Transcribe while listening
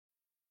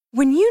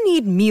When you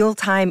need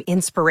mealtime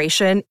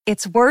inspiration,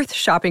 it's worth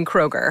shopping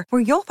Kroger,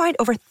 where you'll find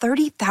over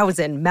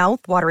 30,000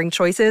 mouth-watering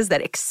choices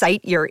that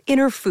excite your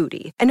inner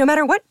foodie. And no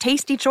matter what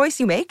tasty choice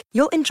you make,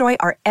 you'll enjoy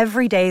our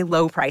everyday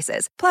low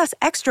prices, plus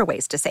extra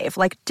ways to save,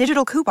 like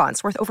digital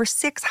coupons worth over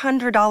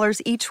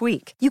 $600 each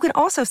week. You can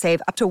also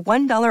save up to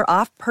 $1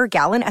 off per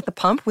gallon at the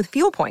pump with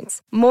fuel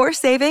points. More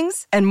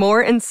savings and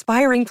more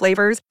inspiring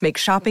flavors make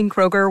shopping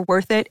Kroger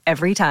worth it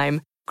every time.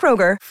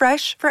 Kroger,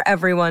 fresh for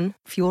everyone.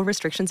 Fuel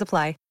restrictions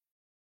apply.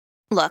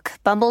 Look,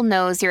 Bumble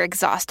knows you're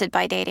exhausted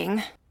by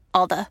dating.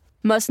 All the,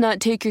 must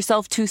not take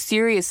yourself too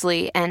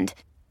seriously, and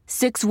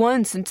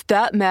 6'1" since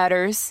that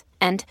matters,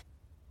 and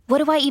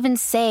what do I even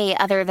say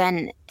other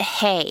than,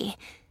 hey?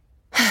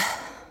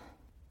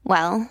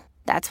 Well,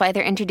 that's why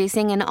they're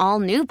introducing an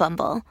all-new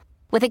Bumble,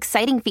 with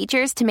exciting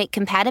features to make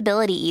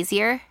compatibility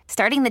easier,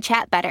 starting the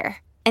chat better,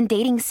 and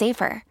dating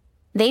safer.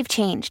 They've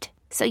changed,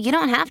 so you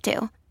don't have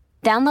to.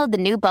 Download the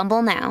new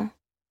Bumble now.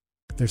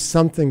 There's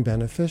something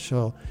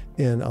beneficial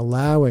in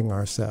allowing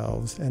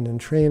ourselves and in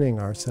training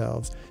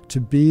ourselves to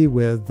be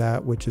with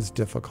that which is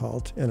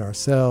difficult in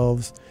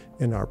ourselves,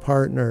 in our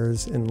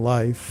partners, in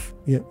life,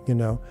 you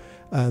know,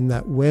 and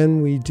that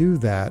when we do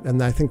that,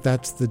 and I think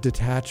that's the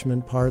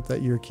detachment part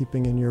that you're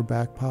keeping in your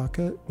back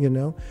pocket, you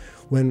know,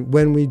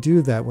 when we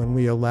do that, when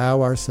we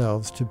allow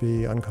ourselves to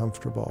be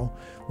uncomfortable,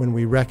 when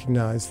we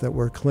recognize that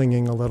we're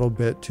clinging a little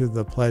bit to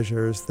the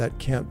pleasures that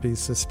can't be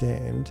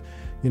sustained,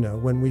 you know,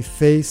 when we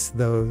face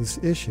those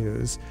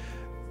issues,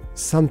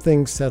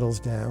 something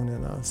settles down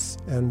in us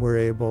and we're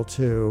able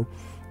to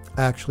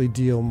actually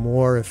deal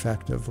more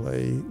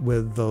effectively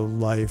with the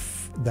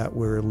life that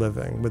we're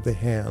living, with the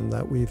hand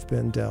that we've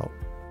been dealt.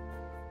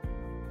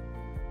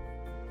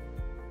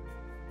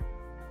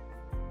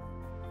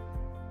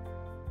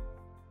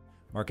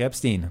 Mark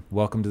Epstein,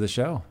 welcome to the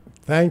show.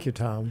 Thank you,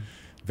 Tom.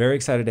 Very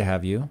excited to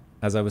have you.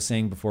 As I was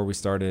saying before we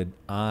started,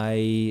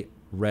 I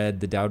read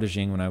the Tao Te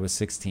Ching when I was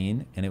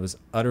 16, and it was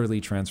utterly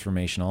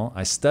transformational.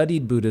 I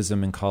studied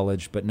Buddhism in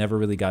college, but never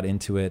really got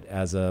into it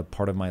as a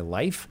part of my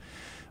life.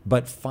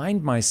 But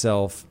find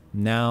myself,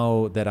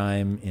 now that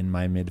I'm in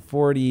my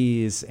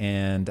mid-40s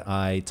and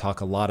I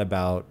talk a lot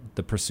about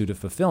the pursuit of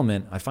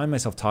fulfillment, I find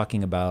myself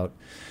talking about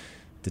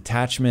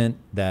detachment,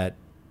 that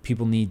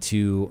people need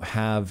to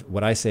have,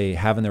 what I say,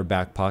 have in their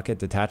back pocket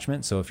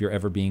detachment. So if you're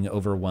ever being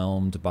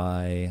overwhelmed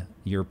by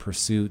your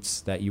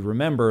pursuits, that you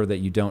remember that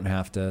you don't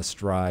have to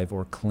strive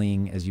or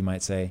cling, as you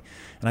might say.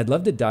 And I'd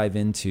love to dive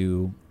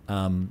into,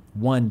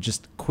 one,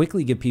 just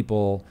quickly give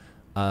people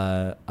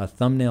a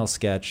thumbnail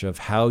sketch of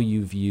how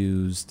you've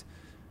used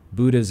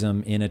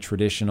Buddhism in a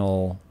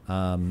traditional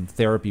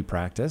therapy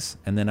practice.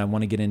 And then I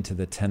want to get into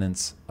the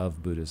tenets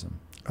of Buddhism.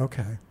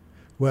 Okay.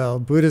 Well,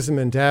 Buddhism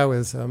and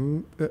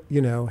Taoism,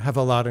 you know, have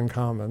a lot in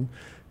common.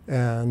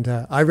 And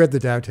I read the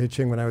Tao Te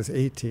Ching when I was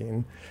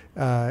 18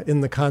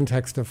 in the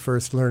context of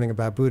first learning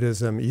about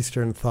Buddhism,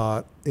 Eastern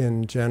thought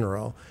in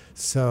general.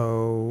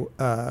 So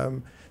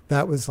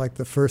that was like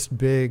the first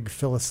big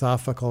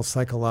philosophical,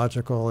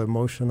 psychological,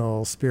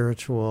 emotional,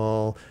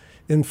 spiritual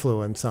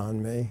influence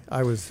on me.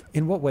 I was...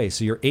 In what way?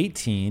 So you're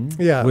 18.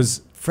 Yeah.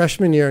 Was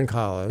freshman year in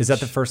college. Is that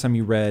the first time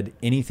you read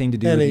anything to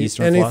do with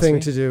Eastern philosophy? philosophy? Anything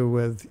to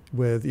do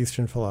with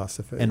Eastern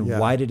philosophy. And yeah.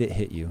 why did it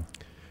hit you?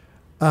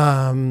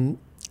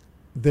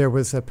 There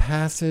was a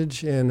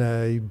passage in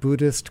a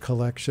Buddhist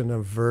collection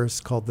of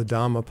verse called the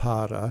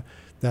Dhammapada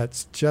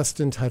that's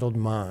just entitled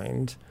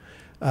Mind.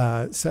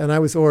 And I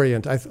was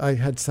Orient. I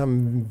had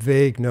some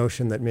vague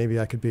notion that maybe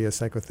I could be a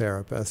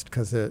psychotherapist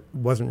because it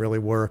wasn't really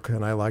work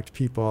and I liked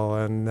people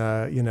and,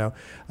 you know,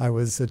 I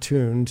was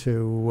attuned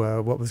to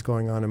what was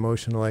going on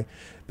emotionally.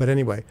 But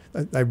anyway,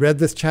 I read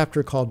this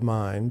chapter called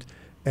Mind,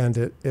 and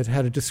it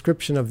had a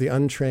description of the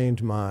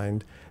untrained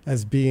mind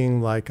as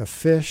being like a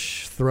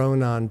fish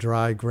thrown on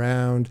dry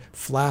ground,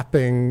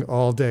 flapping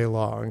all day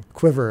long,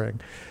 quivering.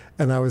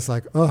 And I was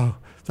like, oh,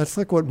 that's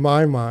like what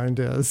my mind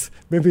is.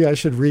 Maybe I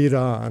should read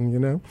on, you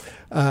know?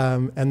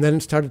 And then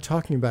it started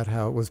talking about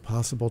how it was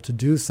possible to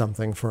do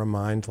something for a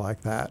mind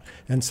like that.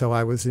 And so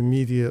I was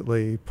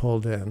immediately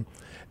pulled in.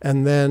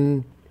 And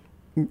then,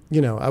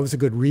 you know, I was a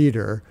good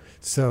reader.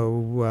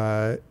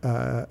 So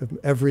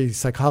every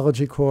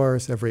psychology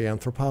course, every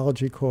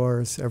anthropology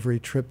course, every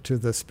trip to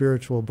the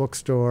spiritual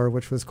bookstore,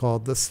 which was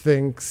called the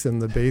Sphinx in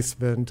the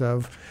basement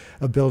of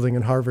a building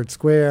in Harvard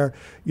Square,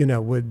 you know,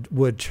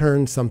 would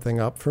turn something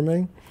up for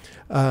me.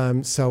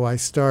 So I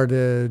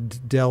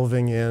started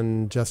delving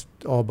in just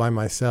all by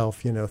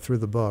myself, you know, through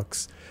the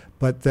books.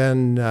 But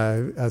then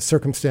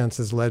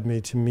circumstances led me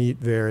to meet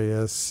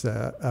various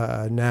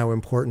now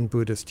important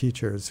Buddhist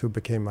teachers who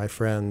became my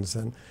friends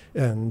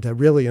and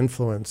really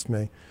influenced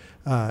me.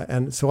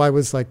 And so I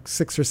was like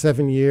 6 or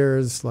 7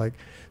 years, like,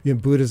 you know,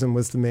 Buddhism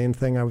was the main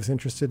thing I was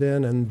interested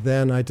in. And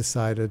then I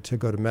decided to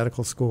go to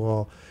medical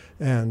school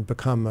and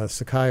become a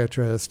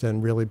psychiatrist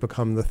and really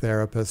become the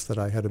therapist that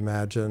I had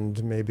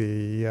imagined.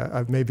 Maybe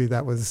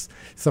that was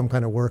some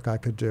kind of work I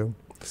could do.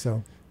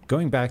 So.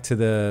 Going back to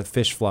the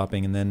fish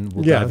flopping, and then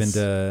we'll Yes. dive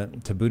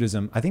into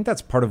Buddhism. I think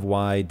that's part of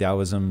why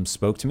Taoism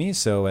spoke to me.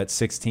 So at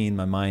 16,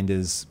 my mind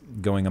is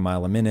going a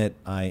mile a minute.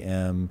 I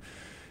am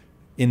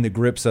in the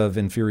grips of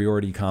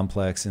inferiority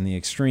complex in the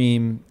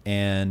extreme.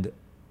 And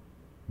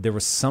there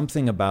was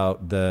something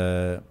about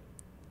the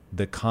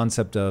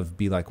concept of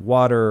be like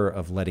water,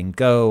 of letting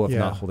go, of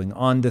not holding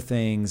on to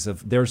things.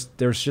 Of there's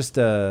just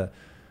a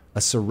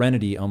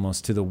serenity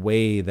almost to the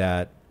way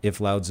that, if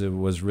Lao Tzu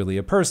was really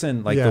a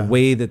person, like the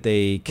way that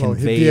they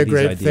convey he'd be a these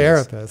great ideas.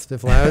 therapist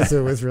if Lao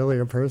Tzu was really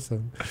a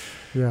person.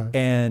 Yeah.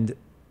 And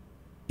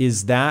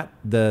is that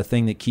the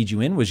thing that keyed you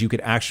in? Was you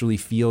could actually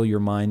feel your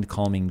mind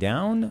calming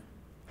down?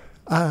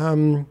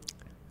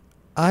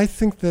 I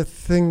think the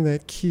thing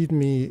that keyed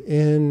me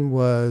in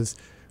was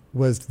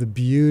the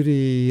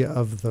beauty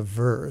of the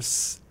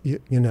verse, you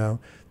know,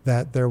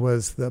 that there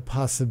was the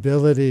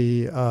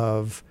possibility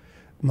of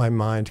my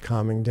mind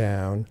calming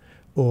down,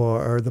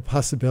 or the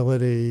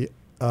possibility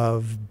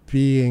of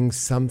being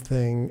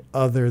something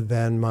other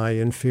than my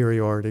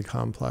inferiority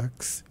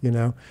complex, you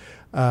know.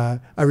 I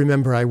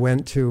remember I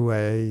went to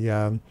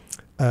a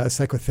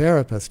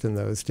psychotherapist in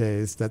those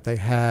days that they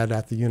had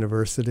at the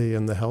university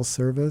in the health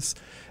service,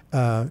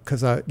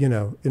 because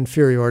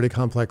inferiority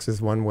complex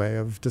is one way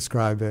of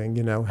describing,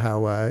 you know,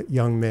 how a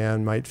young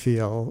man might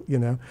feel, you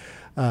know,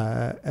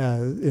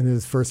 in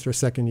his first or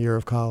second year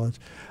of college.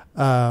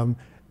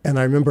 And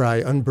I remember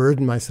I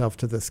unburdened myself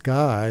to this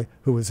guy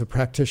who was a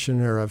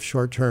practitioner of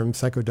short-term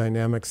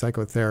psychodynamic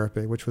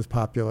psychotherapy, which was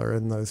popular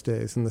in those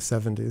days, in the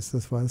 70s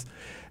this was.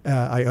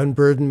 I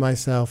unburdened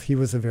myself. He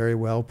was a very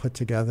well put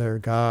together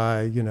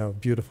guy, you know,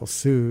 beautiful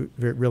suit,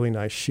 really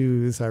nice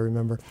shoes, I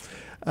remember.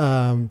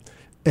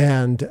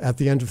 And at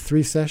the end of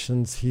 3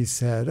 sessions, he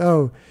said,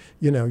 "Oh,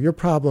 you know, your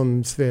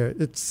problem's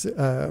it's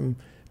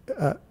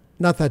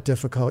not that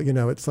difficult. You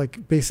know, it's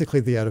like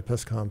basically the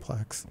Oedipus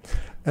complex."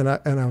 And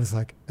I was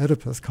like,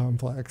 Oedipus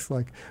complex,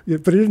 like,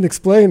 but he didn't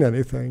explain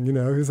anything, you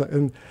know. He was like,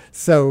 and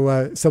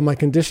so my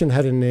condition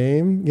had a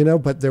name, you know,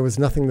 but there was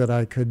nothing that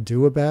I could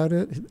do about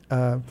it.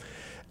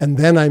 And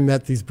then I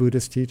met these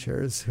Buddhist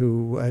teachers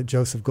who,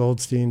 Joseph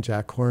Goldstein,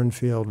 Jack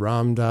Kornfield,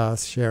 Ram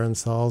Dass, Sharon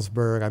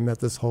Salzberg. I met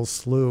this whole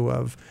slew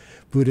of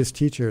Buddhist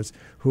teachers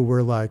who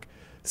were like,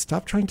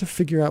 stop trying to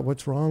figure out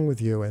what's wrong with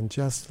you and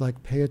just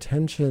like pay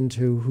attention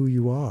to who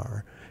you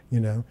are, you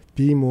know,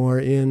 be more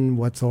in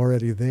what's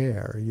already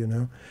there, you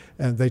know.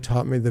 And they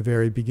taught me the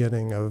very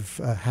beginning of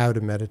how to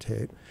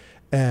meditate.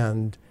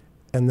 And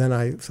then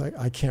I was like,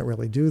 I can't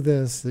really do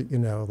this, you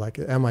know, like,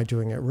 am I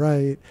doing it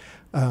right?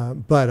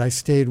 But I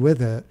stayed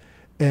with it.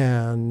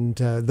 And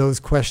those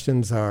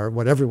questions are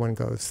what everyone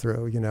goes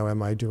through, you know,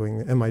 am I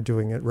doing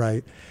it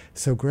right?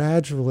 So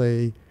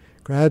gradually,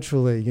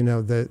 you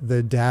know,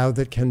 the Tao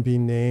that can be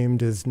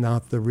named is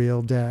not the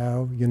real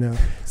Tao, you know.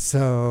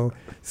 So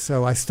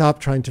I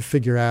stopped trying to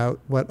figure out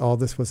what all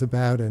this was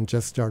about and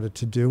just started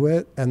to do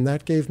it. And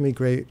that gave me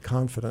great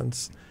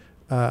confidence,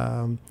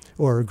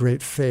 or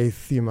great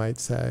faith, you might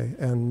say.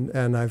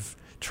 And I've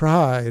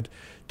tried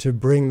to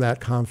bring that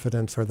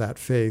confidence or that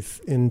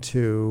faith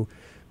into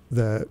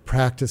the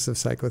practice of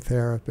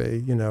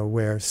psychotherapy, you know,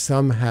 where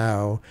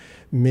somehow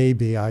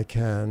maybe I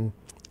can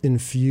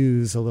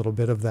infuse a little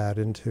bit of that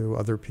into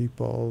other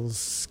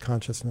people's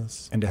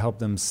consciousness. And to help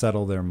them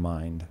settle their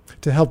mind.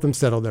 To help them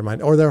settle their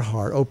mind or their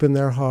heart, open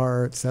their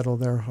heart, settle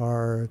their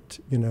heart,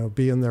 you know,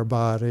 be in their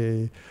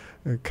body,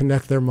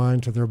 connect their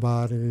mind to their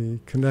body,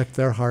 connect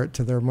their heart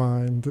to their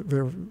mind.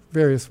 There are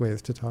various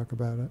ways to talk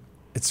about it.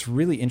 It's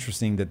really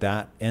interesting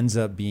that ends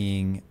up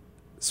being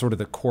sort of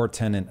the core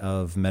tenet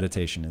of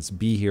meditation is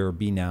be here,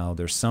 be now.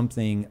 There's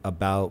something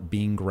about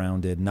being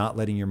grounded, not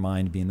letting your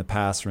mind be in the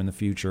past or in the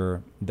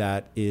future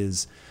that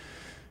is,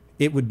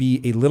 it would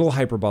be a little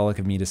hyperbolic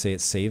of me to say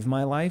it saved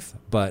my life,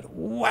 but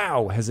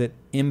wow, has it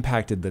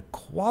impacted the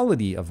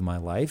quality of my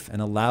life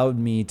and allowed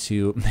me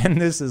to,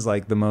 and this is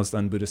like the most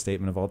un-Buddhist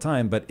statement of all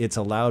time, but it's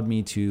allowed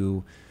me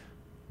to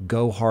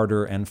go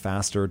harder and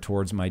faster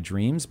towards my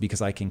dreams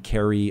because I can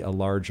carry a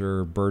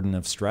larger burden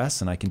of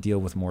stress and I can deal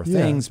with more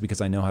things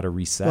because I know how to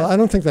reset. Well, I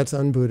don't think that's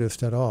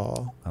un-Buddhist at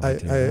all.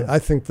 I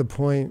think the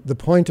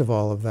point of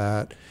all of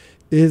that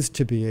is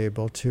to be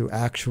able to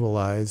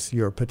actualize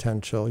your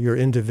potential, your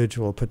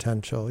individual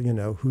potential, you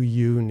know, who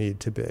you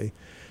need to be.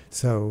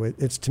 So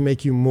it's to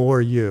make you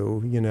more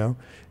you, you know,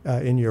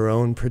 in your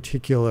own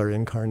particular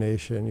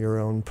incarnation, your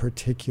own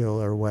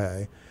particular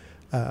way.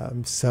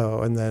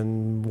 And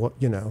then,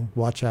 you know,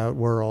 watch out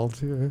world,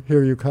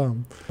 here you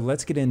come.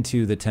 Let's get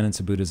into the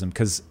tenets of Buddhism,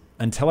 because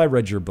until I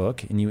read your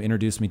book and you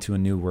introduced me to a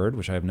new word,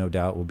 which I have no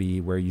doubt will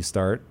be where you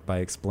start by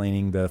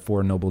explaining the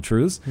Four Noble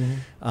Truths.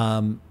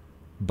 Mm-hmm.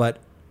 But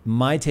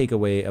my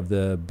takeaway of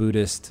the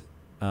Buddhist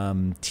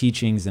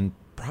teachings, and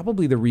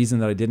probably the reason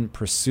that I didn't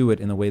pursue it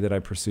in the way that I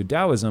pursued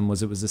Taoism,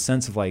 was it was a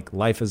sense of like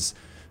life is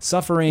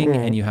suffering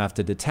and you have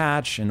to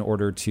detach in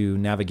order to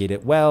navigate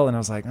it well. And I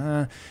was like,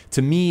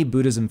 to me,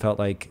 Buddhism felt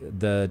like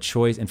the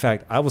choice. In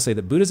fact, I will say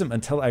that Buddhism,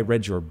 until I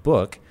read your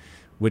book,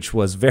 which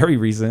was very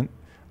recent,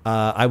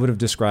 I would have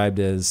described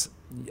as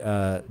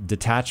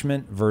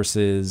detachment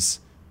versus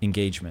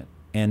engagement.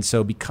 And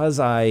so because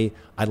I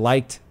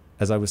liked,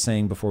 as I was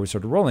saying before we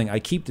started rolling, I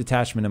keep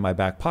detachment in my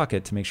back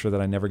pocket to make sure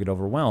that I never get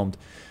overwhelmed,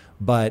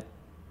 but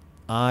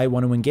I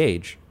want to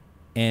engage.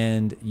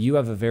 And you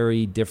have a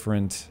very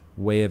different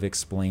way of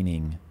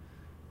explaining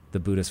the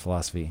Buddhist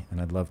philosophy, and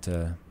I'd love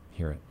to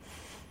hear it.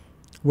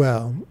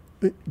 Well,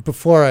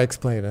 before I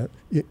explain it,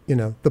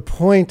 the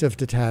point of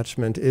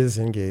detachment is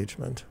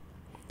engagement.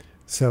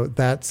 So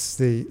that's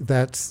the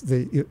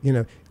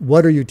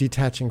what are you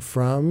detaching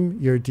from?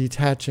 You're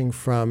detaching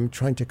from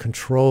trying to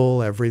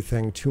control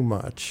everything too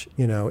much,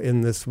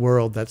 in this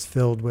world that's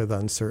filled with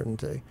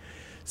uncertainty.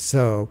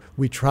 So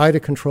we try to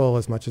control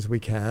as much as we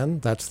can.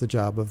 That's the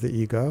job of the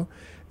ego.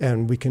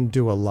 And we can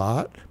do a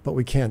lot, but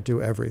we can't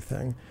do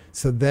everything.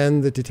 So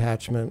then the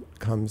detachment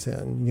comes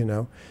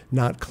in,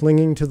 not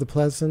clinging to the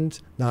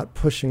pleasant, not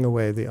pushing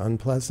away the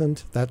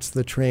unpleasant. That's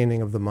the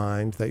training of the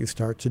mind that you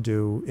start to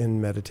do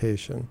in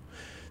meditation.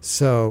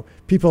 So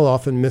people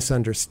often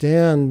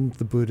misunderstand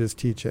the Buddha's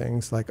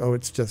teachings, like, oh,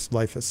 it's just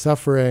life is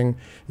suffering,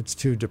 it's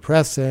too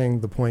depressing,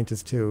 the point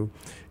is to,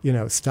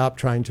 stop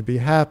trying to be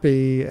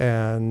happy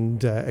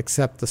and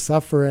accept the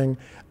suffering.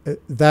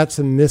 That's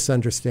a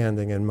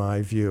misunderstanding, in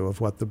my view, of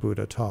what the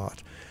Buddha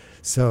taught.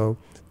 So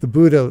the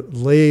Buddha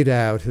laid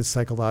out his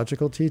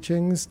psychological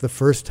teachings the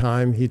first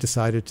time he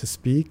decided to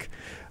speak,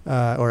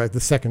 or the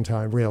second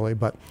time, really,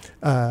 but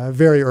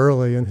very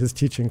early in his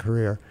teaching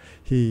career.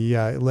 He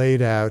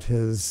laid out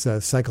his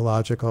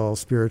psychological,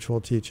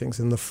 spiritual teachings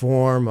in the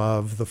form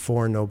of the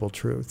Four Noble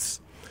Truths.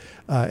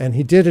 And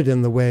he did it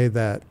in the way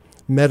that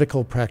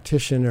medical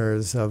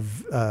practitioners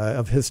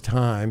of his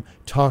time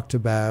talked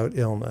about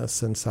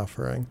illness and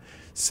suffering.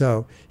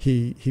 So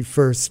he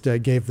first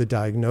gave the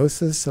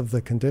diagnosis of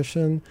the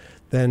condition,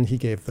 then he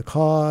gave the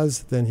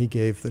cause, then he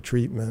gave the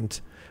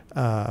treatment.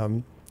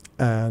 And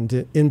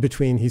in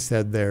between, he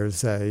said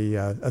there's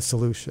a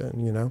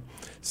solution,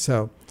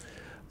 So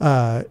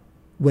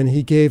when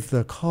he gave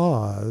the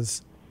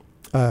cause,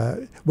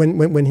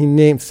 when he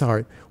named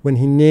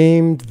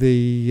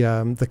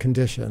the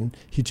condition,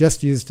 he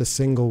just used a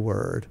single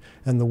word,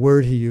 and the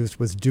word he used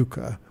was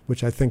dukkha,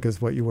 which I think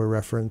is what you were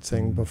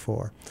referencing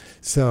before.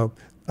 So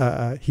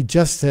he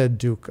just said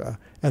dukkha,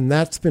 and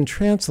that's been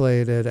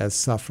translated as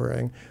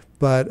suffering.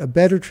 But a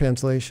better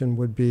translation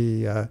would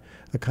be a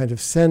kind of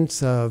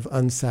sense of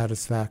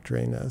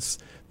unsatisfactoriness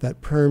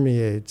that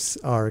permeates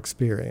our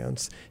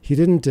experience. He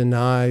didn't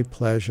deny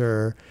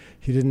pleasure.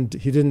 He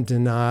didn't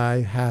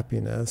deny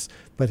happiness,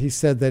 but he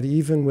said that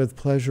even with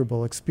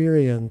pleasurable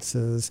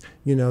experiences,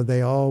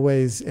 they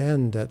always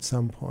end at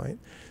some point.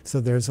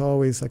 So there's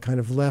always a kind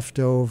of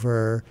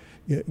leftover,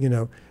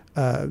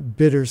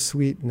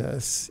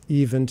 bittersweetness,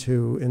 even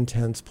to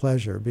intense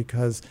pleasure,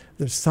 because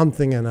there's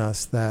something in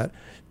us that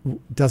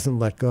doesn't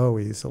let go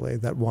easily,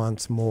 that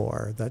wants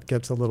more, that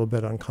gets a little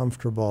bit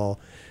uncomfortable,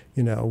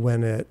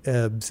 when it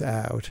ebbs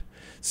out.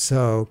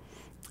 So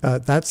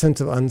that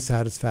sense of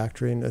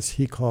unsatisfactoriness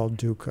he called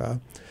dukkha.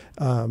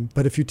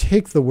 But if you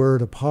take the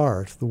word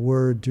apart, the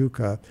word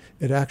dukkha,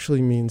 it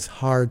actually means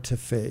hard to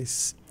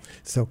face.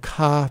 So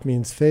ka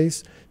means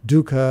face,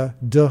 dukkha,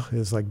 duh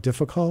is like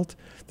difficult.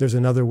 There's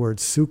another word,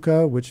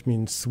 sukha, which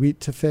means sweet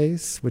to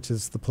face, which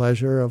is the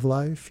pleasure of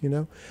life,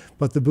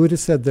 But the Buddha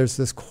said there's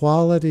this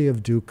quality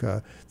of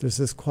dukkha, there's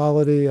this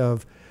quality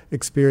of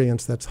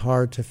experience that's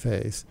hard to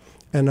face.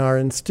 And our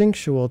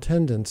instinctual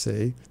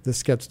tendency,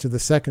 this gets to the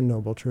second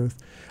noble truth,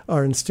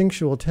 our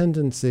instinctual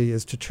tendency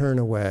is to turn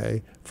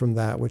away from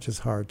that which is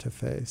hard to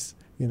face,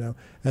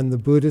 And the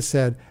Buddha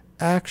said,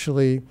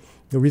 actually,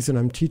 the reason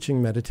I'm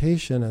teaching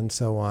meditation and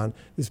so on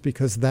is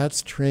because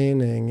that's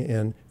training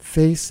in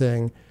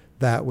facing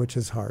that which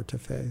is hard to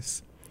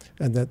face.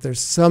 And that there's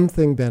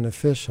something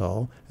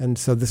beneficial, and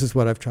so this is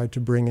what I've tried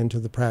to bring into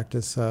the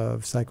practice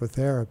of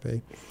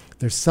psychotherapy.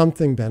 There's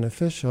something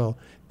beneficial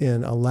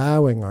in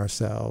allowing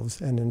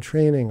ourselves and in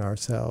training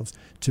ourselves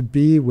to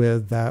be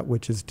with that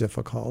which is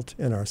difficult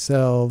in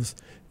ourselves,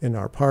 in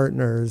our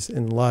partners,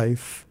 in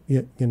life,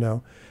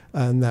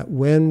 and that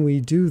when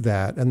we do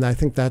that, and I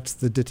think that's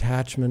the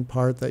detachment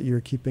part that you're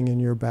keeping in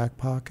your back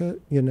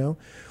pocket,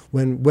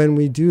 when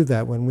we do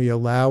that, when we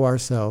allow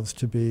ourselves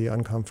to be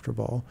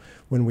uncomfortable,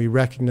 when we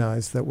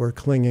recognize that we're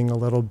clinging a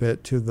little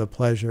bit to the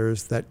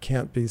pleasures that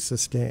can't be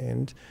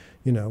sustained,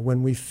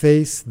 when we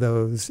face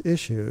those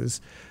issues,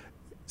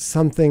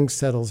 something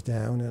settles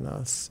down in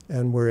us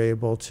and we're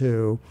able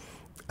to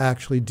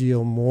actually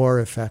deal more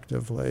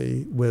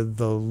effectively with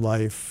the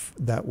life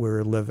that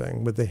we're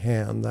living, with the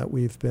hand that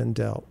we've been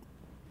dealt.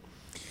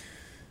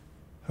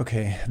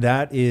 Okay,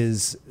 that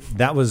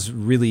was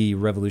really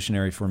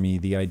revolutionary for me,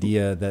 the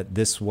idea that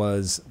this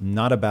was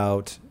not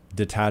about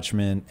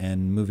detachment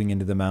and moving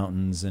into the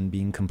mountains and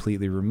being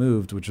completely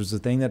removed, which was a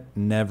thing that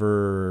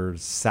never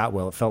sat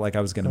well. It felt like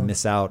I was going to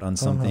miss out on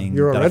something.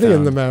 You're already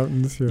in the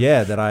mountains.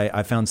 Yeah, that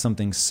I found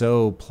something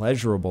so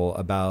pleasurable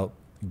about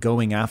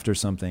going after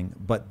something,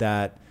 but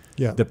that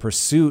the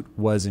pursuit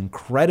was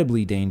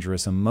incredibly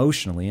dangerous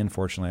emotionally.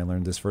 Unfortunately, I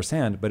learned this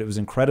firsthand, but it was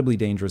incredibly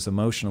dangerous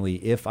emotionally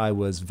if I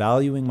was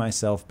valuing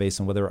myself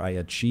based on whether I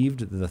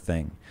achieved the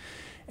thing.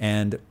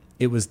 And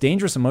it was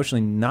dangerous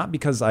emotionally, not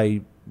because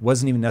I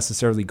wasn't even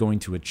necessarily going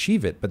to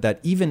achieve it, but that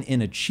even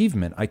in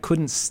achievement, I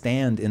couldn't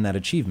stand in that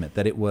achievement,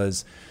 that it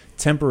was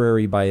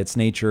temporary by its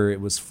nature,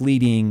 it was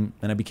fleeting,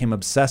 and I became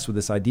obsessed with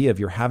this idea of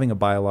you're having a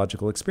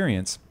biological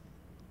experience.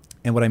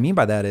 And what I mean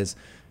by that is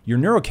your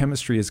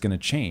neurochemistry is going to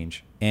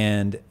change,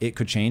 and it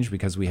could change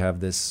because we have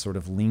this sort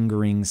of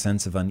lingering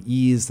sense of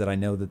unease that I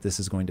know that this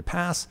is going to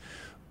pass,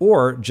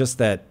 or just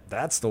that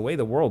that's the way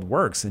the world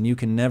works, and you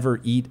can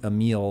never eat a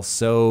meal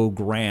so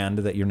grand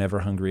that you're never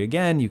hungry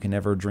again. You can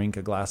never drink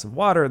a glass of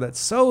water that's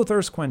so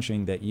thirst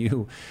quenching that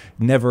you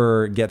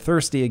never get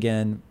thirsty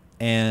again.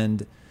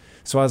 And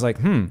so I was like,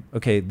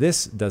 okay,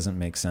 this doesn't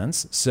make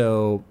sense.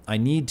 So I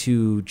need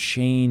to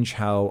change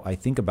how I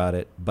think about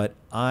it. But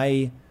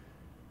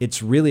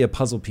it's really a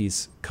puzzle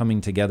piece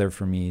coming together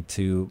for me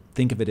to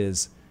think of it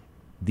as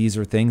these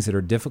are things that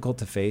are difficult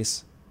to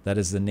face. That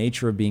is the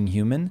nature of being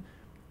human.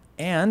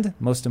 And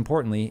most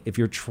importantly, if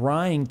you're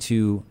trying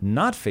to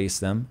not face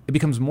them, it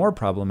becomes more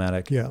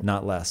problematic,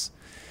 not less.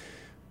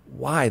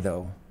 Why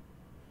though?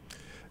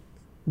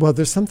 Well,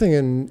 there's something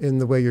in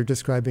the way you're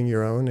describing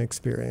your own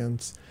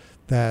experience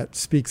that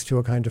speaks to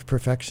a kind of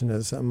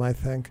perfectionism, I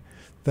think,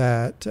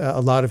 that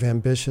a lot of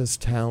ambitious,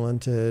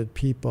 talented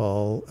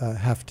people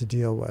have to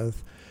deal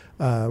with,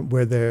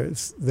 where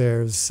there's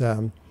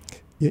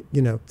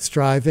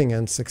striving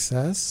and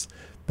success,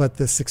 but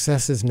the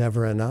success is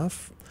never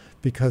enough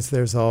because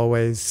there's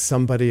always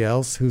somebody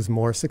else who's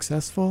more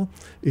successful,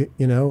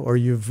 or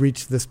you've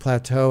reached this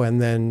plateau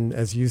and then,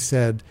 as you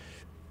said,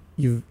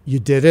 you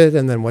did it,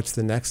 and then what's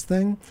the next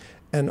thing?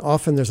 And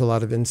often there's a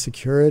lot of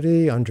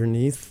insecurity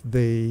underneath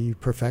the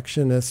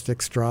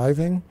perfectionistic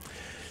striving.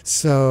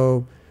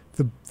 So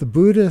the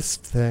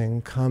Buddhist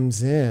thing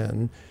comes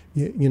in,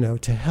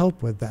 to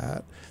help with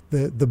that.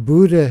 The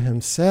Buddha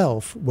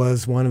himself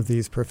was one of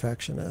these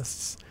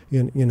perfectionists.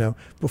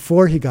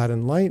 Before he got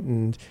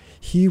enlightened,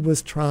 he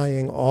was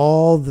trying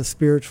all the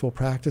spiritual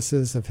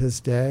practices of his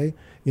day,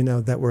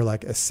 that were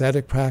like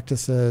ascetic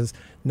practices,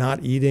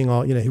 not eating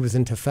all, he was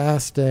into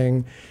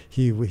fasting,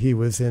 he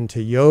was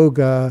into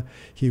yoga,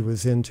 he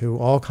was into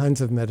all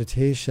kinds of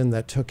meditation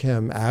that took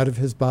him out of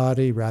his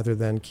body rather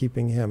than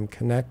keeping him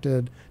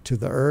connected to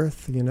the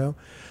earth,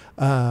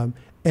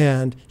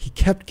 and he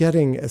kept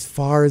getting as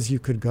far as you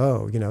could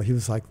go. He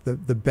was like the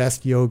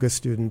best yoga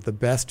student, the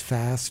best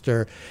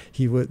faster.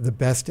 He was the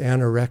best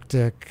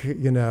anorectic,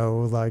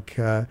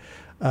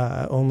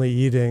 only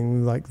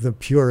eating like the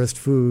purest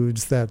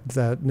foods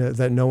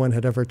that no one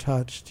had ever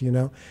touched,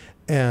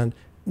 and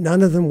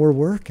none of them were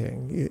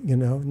working,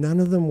 none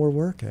of them were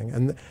working.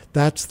 And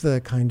that's the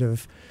kind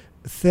of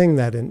thing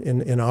that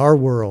in our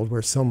world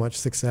where so much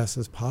success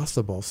is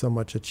possible, so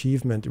much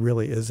achievement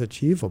really is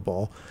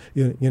achievable,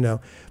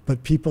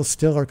 but people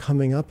still are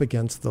coming up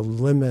against the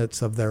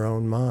limits of their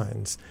own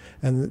minds.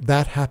 And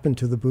that happened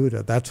to the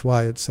Buddha. That's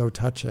why it's so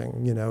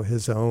touching,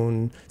 his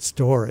own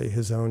story,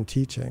 his own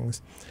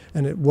teachings.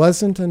 And it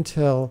wasn't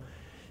until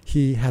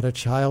he had a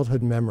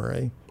childhood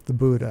memory, the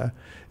Buddha,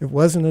 it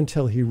wasn't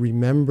until he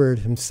remembered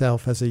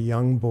himself as a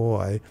young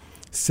boy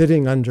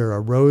sitting under a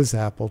rose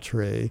apple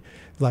tree,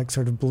 like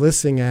sort of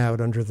blissing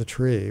out under the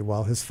tree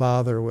while his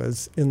father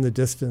was in the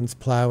distance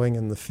plowing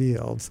in the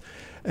fields.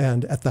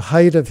 And at the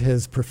height of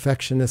his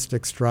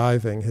perfectionistic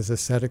striving, his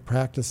ascetic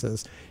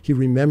practices, he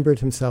remembered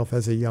himself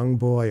as a young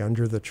boy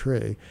under the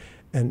tree.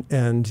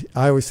 And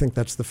I always think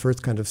that's the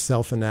first kind of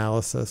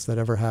self-analysis that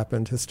ever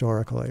happened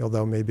historically,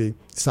 although maybe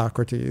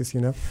Socrates,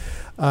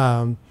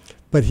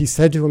 But he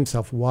said to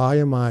himself, why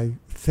am I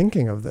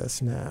thinking of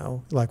this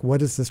now? Like,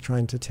 what is this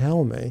trying to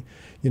tell me?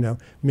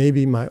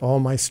 Maybe all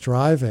my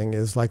striving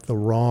is like the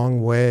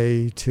wrong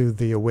way to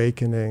the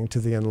awakening, to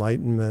the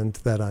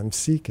enlightenment that I'm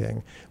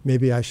seeking.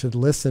 Maybe I should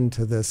listen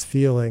to this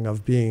feeling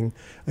of being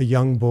a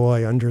young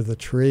boy under the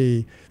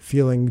tree,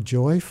 feeling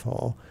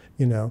joyful.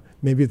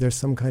 Maybe there's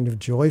some kind of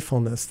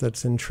joyfulness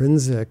that's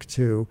intrinsic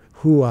to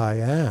who I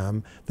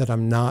am that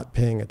I'm not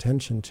paying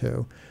attention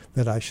to,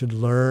 that I should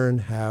learn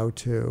how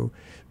to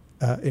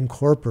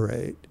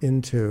incorporate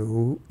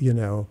into,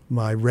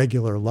 my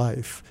regular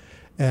life.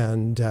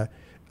 And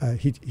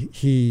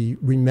he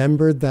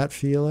remembered that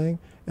feeling,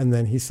 and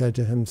then he said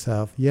to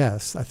himself,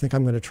 yes, I think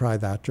I'm going to try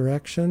that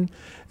direction.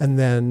 And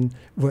then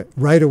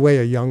right away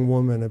a young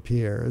woman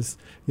appears,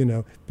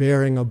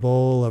 bearing a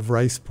bowl of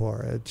rice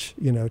porridge,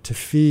 to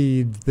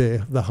feed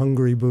the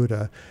hungry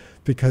Buddha,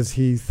 because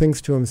he thinks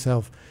to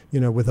himself,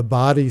 with a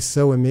body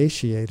so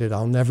emaciated,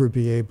 I'll never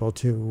be able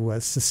to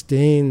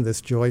sustain this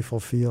joyful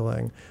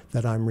feeling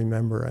that I'm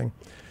remembering.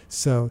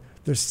 So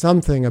there's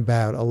something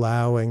about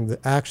allowing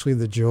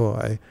the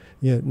joy,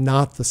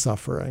 not the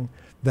suffering,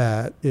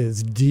 that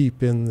is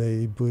deep in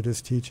the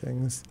Buddhist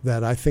teachings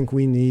that I think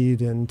we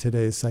need in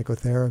today's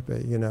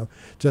psychotherapy.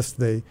 Just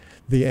the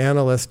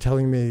analyst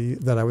telling me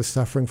that I was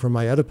suffering from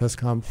my Oedipus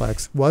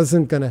complex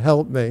wasn't going to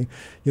help me,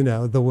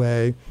 the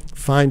way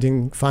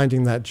finding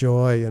that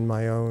joy in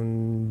my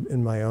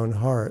own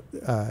heart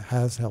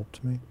has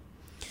helped me.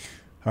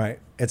 All right.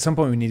 at some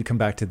point we need to come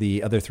back to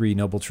the other three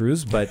noble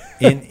truths, but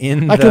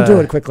in I can do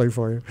it quickly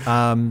for you.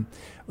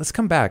 Let's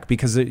come back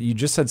because you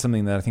just said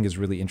something that I think is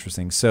really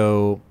interesting.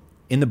 So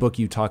in the book,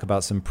 you talk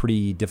about some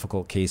pretty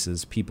difficult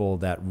cases, people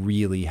that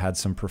really had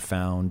some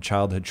profound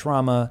childhood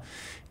trauma,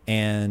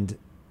 and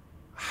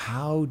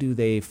how do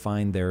they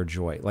find their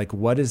joy? Like,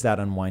 what is that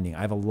unwinding?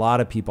 I have a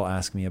lot of people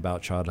ask me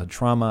about childhood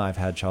trauma. I've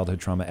had childhood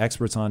trauma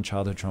experts on.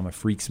 Childhood trauma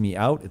freaks me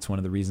out. It's one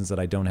of the reasons that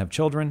I don't have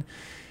children.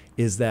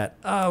 Is that,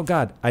 oh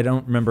God, I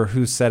don't remember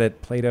who said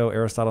it, Plato,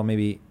 Aristotle,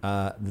 maybe,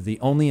 the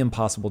only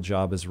impossible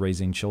job is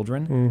raising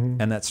children.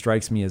 Mm-hmm. And that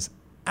strikes me as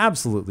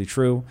absolutely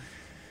true.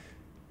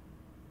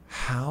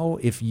 How,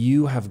 if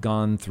you have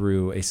gone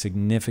through a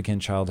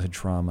significant childhood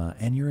trauma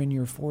and you're in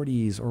your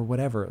 40s or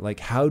whatever, like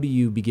how do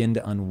you begin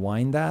to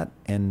unwind that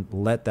and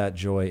let that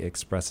joy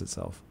express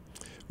itself?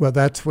 Well,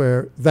 that's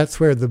where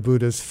the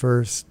Buddha's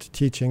first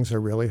teachings are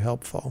really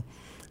helpful,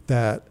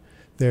 that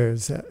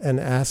there's an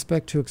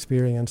aspect to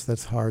experience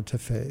that's hard to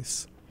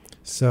face.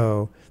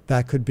 So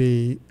that could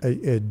be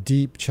a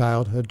deep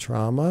childhood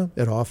trauma.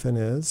 It often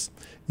is,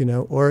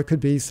 or it could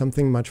be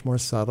something much more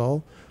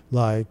subtle,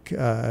 like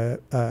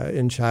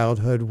in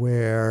childhood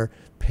where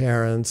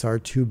parents are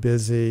too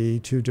busy,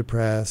 too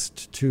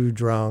depressed, too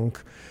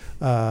drunk,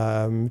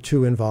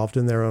 too involved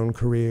in their own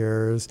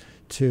careers,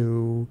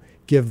 to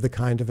give the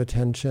kind of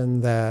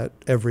attention that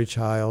every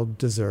child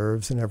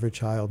deserves and every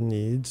child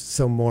needs.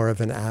 So more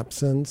of an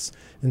absence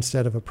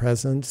instead of a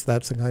presence.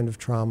 That's a kind of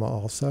trauma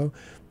also.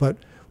 But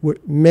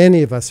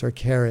many of us are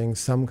carrying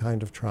some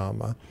kind of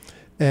trauma.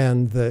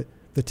 And the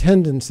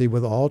tendency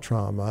with all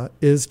trauma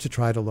is to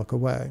try to look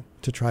away,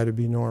 to try to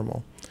be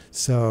normal.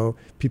 So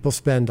people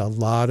spend a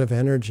lot of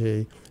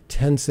energy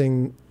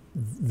tensing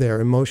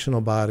their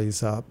emotional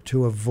bodies up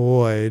to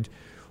avoid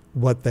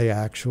what they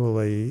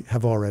actually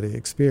have already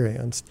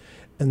experienced.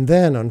 And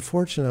then,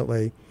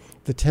 unfortunately,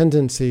 the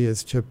tendency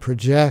is to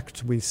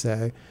project, we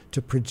say,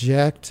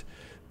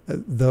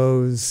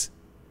 those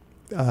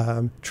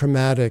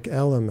traumatic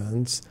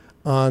elements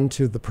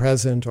onto the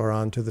present or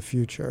onto the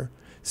future.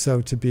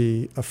 So to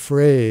be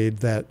afraid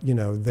that,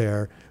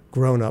 their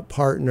grown-up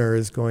partner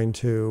is going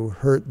to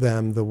hurt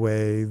them the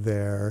way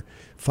their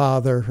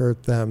father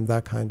hurt them,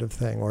 that kind of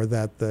thing, or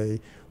that the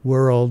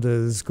world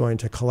is going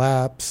to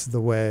collapse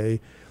the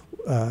way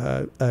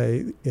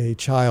a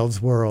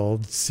child's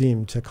world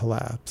seemed to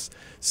collapse.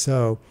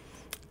 So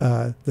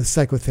the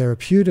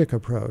psychotherapeutic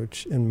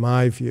approach, in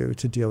my view,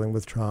 to dealing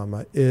with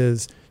trauma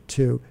is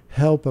to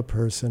help a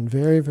person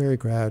very, very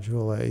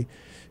gradually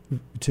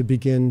to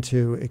begin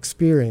to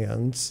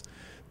experience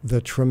the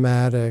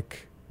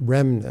traumatic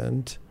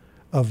remnant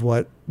of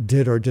what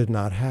did or did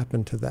not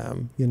happen to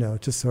them,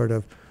 to sort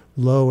of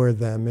lower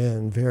them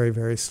in very,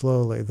 very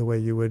slowly, the way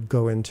you would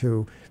go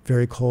into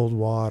very cold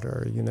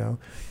water,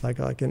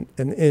 like an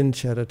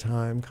inch at a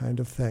time kind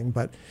of thing.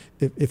 But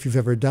if you've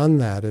ever done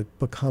that, it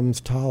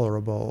becomes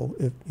tolerable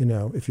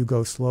if you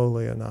go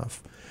slowly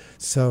enough.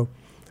 So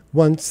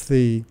once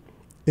the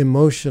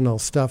emotional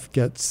stuff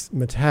gets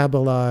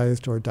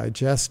metabolized or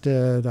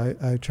digested,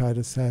 I try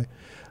to say,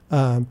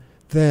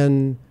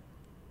 then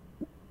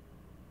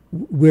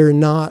we're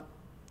not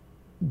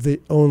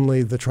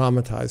only the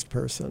traumatized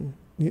person.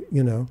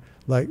 I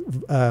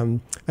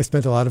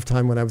spent a lot of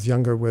time when I was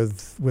younger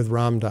with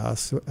Ram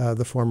Dass,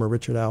 the former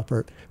Richard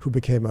Alpert, who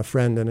became a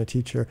friend and a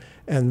teacher.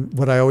 And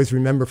what I always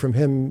remember from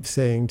him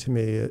saying to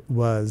me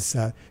was,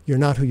 you're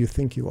not who you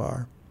think you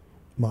are,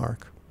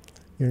 Mark.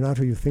 You're not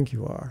who you think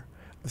you are.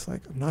 I was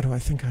like, I'm not who I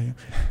think I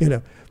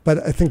am,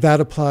 But I think that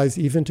applies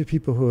even to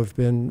people who have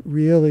been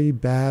really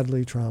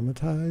badly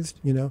traumatized,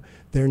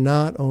 They're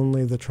not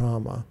only the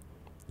trauma,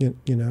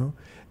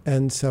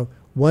 And so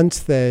once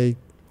they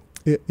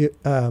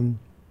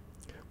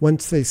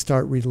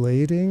start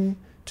relating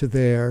to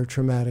their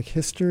traumatic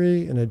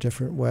history in a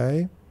different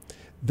way,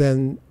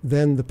 then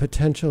the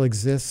potential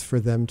exists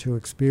for them to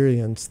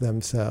experience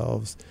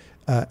themselves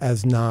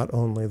as not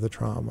only the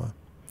trauma.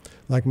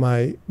 Like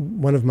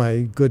one of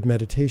my good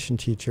meditation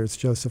teachers,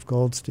 Joseph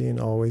Goldstein,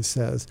 always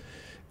says,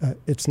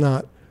 it's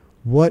not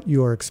what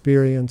you're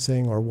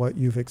experiencing or what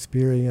you've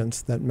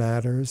experienced that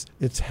matters,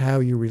 it's how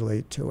you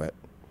relate to it.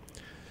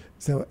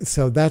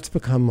 So that's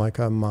become like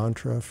a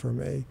mantra for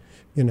me.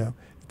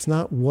 It's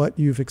not what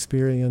you've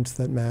experienced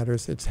that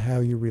matters, it's how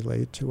you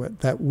relate to it.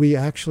 That we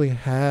actually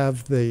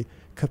have the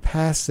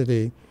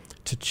capacity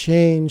to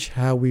change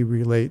how we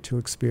relate to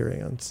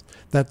experience.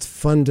 That's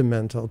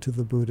fundamental to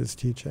the Buddha's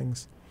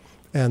teachings.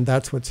 And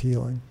that's what's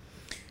healing.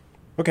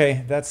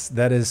 Okay,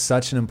 that is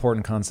such an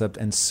important concept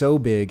and so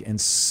big and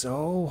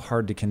so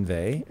hard to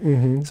convey.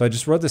 Mm-hmm. So I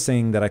just wrote this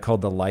thing that I called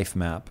the life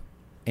map.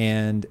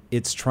 And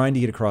it's trying to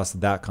get across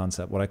that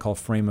concept, what I call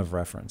frame of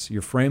reference.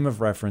 Your frame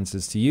of reference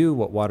is to you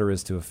what water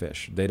is to a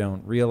fish. They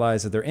don't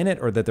realize that they're in it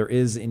or that there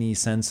is any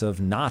sense of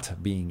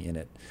not being in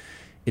it.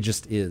 It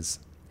just is.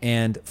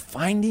 And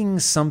finding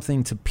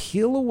something to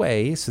peel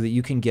away so that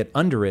you can get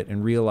under it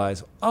and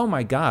realize, oh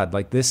my God,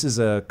 like this is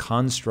a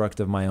construct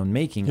of my own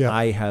making. Yeah.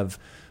 I have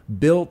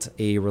built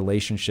a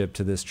relationship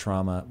to this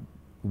trauma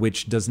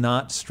which does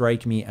not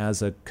strike me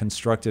as a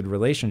constructed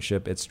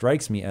relationship. It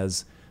strikes me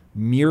as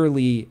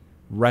merely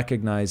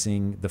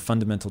recognizing the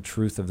fundamental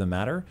truth of the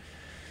matter.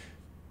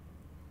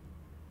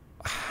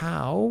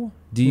 How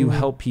do you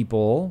help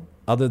people,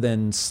 other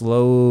than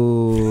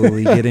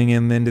slowly getting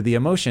them into the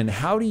emotion?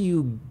 How do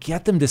you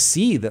get them to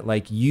see that,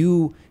 like,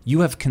 you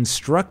have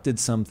constructed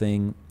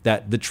something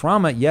that the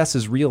trauma, yes,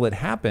 is real, it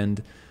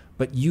happened,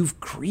 but you've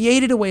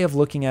created a way of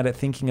looking at it,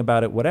 thinking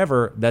about it,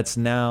 whatever, that's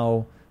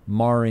now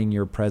marring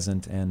your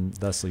present and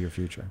thusly your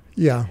future?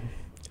 Yeah.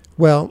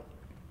 Well,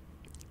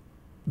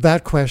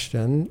 that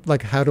question,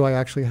 like, how do I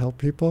actually help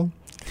people,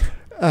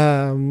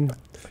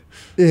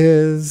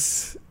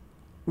 is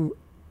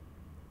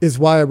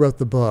why I wrote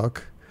the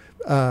book,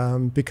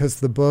 because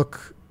the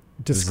book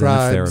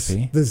describes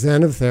the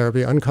Zen of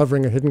therapy,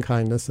 uncovering a hidden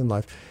kindness in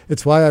life.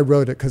 It's why I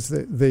wrote it, because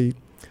the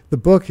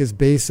book is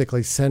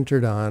basically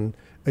centered on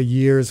a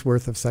year's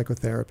worth of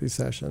psychotherapy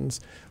sessions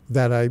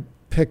that I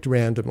picked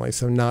randomly,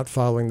 so not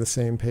following the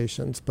same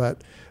patients,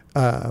 but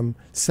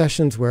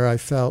sessions where I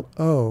felt,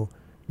 oh,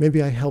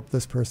 maybe I helped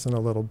this person a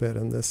little bit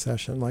in this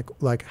session.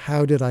 Like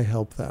how did I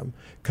help them?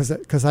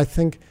 Because I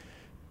think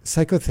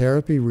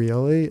psychotherapy,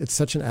 really, it's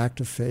such an act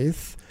of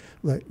faith.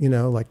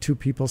 Like two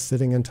people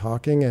sitting and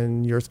talking,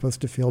 and you're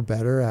supposed to feel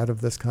better out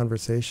of this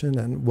conversation.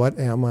 And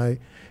am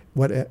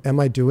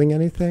I doing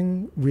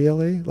anything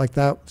really? Like,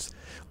 that's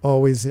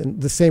always in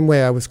the same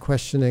way I was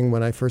questioning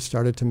when I first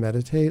started to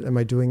meditate. Am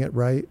I doing it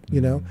right?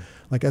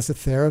 Like, as a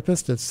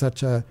therapist, it's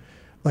such a,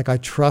 like, I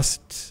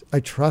trust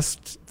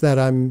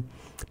that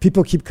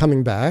people keep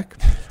coming back.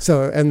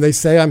 And they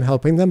say I'm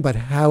helping them, but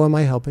how am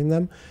I helping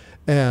them?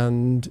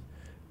 And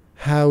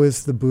how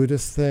is the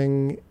Buddhist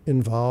thing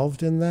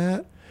involved in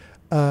that?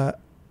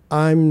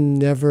 I'm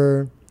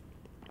never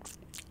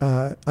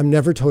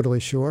totally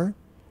sure,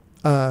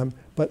 but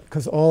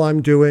because all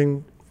I'm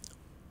doing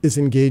is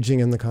engaging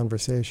in the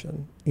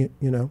conversation.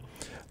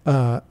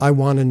 I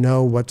want to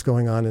know what's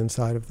going on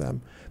inside of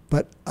them,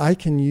 but I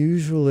can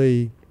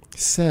usually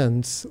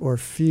sense or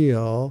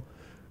feel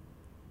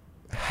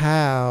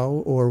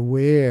how or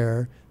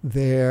where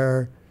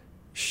they're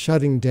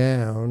shutting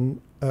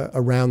down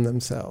around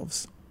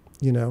themselves.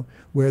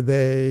 Where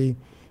they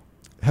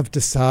have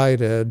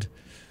decided,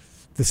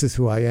 this is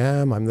who I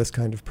am, I'm this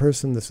kind of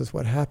person, this is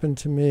what happened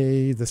to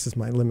me, this is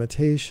my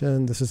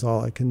limitation, this is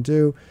all I can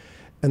do.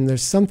 And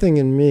there's something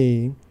in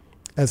me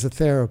as a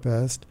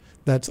therapist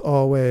that's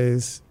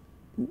always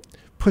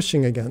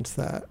pushing against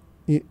that,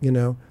 I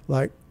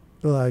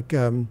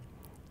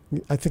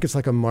think it's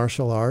like a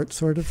martial art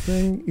sort of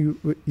thing,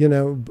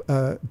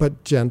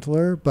 but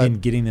gentler. But in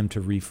getting them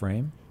to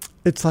reframe?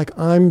 It's like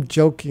I'm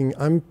joking.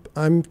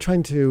 I'm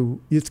trying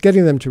to. It's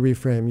getting them to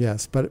reframe,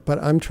 yes, but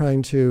I'm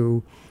trying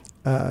to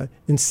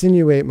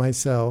insinuate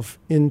myself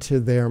into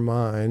their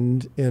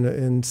mind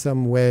in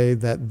some way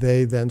that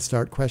they then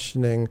start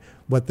questioning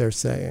what they're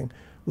saying.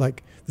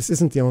 Like, this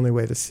isn't the only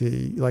way to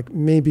see. Like,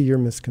 maybe you're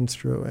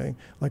misconstruing.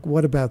 Like,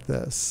 what about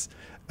this?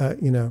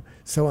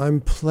 So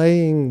I'm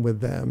playing with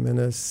them in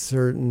a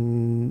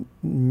certain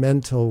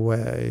mental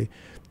way.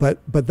 But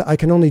I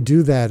can only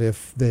do that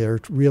if they're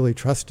really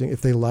trusting,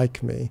 if they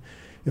like me,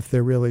 if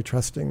they're really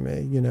trusting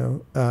me,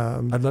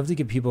 I'd love to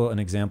give people an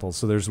example.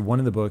 So there's one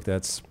in the book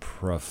that's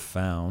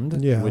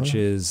profound, which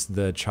is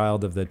the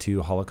child of the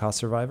 2 Holocaust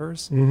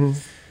survivors. Mm-hmm.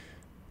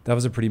 That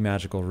was a pretty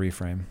magical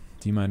reframe.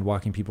 Do you mind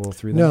walking people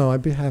through that? No,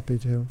 I'd be happy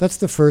to. That's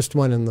the first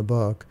one in the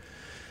book.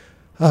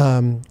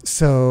 A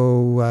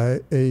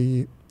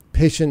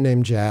patient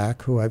named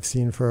Jack, who I've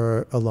seen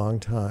for a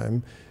long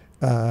time,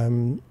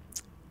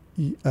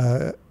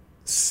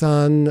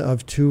 son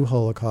of 2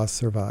 Holocaust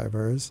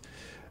survivors,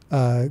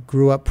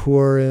 grew up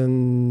poor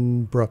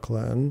in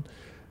Brooklyn.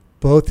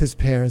 Both his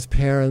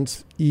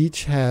parents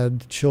each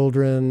had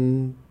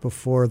children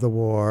before the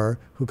war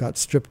who got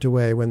stripped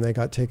away when they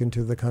got taken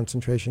to the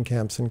concentration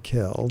camps and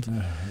killed.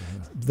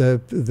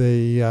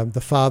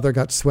 The father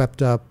got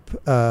swept up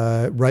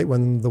right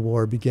when the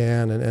war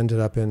began and ended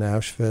up in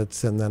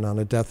Auschwitz and then on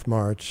a death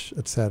march,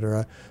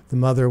 etc. The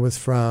mother was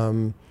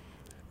from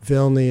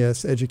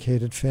Vilnius,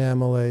 educated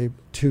family,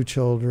 2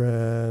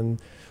 children,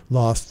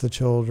 lost the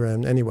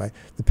children. Anyway,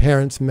 the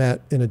parents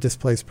met in a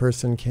displaced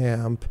person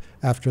camp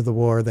after the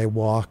war. They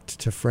walked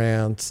to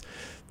France.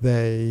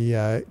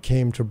 They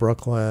came to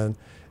Brooklyn,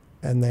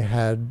 and they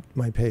had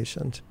my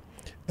patient.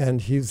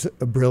 And he's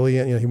a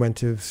brilliant, he went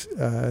to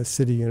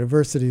City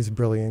University. He's a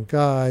brilliant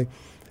guy,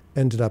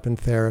 ended up in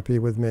therapy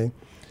with me.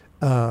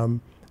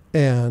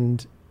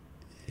 And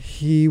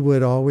he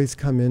would always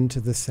come into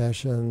the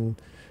session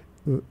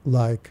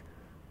like,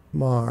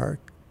 Mark,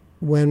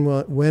 when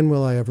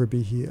will I ever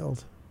be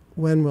healed?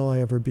 When will I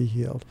ever be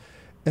healed?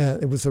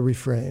 And it was a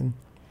refrain.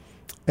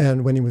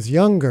 And when he was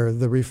younger,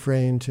 the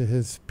refrain to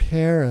his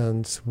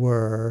parents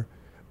was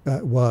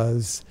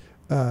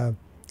I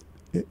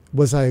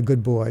a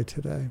good boy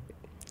today?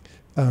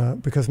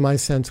 because my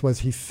sense was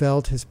he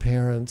felt his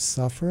parents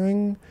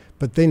suffering,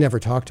 but they never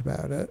talked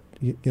about it.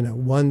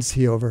 Once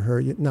he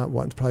overheard, not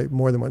once, probably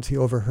more than once, he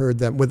overheard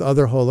them with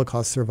other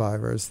Holocaust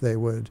survivors. They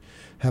would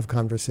have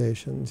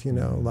conversations,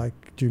 like,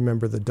 do you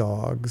remember the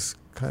dogs?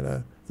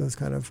 Those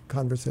kind of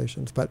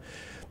conversations. But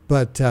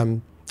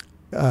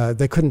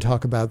they couldn't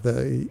talk about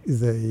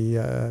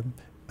the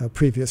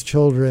previous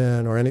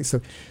children or any.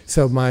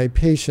 So my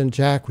patient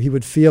Jack, he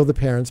would feel the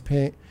parents'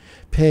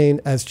 pain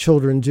as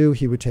children do.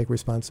 He would take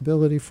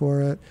responsibility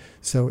for it.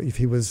 So if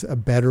he was a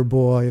better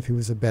boy, if he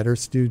was a better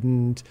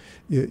student,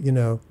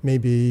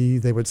 maybe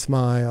they would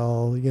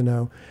smile.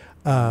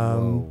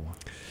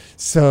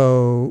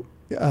 So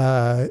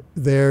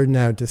they're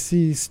now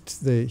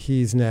deceased.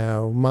 He's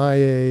now my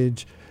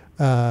age.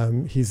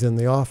 He's in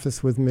the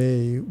office with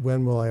me.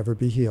 When will I ever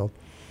be healed?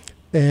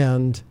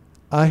 And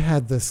I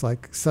had this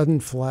sudden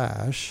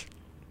flash,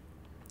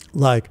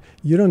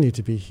 you don't need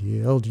to be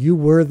healed. You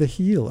were the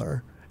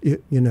healer.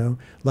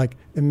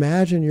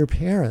 Imagine your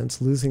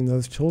parents losing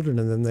those children,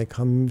 and then they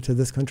come to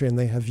this country and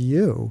they have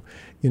you.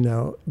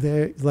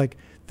 They're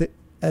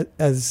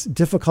as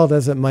difficult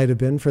as it might have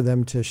been for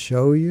them to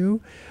show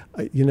you,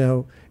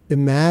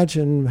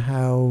 imagine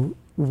how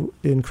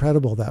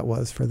incredible that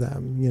was for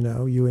them.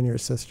 You and your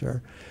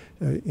sister,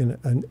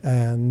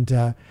 and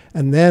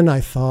then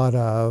I thought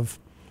of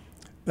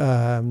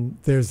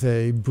there's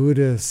a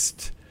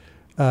Buddhist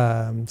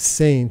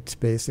saint,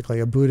 basically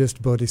a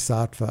Buddhist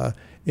bodhisattva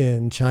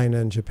in China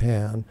and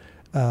Japan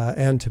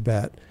and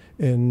Tibet.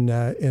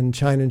 In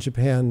China and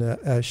Japan,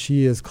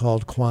 she is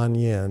called Kuan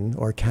Yin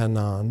or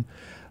Kannon.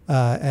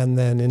 And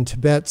then in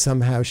Tibet,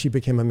 somehow she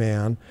became a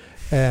man,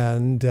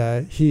 and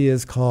he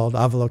is called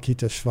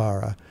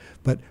Avalokiteshvara.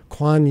 But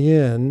Kuan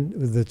Yin,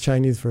 the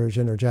Chinese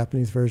version or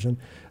Japanese version,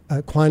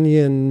 Kuan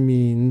Yin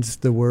means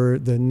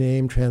the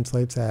name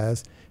translates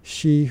as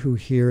she who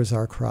hears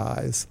our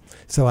cries.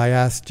 So I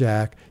asked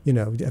Jack,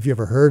 have you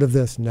ever heard of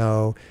this?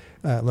 No.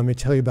 Let me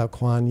tell you about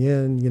Kuan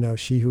Yin,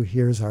 she who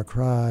hears our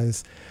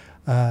cries.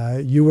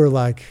 You were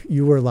like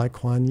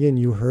Kuan Yin.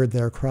 You heard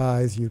their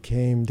cries. You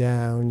came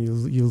down.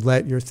 You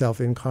let yourself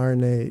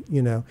incarnate.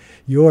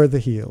 You're the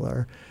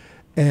healer,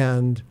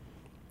 and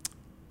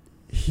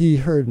he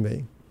heard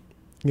me.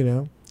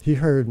 He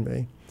heard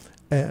me,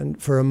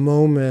 and for a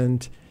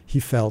moment he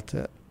felt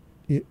it.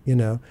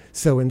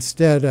 So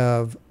instead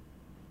of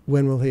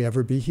when will he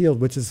ever be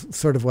healed, which is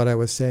sort of what I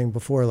was saying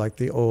before, like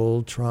the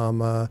old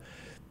trauma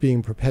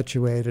being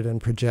perpetuated and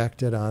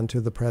projected onto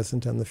the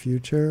present and the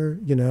future,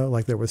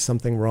 like there was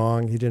something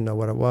wrong. He didn't know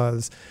what it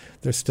was.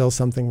 There's still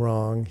something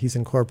wrong. He's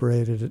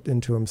incorporated it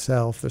into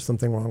himself. There's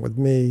something wrong with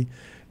me,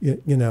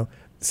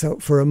 So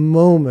for a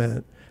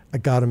moment, I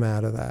got him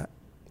out of that,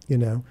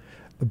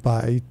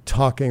 by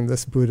talking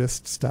this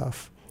Buddhist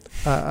stuff.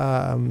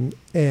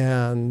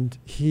 And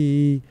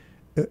he,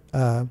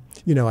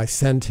 I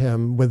sent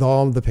him with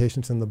all the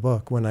patients in the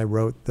book when I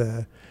wrote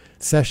the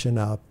session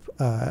up.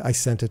 I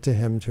sent it to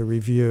him to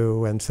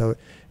review, and so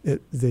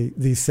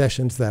these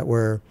sessions that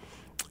were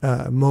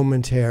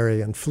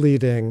momentary and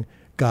fleeting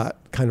got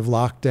kind of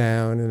locked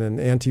down in an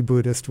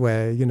anti-Buddhist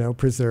way,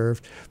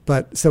 preserved.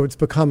 But so it's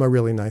become a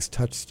really nice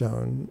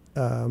touchstone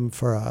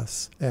for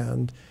us.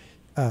 And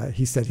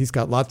he said he's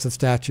got lots of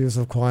statues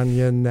of Kuan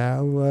Yin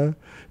now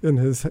in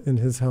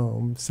his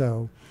home.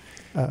 So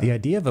the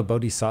idea of a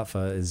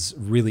bodhisattva is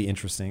really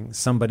interesting.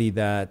 Somebody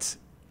that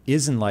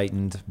is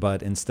enlightened,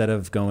 but instead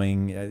of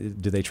going,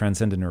 do they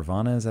transcend to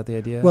nirvana? Is that the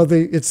idea? Well,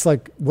 it's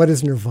like, what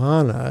is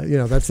nirvana?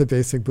 That's the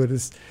basic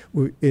Buddhist.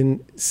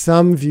 In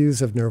some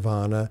views of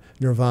nirvana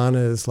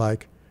is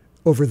like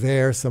over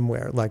there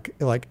somewhere,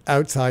 like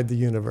outside the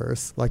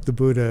universe, like the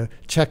Buddha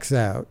checks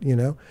out,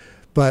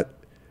 But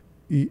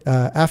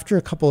after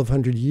a couple of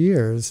 100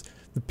 years,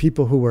 the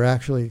people who were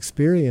actually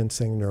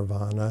experiencing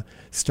nirvana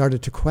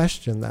started to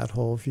question that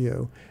whole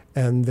view.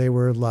 And they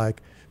were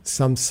like,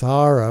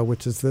 samsara,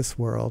 which is this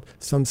world,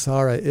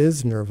 samsara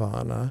is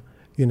nirvana.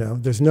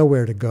 There's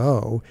nowhere to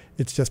go.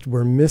 It's just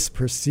we're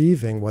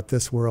misperceiving what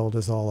this world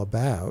is all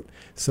about.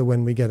 So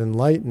when we get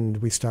enlightened,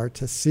 we start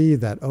to see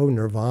that,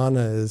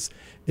 nirvana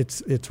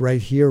it's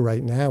right here,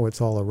 right now. It's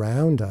all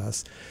around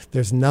us.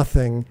 There's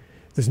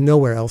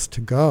nowhere else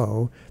to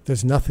go.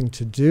 There's nothing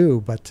to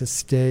do but to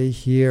stay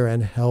here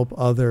and help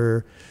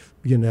other,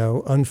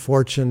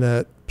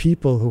 unfortunate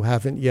people who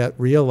haven't yet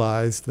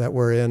realized that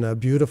we're in a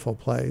beautiful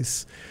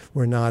place.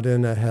 We're not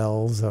in a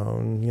hell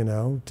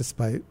zone,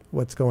 despite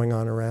what's going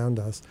on around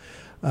us.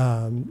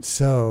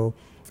 So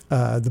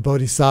the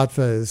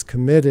Bodhisattva is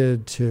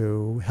committed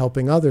to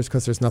helping others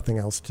because there's nothing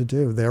else to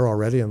do. They're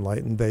already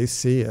enlightened. They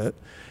see it.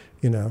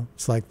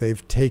 It's like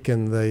they've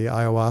taken the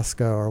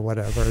ayahuasca or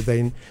whatever.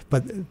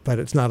 But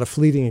it's not a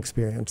fleeting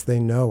experience. They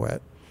know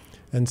it.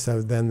 And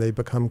so then they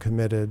become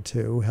committed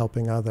to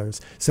helping others.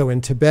 So in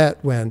Tibet,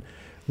 when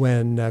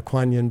when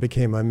Kuan Yin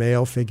became a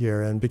male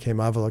figure and became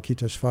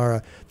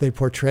Avalokiteshvara, they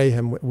portray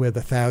him with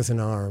 1,000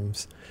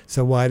 arms.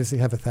 So why does he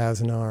have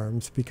 1,000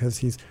 arms? Because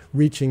he's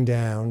reaching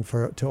down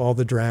to all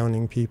the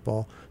drowning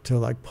people to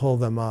like pull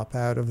them up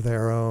out of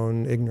their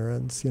own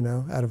ignorance,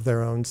 out of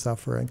their own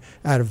suffering,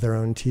 out of their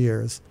own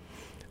tears.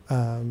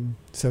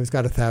 So he's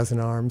got 1,000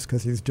 arms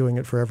because he's doing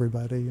it for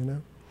everybody,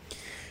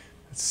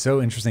 It's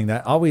so interesting.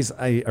 That always,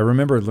 I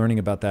remember learning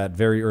about that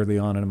very early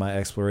on in my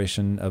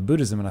exploration of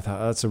Buddhism, and I thought,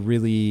 that's a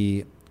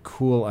really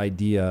cool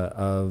idea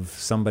of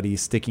somebody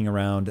sticking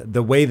around.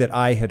 The way that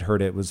I had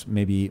heard it was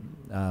maybe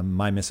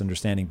my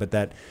misunderstanding, but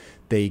that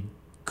they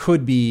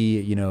could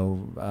be,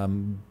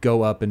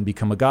 go up and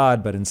become a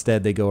god, but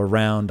instead they go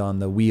around on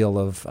the wheel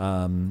of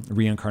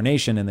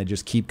reincarnation, and they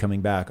just keep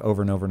coming back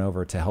over and over and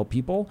over to help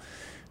people.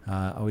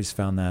 I always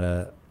found that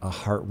a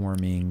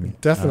heartwarming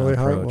Definitely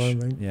approach.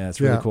 Heartwarming. Yeah, it's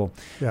really cool.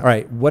 Yeah. All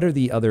right, what are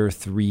the other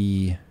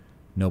 3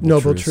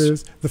 noble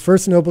truths? The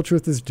first noble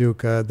truth is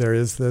dukkha. There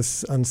is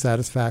this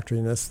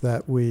unsatisfactoriness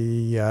that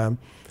we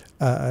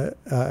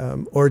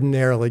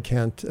ordinarily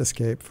can't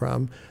escape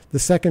from. The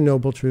second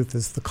noble truth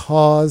is the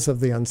cause of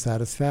the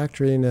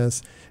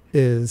unsatisfactoriness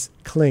is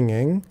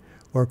clinging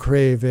or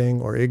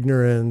craving or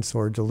ignorance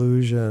or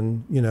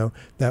delusion,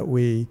 that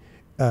we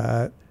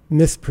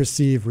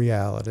misperceive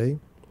reality.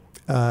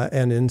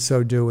 And in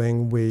so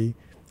doing, we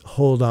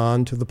hold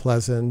on to the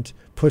pleasant,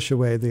 push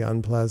away the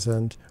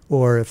unpleasant,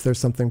 or if there's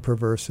something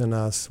perverse in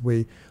us,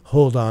 we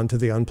hold on to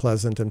the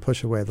unpleasant and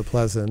push away the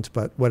pleasant.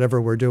 But whatever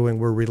we're doing,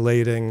 we're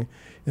relating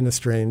in a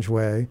strange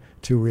way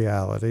to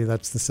reality.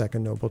 That's the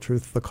second noble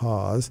truth, the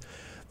cause.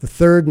 The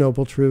third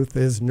noble truth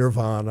is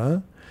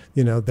nirvana.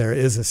 There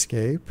is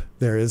escape.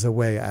 There is a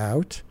way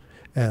out.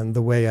 And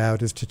the way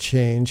out is to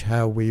change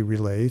how we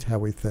relate, how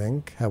we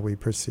think, how we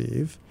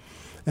perceive.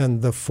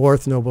 And the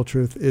fourth noble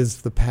truth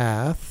is the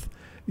path.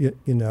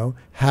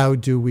 How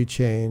do we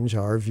change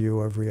our view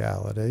of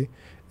reality?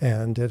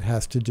 And it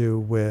has to do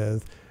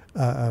with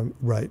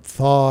right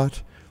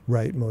thought,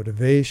 right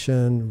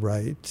motivation,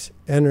 right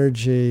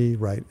energy,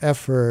 right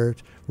effort,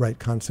 right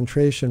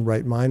concentration,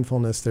 right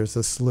mindfulness. There's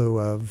a slew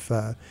of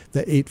the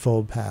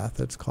Eightfold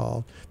Path, it's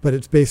called. But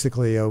it's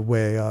basically a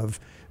way of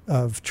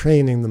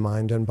training the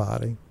mind and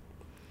body.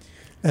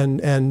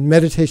 And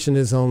meditation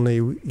is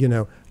only,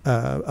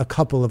 a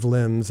couple of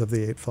limbs of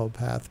the Eightfold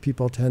Path.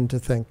 People tend to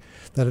think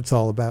that it's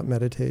all about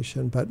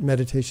meditation, but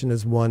meditation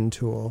is one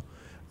tool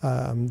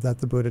that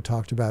the Buddha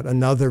talked about.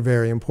 Another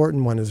very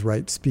important one is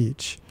right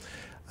speech.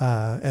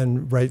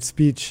 And right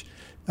speech,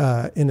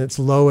 in its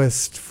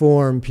lowest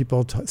form,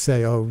 people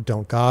say,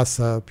 don't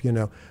gossip,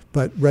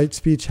 but right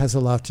speech has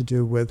a lot to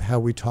do with how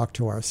we talk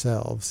to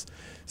ourselves.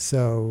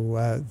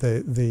 So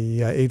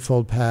the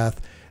Eightfold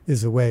Path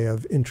is a way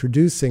of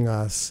introducing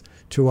us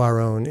to our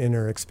own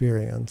inner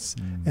experience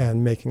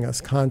and making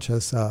us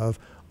conscious of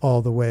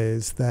all the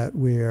ways that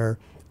we're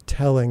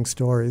telling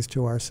stories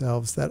to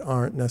ourselves that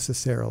aren't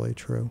necessarily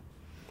true.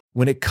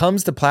 When it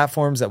comes to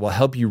platforms that will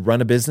help you run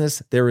a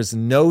business, there is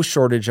no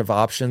shortage of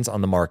options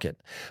on the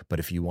market. But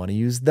if you want to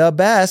use the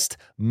best,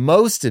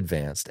 most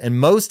advanced, and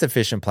most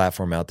efficient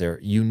platform out there,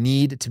 you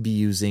need to be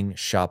using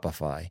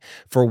Shopify.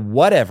 For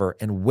whatever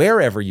and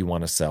wherever you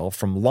want to sell,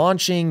 from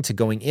launching to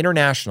going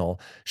international,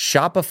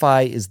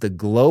 Shopify is the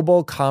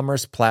global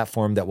commerce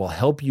platform that will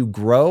help you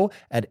grow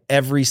at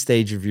every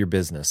stage of your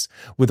business.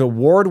 With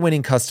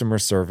award-winning customer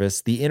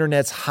service, the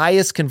internet's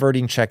highest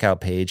converting checkout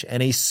page,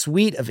 and a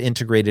suite of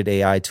integrated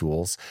AI tools,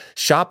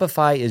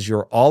 Shopify is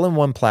your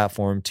all-in-one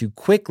platform to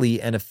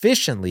quickly and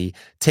efficiently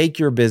take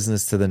your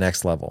business to the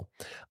next level.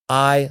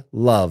 I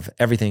love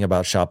everything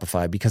about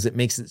Shopify because it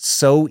makes it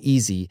so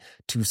easy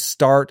to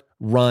start,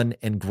 run,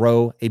 and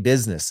grow a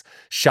business.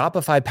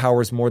 Shopify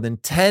powers more than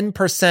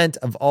 10%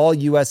 of all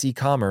US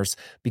e-commerce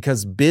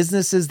because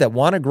businesses that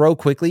want to grow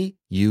quickly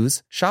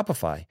use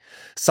Shopify.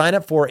 Sign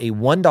up for a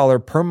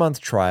 $1 per month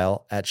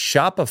trial at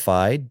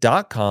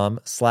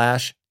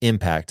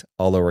shopify.com/impact,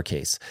 all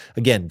lowercase.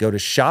 Again, go to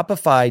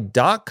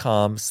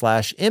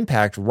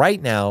shopify.com/impact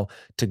right now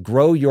to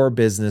grow your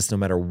business no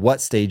matter what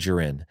stage you're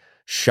in.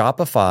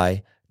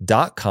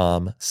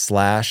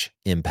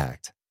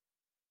 Shopify.com/impact.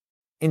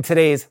 In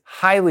today's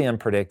highly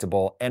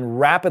unpredictable and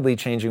rapidly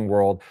changing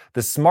world,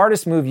 the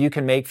smartest move you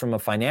can make from a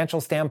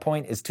financial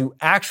standpoint is to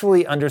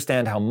actually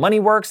understand how money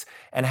works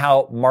and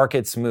how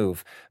markets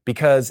move.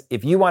 Because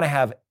if you want to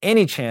have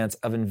any chance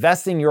of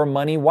investing your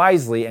money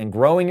wisely and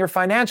growing your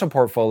financial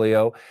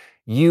portfolio,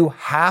 you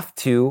have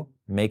to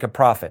make a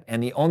profit.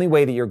 And the only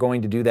way that you're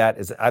going to do that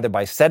is either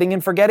by setting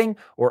and forgetting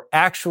or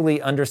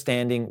actually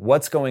understanding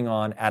what's going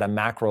on at a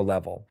macro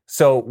level.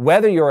 So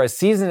whether you're a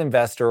seasoned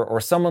investor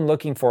or someone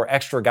looking for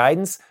extra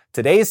guidance,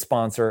 today's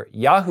sponsor,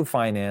 Yahoo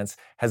Finance,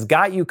 has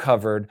got you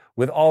covered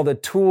with all the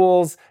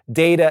tools,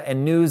 data,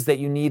 and news that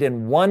you need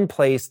in one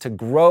place to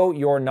grow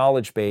your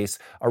knowledge base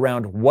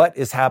around what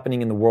is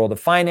happening in the world of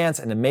finance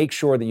and to make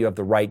sure that you have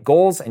the right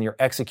goals and you're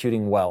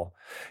executing well.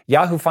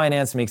 Yahoo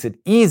Finance makes it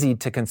easy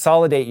to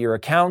consolidate your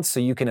accounts so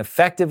you can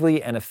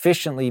effectively and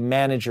efficiently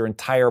manage your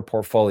entire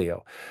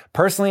portfolio.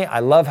 Personally, I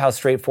love how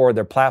straightforward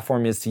their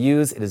platform is to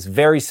use. It is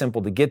very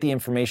simple to get the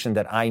information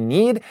that I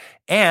need,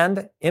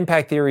 and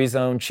Impact Theory's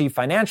own chief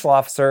financial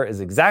officer is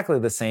exactly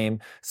the same,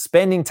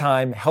 spending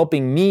time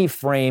helping me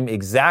frame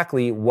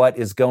exactly what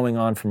is going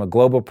on from a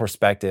global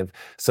perspective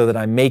so that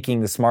I'm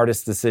making the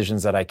smartest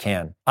decisions that I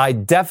can. I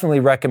definitely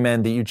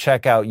recommend that you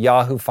check out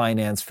Yahoo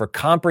Finance for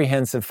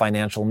comprehensive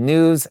financial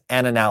news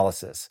and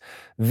analysis.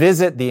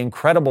 Visit the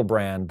incredible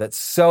brand that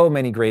so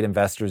many great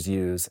investors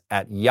use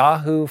at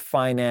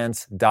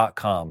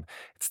yahoofinance.com.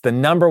 It's the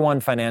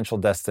 #1 financial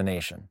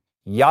destination,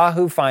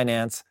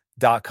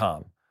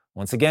 yahoofinance.com.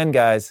 Once again,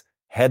 guys,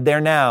 head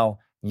there now,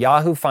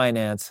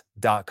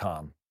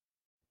 yahoofinance.com.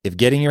 If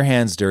getting your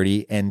hands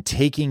dirty and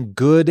taking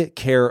good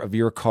care of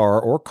your car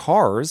or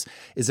cars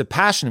is a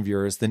passion of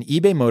yours, then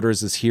eBay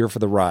Motors is here for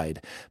the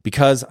ride.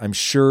 Because I'm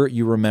sure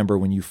you remember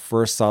when you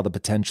first saw the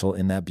potential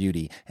in that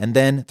beauty. And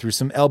then through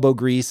some elbow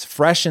grease,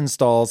 fresh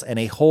installs, and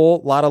a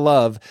whole lot of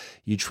love,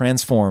 you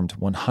transformed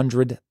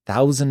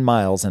 100,000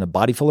 miles and a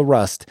body full of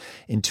rust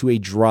into a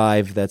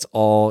drive that's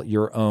all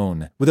your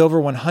own. With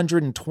over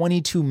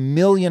 122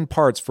 million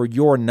parts for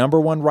your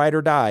 #1 ride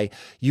or die,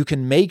 you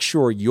can make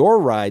sure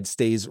your ride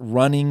stays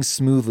running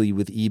smoothly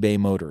with eBay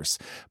Motors.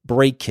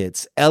 Brake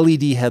kits,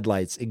 LED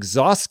headlights,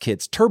 exhaust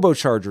kits,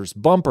 turbochargers,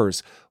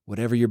 bumpers,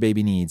 whatever your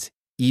baby needs,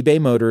 eBay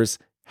Motors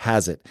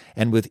has it.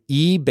 And with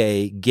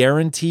eBay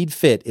Guaranteed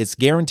Fit, it's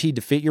guaranteed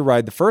to fit your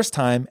ride the first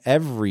time,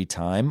 every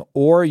time,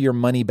 or your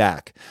money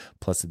back.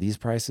 Plus, at these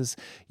prices,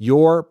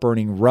 you're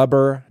burning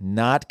rubber,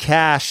 not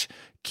cash.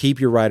 Keep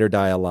your ride or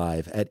die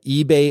alive at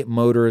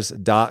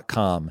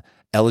ebaymotors.com.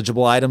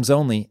 Eligible items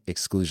only.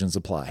 Exclusions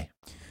apply.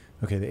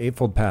 Okay, the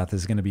Eightfold Path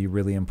is going to be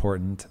really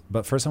important.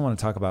 But first I want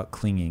to talk about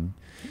clinging.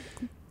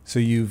 So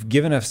you've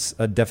given us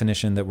a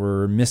definition that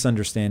we're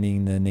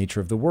misunderstanding the nature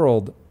of the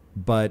world,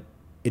 but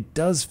it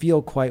does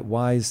feel quite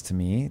wise to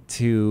me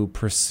to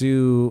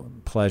pursue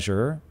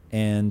pleasure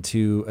and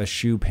to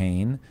eschew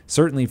pain,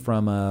 certainly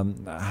from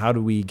how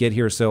do we get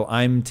here? So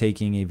I'm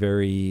taking a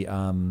very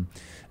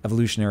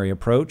evolutionary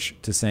approach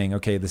to saying,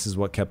 okay, this is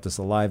what kept us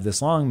alive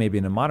this long. Maybe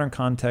in a modern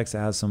context, it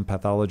has some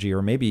pathology,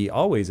 or maybe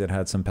always it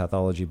had some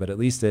pathology, but at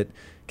least it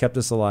kept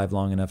us alive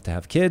long enough to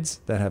have kids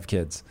that have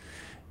kids.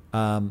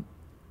 Why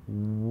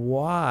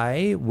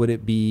would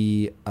it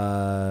be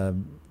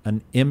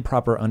an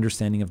improper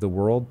understanding of the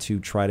world to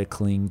try to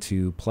cling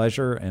to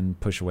pleasure and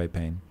push away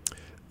pain?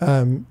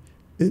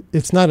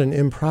 It's not an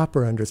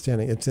improper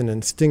understanding. It's an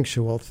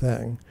instinctual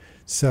thing.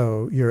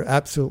 So you're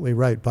absolutely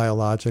right,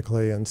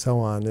 biologically and so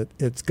on.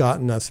 It's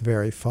gotten us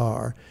very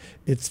far.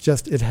 It's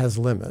just, it has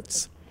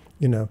limits,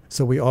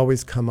 so we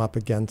always come up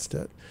against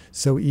it.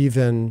 So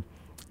even,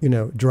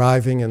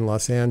 driving in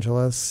Los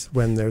Angeles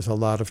when there's a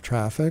lot of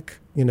traffic,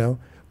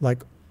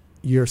 like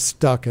you're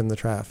stuck in the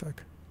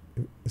traffic.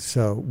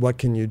 So what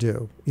can you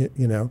do?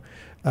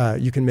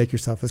 You can make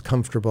yourself as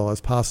comfortable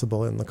as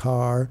possible in the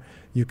car.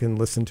 You can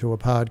listen to a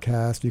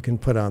podcast. You can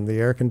put on the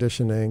air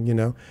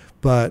conditioning,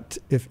 But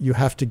if you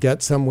have to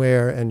get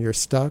somewhere and you're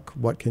stuck,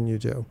 what can you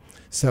do?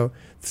 So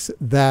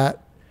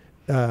that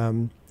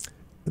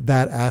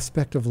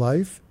aspect of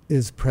life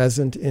is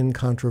present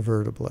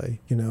incontrovertibly.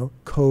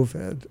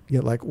 COVID,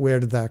 like where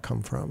did that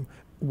come from?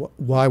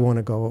 Why won't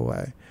it go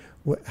away?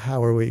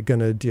 How are we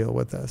going to deal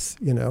with this?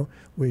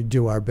 We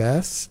do our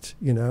best,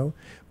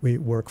 we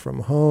work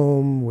from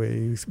home,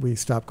 we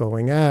stop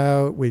going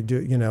out, we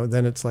do,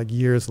 then it's like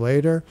years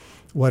later,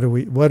 what do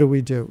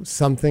we do?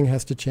 Something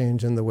has to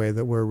change in the way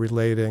that we're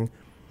relating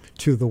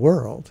to the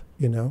world,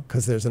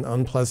 because there's an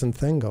unpleasant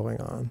thing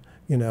going on,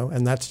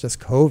 and that's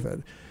just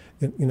COVID,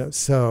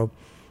 so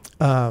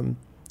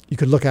you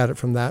could look at it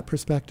from that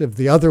perspective.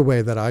 The other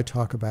way that I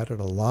talk about it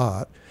a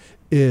lot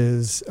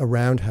is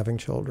around having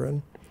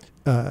children.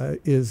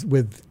 Is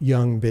with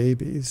young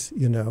babies.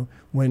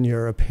 When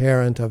you're a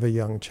parent of a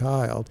young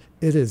child,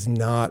 it is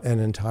not an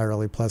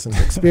entirely pleasant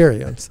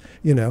experience,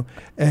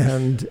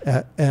 and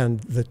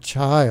the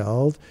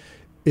child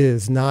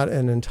is not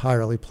an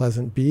entirely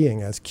pleasant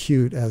being, as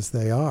cute as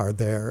they are.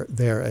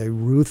 They're a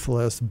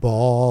ruthless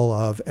ball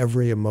of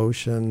every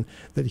emotion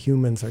that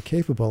humans are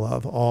capable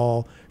of,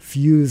 all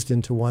fused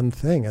into one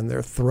thing, and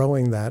they're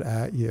throwing that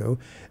at you.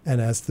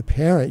 And as the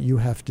parent, you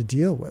have to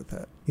deal with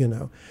it,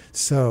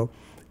 So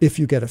if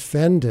you get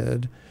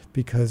offended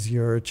because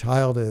your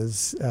child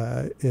is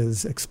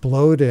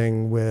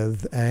exploding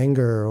with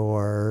anger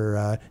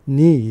or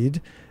need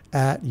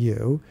at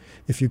you,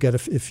 if you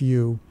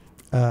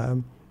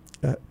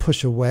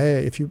push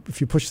away, if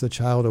you push the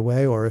child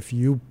away, or if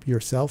you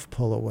yourself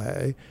pull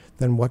away,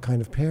 then what kind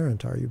of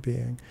parent are you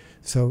being?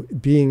 So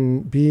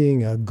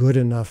being a good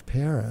enough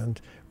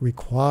parent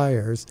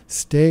requires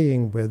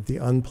staying with the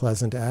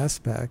unpleasant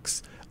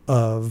aspects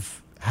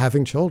of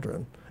having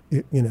children.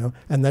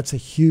 And that's a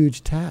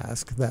huge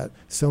task that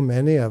so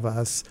many of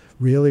us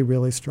really,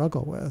 really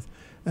struggle with.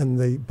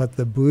 But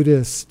the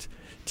Buddhist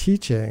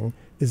teaching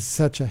is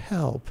such a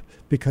help,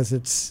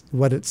 because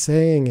what it's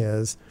saying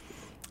is,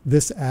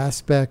 this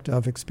aspect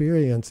of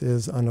experience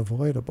is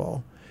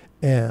unavoidable.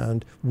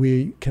 And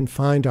we can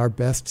find our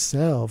best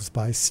selves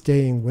by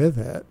staying with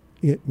it,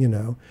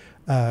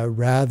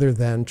 rather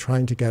than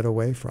trying to get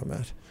away from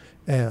it.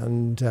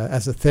 And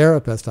as a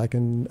therapist, I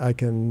can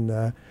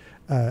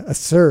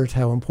assert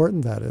how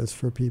important that is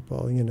for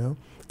people,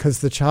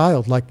 because the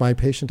child, like my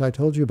patient I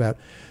told you about,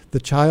 the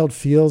child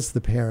feels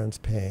the parent's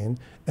pain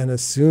and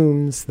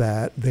assumes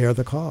that they're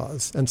the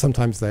cause, and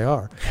sometimes they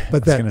are.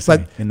 But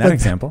in that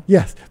example,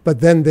 yes. But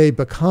then they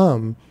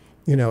become,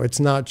 it's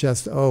not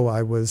just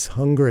I was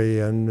hungry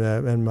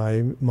and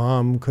my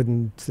mom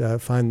couldn't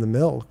find the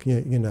milk.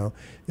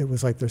 It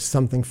was like there's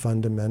something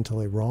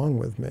fundamentally wrong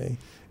with me.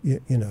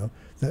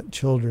 That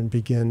children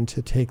begin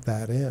to take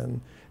that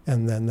in.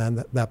 And then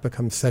that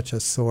becomes such a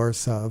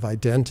source of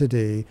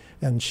identity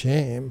and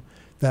shame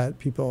that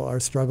people are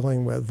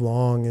struggling with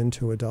long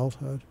into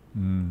adulthood.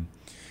 Mm.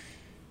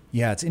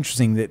 Yeah, it's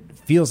interesting. That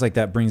feels like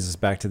that brings us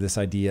back to this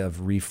idea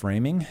of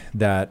reframing,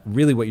 that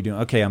really what you're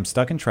doing, okay, I'm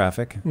stuck in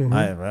traffic.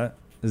 Mm-hmm.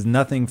 There's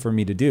nothing for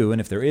me to do. And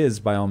if there is,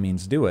 by all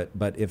means, do it.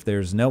 But if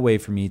there's no way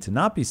for me to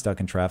not be stuck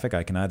in traffic,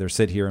 I can either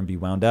sit here and be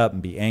wound up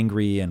and be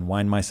angry and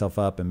wind myself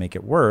up and make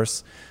it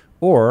worse,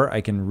 or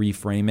I can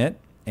reframe it.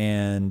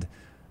 And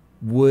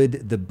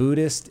would the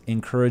Buddhist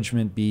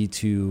encouragement be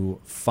to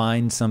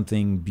find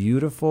something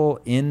beautiful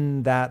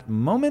in that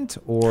moment,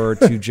 or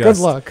to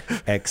just Good luck.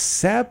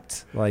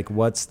 Accept? Like,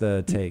 what's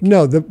the take?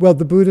 No, the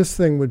Buddhist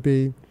thing would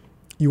be,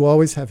 you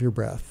always have your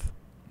breath.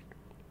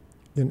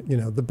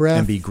 The breath.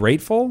 And be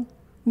grateful,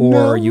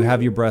 or you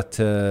have your breath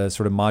to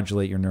sort of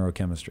modulate your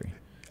neurochemistry.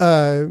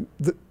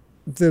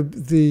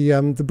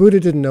 The Buddha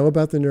didn't know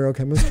about the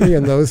neurochemistry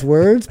and those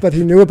words, but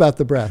he knew about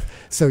the breath.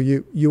 So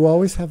you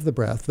always have the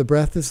breath. The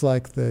breath is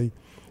like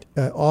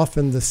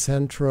often the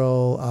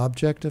central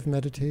object of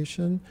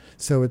meditation.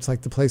 So it's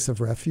like the place of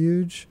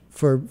refuge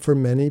for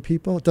many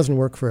people. It doesn't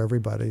work for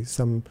everybody.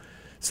 Some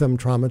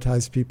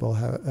traumatized people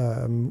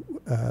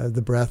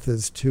the breath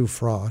is too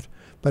fraught,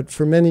 but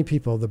for many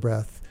people the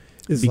breath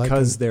is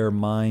because their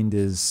mind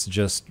is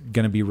just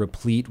going to be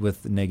replete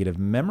with negative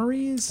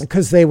memories?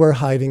 Because they were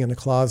hiding in a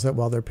closet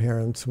while their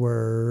parents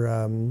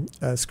were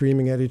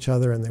screaming at each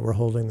other, and they were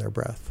holding their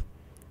breath,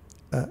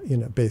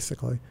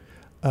 basically.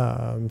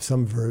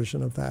 Some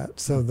version of that.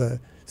 So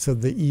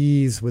the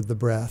ease with the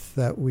breath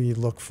that we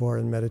look for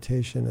in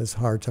meditation is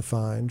hard to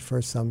find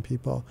for some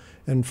people.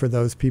 And for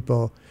those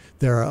people,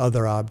 there are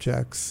other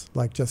objects,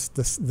 like just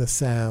the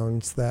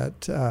sounds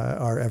that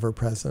are ever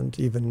present,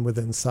 even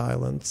within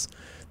silence,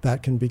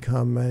 that can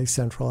become a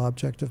central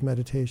object of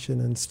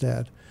meditation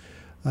instead.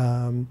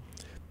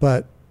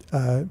 But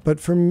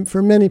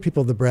for many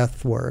people, the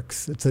breath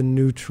works. It's a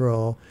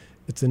neutral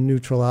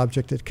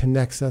object. It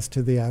connects us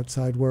to the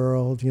outside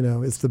world.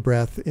 Is the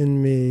breath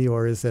in me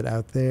or is it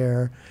out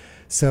there?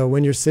 So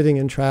when you're sitting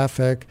in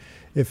traffic,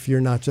 if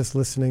you're not just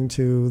listening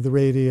to the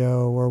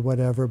radio or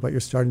whatever, but you're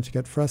starting to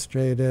get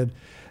frustrated,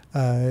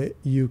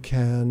 you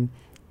can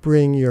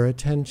bring your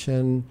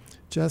attention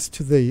just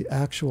to the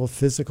actual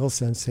physical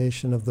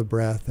sensation of the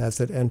breath as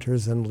it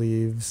enters and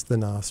leaves the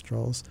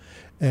nostrils.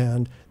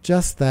 And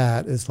just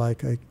that is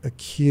like a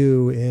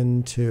cue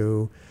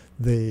into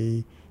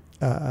the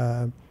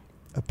a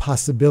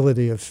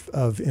possibility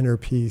of inner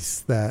peace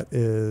that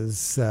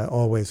is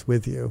always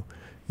with you,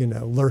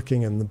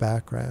 lurking in the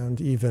background,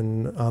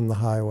 even on the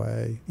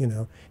highway,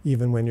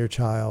 even when your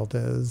child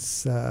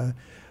is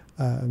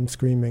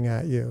screaming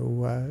at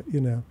you,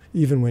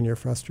 even when you're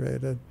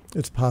frustrated.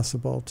 It's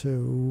possible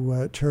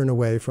to turn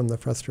away from the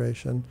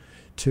frustration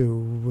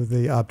to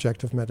the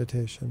object of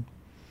meditation.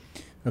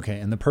 Okay,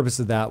 and the purpose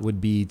of that would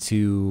be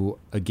to,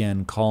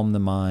 again, calm the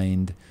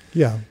mind.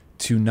 Yeah.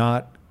 To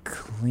not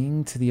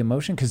cling to the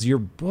emotion, because your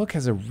book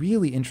has a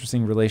really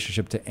interesting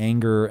relationship to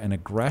anger and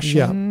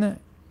aggression. Yeah.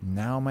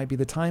 Now might be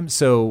the time.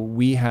 So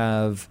we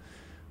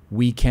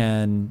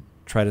can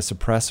try to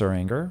suppress our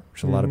anger,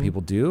 which a lot of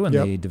people do, and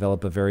they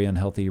develop a very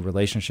unhealthy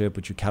relationship,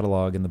 which you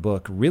catalog in the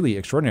book. Really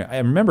extraordinary. I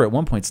remember at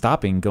one point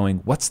stopping,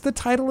 going, what's the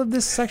title of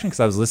this section? Because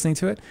I was listening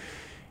to it.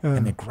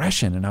 And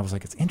aggression. And I was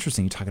like, it's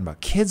interesting. You're talking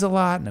about kids a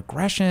lot and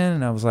aggression.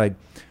 And I was like,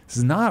 this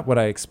is not what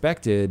I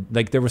expected.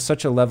 Like, there was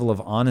such a level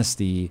of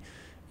honesty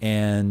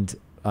and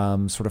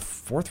sort of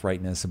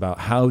forthrightness about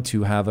how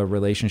to have a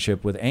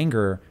relationship with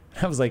anger.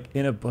 I was like,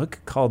 in a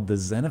book called The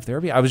Zen of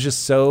Therapy, I was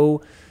just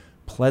so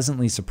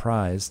pleasantly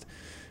surprised.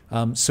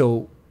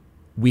 So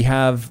we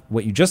have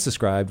what you just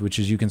described, which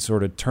is you can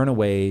sort of turn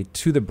away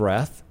to the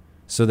breath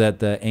so that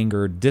the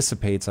anger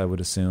dissipates, I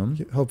would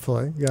assume.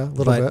 Hopefully, yeah, a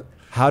little bit.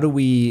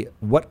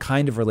 What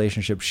kind of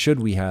relationship should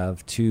we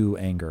have to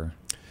anger?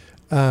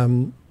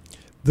 The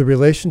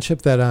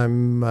relationship that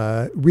I'm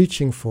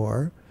reaching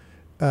for,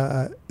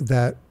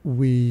 that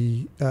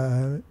we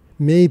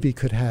maybe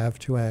could have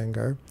to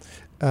anger.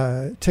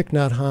 Thich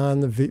Nhat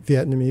Hanh, the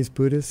Vietnamese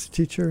Buddhist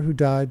teacher who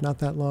died not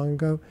that long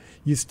ago,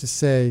 used to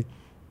say,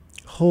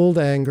 hold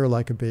anger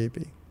like a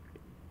baby.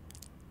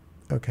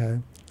 Okay?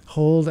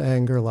 Hold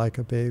anger like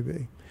a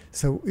baby.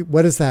 So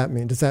what does that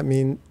mean? Does that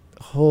mean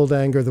hold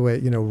anger the way,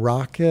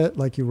 rock it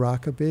like you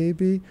rock a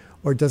baby?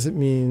 Or does it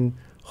mean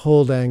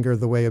hold anger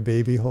the way a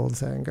baby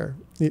holds anger?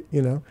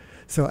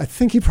 So I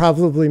think he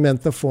probably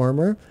meant the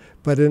former,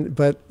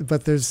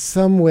 but there's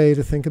some way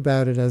to think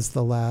about it as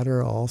the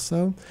latter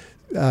also,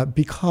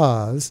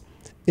 because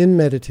in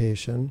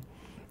meditation,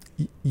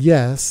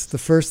 yes, the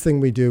first thing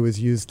we do is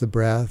use the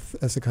breath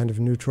as a kind of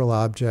neutral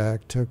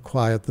object to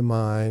quiet the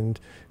mind,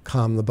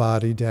 calm the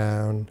body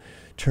down,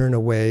 turn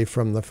away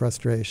from the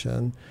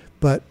frustration.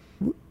 But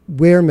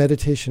where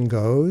meditation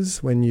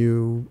goes when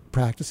you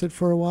practice it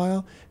for a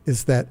while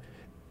is that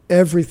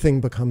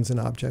everything becomes an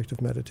object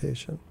of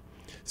meditation.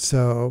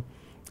 So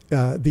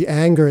the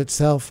anger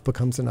itself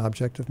becomes an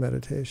object of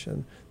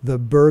meditation. The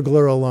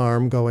burglar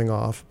alarm going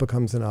off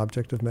becomes an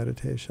object of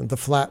meditation. The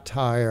flat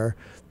tire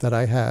that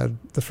I had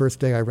the first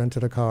day I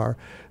rented a car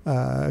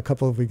a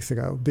couple of weeks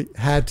ago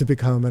had to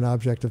become an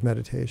object of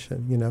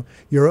meditation.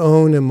 Your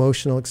own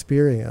emotional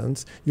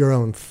experience, your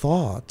own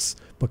thoughts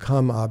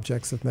become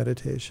objects of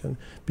meditation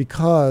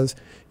because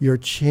you're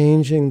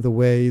changing the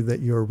way that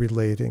you're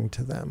relating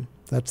to them.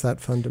 That's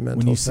that fundamental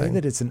thing. When you say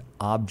that it's an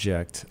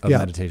object of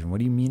meditation, what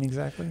do you mean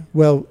exactly?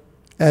 Well,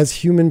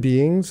 as human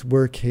beings,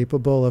 we're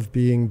capable of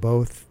being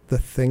both the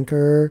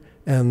thinker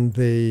and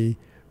the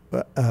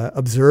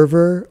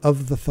observer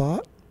of the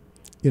thought.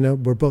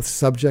 We're both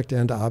subject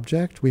and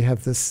object. We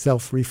have this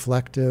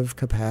self-reflective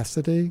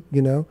capacity,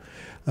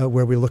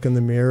 where we look in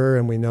the mirror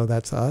and we know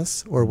that's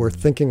us, or we're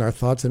thinking our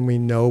thoughts and we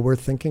know we're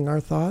thinking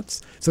our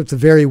thoughts. So it's a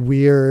very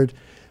weird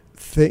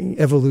thing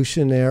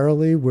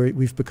evolutionarily where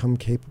we've become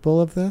capable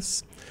of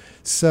this.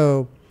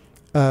 So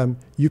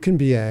you can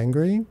be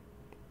angry,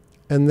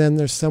 and then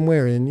there's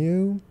somewhere in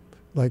you,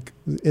 like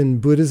in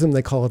Buddhism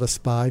they call it a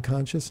spy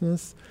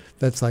consciousness,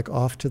 that's like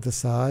off to the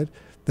side,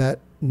 that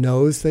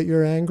knows that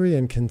you're angry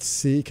and can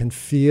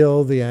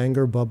feel the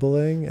anger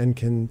bubbling and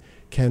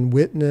can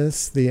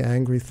witness the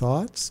angry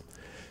thoughts.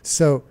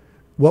 So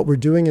what we're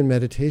doing in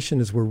meditation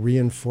is we're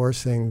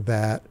reinforcing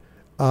that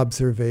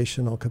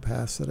observational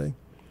capacity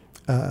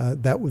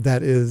that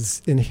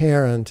is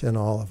inherent in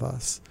all of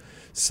us.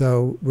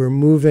 So we're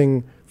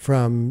moving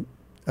from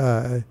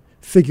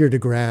figure to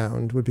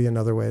ground would be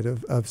another way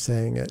of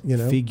saying it.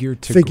 Figure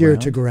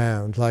to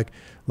ground,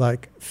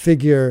 like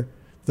figure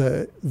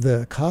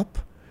the cup,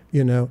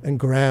 and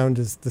ground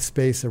is the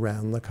space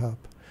around the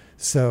cup.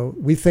 So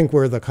we think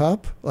we're the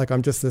cup, like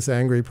I'm just this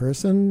angry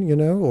person,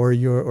 or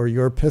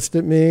you're pissed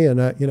at me,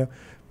 and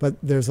but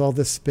there's all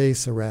this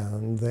space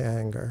around the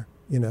anger.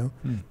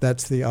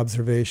 That's the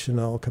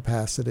observational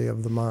capacity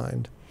of the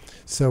mind.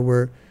 So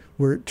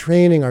we're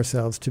training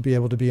ourselves to be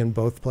able to be in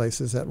both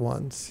places at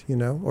once,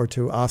 or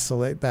to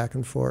oscillate back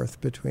and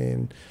forth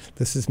between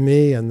this is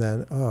me and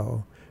then,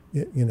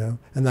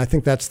 and I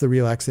think that's the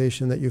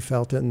relaxation that you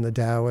felt in the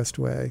Taoist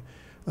way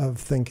of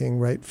thinking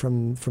right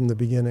from the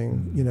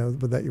beginning,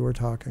 that you were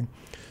talking.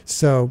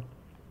 So,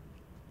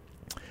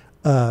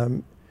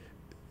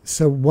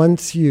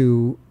 once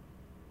you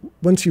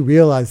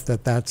realize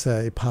that that's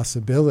a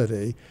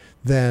possibility,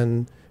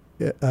 then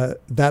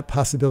that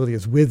possibility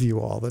is with you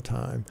all the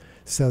time.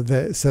 So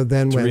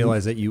then to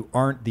realize that you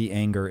aren't the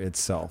anger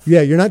itself.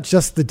 Yeah, you're not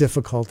just the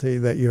difficulty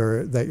that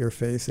you're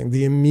facing,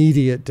 the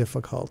immediate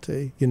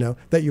difficulty,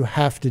 that you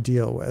have to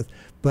deal with.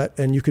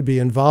 And you could be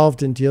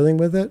involved in dealing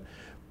with it,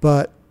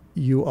 but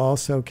you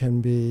also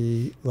can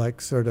be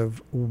like sort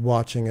of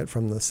watching it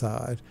from the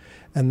side.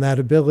 And that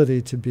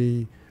ability to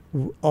be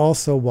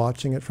also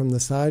watching it from the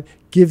side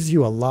gives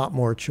you a lot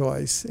more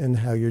choice in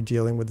how you're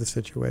dealing with the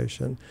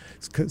situation.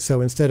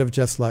 So instead of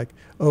just like,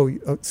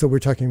 so we're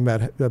talking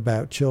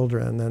about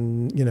children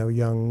and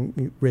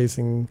young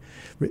raising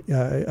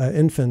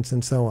infants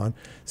and so on.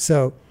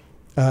 So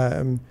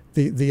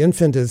the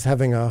infant is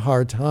having a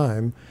hard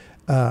time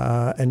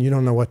and you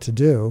don't know what to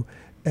do,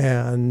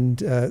 and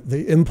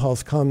the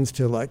impulse comes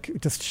to like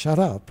just shut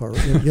up or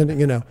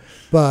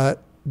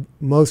but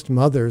most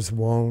mothers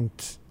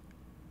won't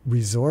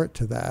resort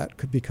to that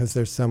because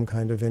there's some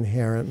kind of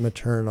inherent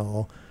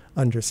maternal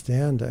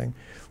understanding.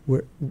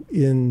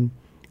 In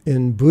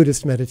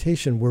Buddhist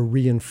meditation, we're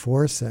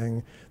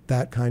reinforcing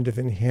that kind of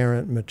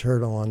inherent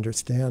maternal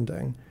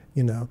understanding.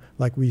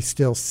 Like we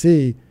still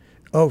see,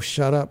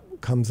 shut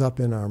up comes up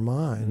in our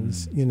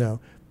minds,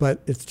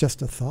 but it's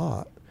just a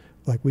thought.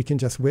 Like we can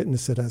just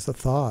witness it as a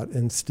thought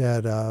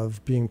instead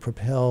of being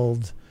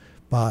propelled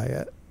by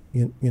it.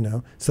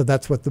 So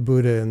that's what the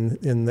Buddha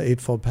in the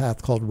Eightfold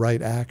Path called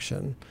right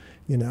action.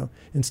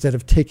 Instead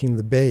of taking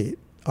the bait,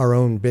 our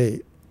own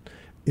bait,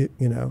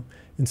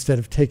 instead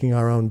of taking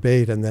our own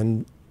bait and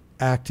then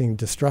acting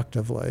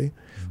destructively,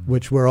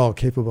 which we're all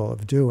capable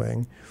of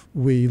doing,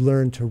 we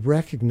learn to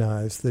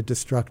recognize the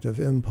destructive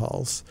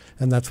impulse.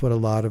 And that's what a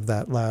lot of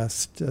that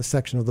last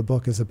section of the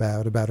book is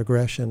about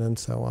aggression and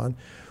so on.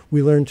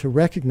 We learn to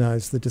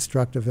recognize the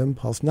destructive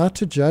impulse, not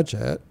to judge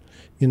it,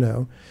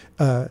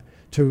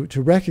 to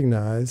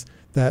recognize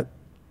that,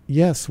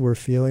 yes, we're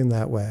feeling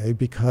that way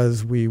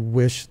because we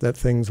wish that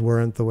things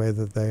weren't the way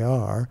that they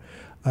are.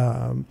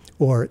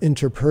 or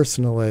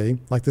interpersonally,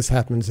 like this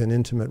happens in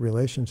intimate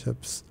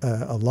relationships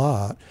a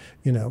lot,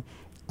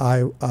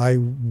 I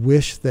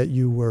wish that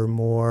you were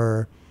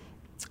more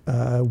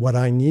what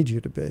I need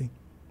you to be,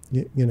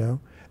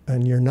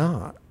 and you're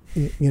not,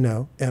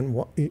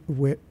 and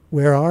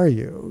where are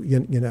you,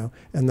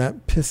 and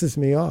that pisses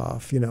me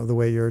off, the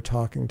way you're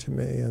talking to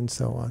me and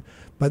so on.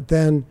 But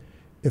then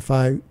if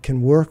I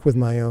can work with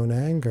my own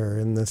anger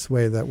in this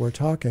way that we're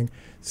talking,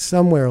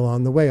 somewhere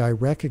along the way I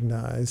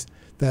recognize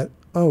that,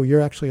 oh, you're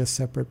actually a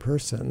separate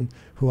person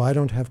who I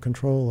don't have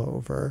control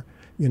over,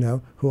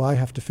 who I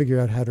have to figure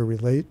out how to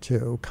relate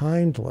to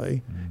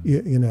kindly,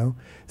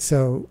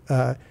 So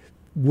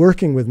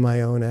working with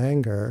my own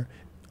anger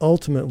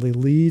ultimately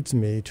leads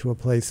me to a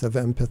place of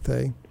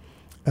empathy,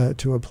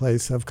 to a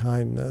place of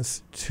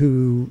kindness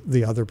to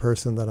the other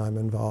person that I'm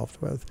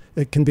involved with.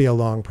 It can be a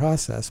long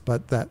process,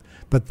 but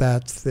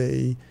that's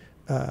the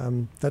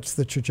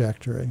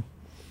trajectory.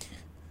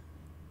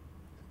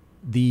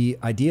 The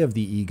idea of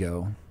the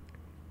ego,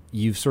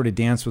 you've sort of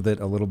danced with it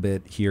a little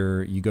bit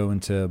here. You go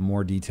into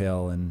more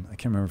detail, and I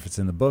can't remember if it's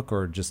in the book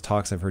or just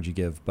talks I've heard you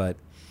give, but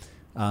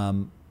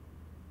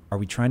are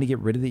we trying to get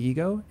rid of the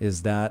ego?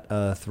 Is that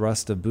a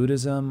thrust of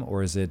Buddhism,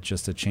 or is it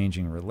just a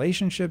changing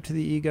relationship to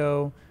the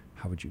ego?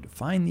 How would you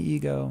define the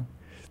ego?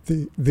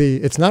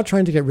 It's not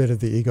trying to get rid of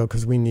the ego,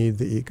 because we need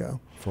the ego.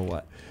 For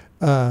what?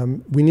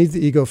 We need the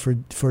ego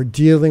for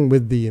dealing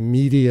with the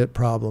immediate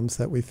problems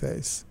that we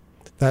face.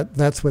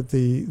 That's what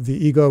the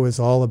ego is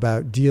all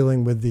about,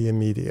 dealing with the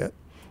immediate.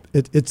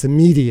 It's a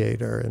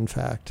mediator, in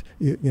fact.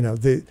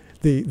 The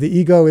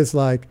ego is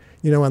like,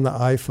 on the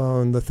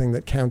iPhone, the thing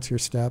that counts your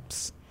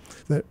steps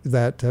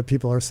that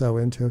people are so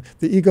into.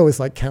 The ego is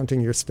like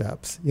counting your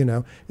steps.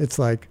 It's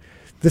like,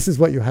 this is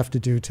what you have to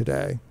do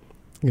today.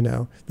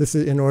 This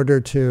is in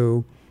order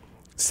to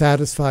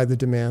satisfy the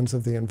demands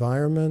of the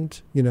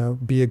environment,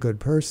 be a good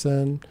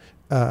person.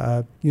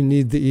 You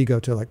need the ego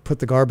to like put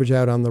the garbage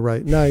out on the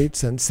right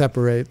nights and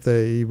separate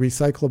the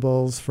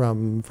recyclables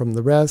from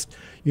the rest.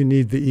 You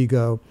need the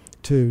ego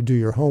to do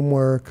your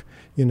homework,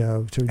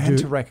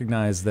 to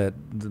recognize that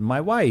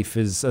my wife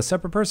is a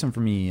separate person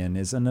from me and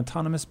is an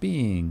autonomous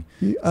being.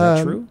 Is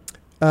that true?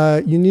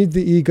 You need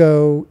the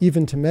ego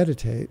even to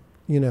meditate.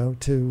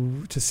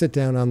 To sit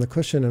down on the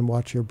cushion and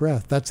watch your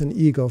breath. That's an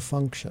ego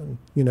function,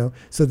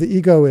 So the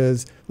ego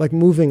is like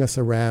moving us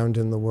around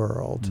in the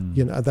world,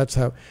 that's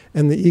how,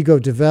 and the ego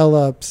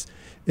develops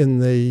in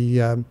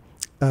the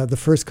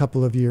first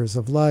couple of years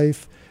of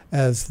life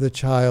as the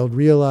child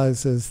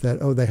realizes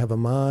that, oh, they have a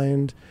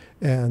mind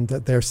and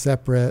that they're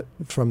separate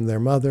from their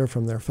mother,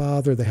 from their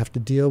father. They have to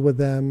deal with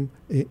them,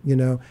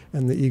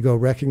 and the ego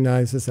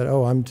recognizes that,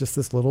 oh, I'm just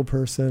this little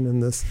person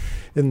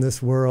in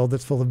this world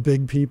that's full of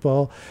big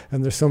people,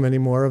 and there's so many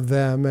more of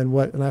them, and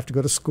I have to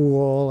go to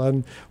school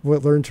and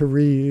learn to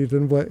read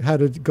and how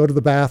to go to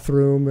the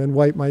bathroom and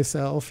wipe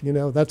myself.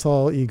 That's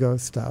all ego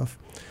stuff,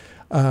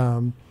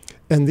 and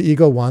the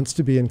ego wants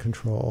to be in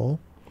control,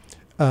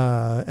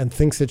 and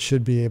thinks it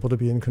should be able to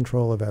be in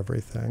control of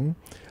everything.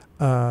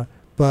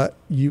 But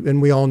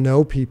we all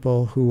know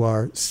people who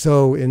are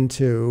so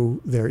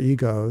into their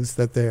egos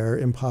that they're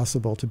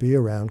impossible to be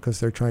around because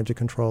they're trying to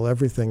control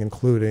everything,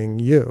 including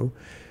you.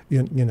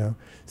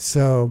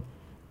 So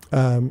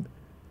the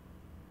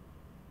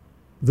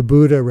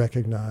Buddha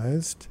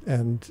recognized,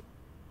 and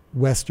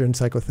Western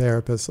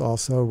psychotherapists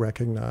also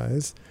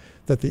recognize,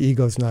 that the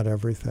ego is not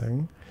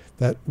everything.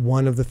 That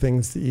one of the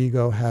things the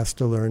ego has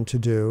to learn to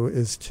do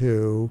is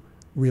to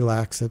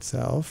relax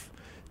itself,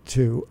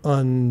 to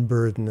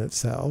unburden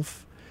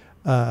itself,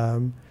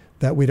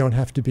 that we don't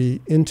have to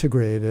be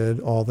integrated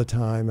all the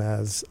time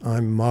as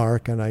I'm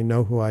Mark and I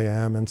know who I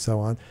am and so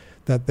on,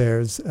 that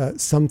there's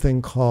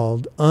something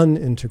called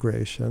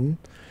unintegration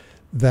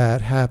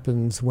that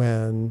happens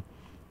when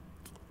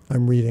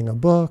I'm reading a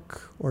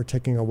book or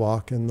taking a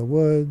walk in the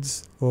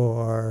woods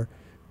or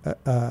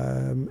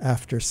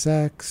after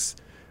sex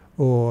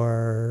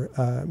or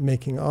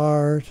making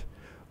art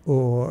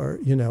or,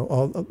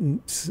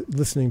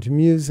 listening to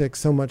music.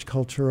 So much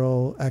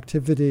cultural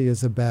activity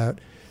is about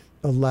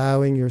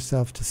allowing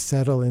yourself to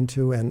settle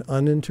into an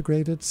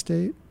unintegrated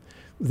state,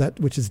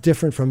 which is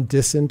different from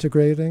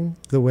disintegrating,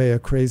 the way a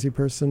crazy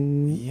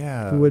person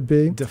would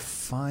be.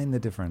 Define the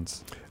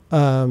difference.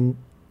 In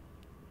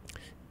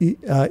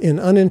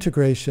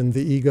unintegration,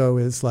 the ego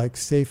is like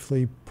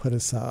safely put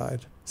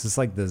aside. Is this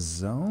like the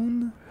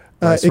zone?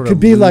 It could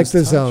be like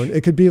the zone.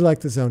 It could be like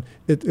the zone.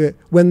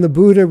 When the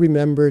Buddha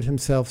remembered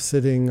himself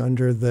sitting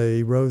under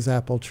the rose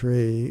apple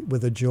tree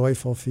with a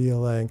joyful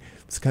feeling,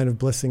 was kind of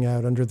blissing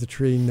out under the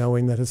tree,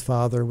 knowing that his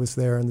father was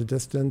there in the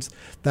distance,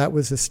 that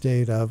was a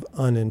state of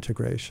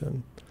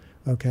unintegration.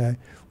 Okay?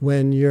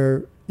 When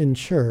you're in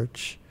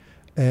church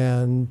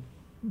and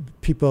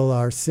people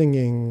are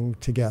singing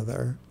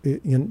together,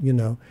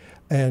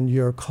 and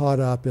you're caught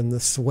up in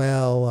the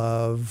swell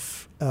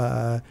of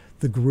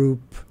the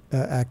group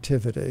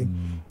activity,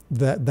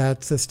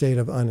 that's a state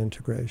of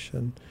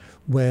unintegration.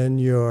 when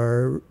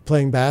you're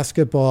playing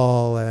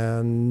basketball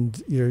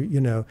and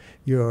you're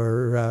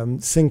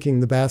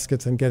sinking the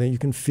baskets and you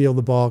can feel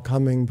the ball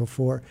coming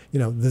before,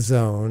 the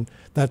zone.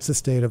 That's a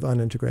state of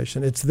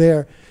unintegration. It's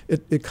there.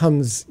 It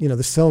comes,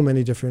 there's so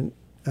many different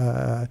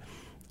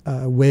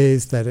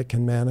ways that it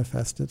can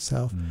manifest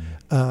itself.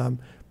 And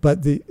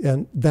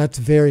that's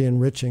very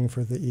enriching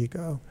for the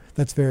ego.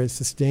 That's very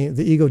sustained.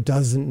 The ego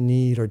doesn't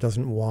need or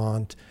doesn't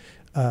want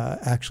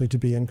actually to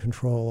be in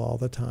control all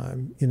the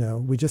time.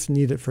 We just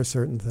need it for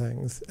certain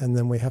things, and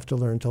then we have to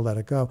learn to let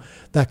it go.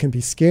 That can be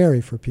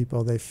scary for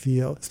people. They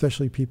feel,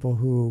 especially people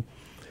who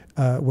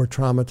were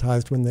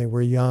traumatized when they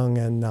were young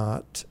and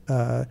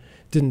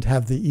didn't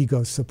have the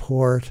ego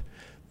support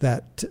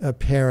that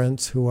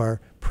parents who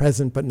are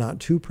present but not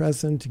too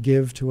present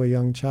give to a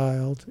young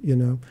child.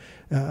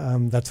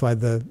 That's why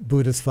the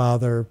Buddhist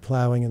father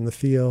plowing in the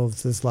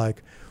fields is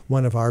like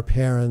one of our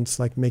parents,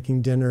 like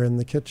making dinner in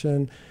the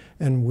kitchen,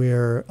 and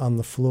we're on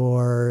the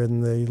floor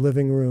in the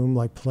living room,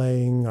 like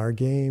playing our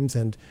games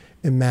and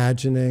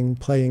imagining,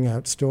 playing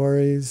out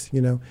stories.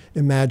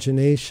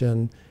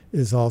 Imagination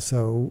is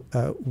also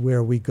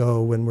where we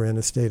go when we're in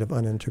a state of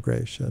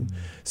unintegration.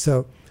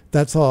 So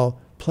that's all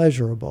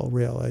pleasurable,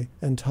 really,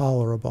 and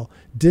tolerable.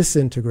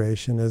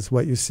 Disintegration is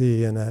what you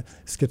see in a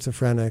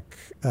schizophrenic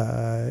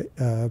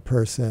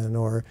person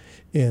or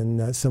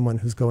in someone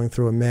who's going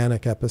through a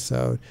manic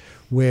episode,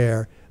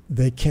 where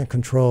they can't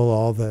control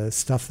all the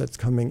stuff that's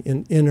coming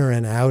in. Inner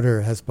and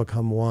outer has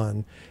become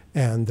one,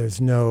 and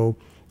there's no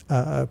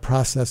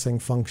processing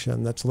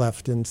function that's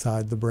left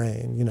inside the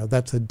brain.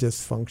 That's a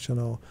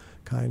dysfunctional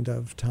kind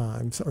of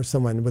time. Or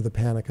someone with a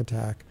panic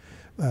attack,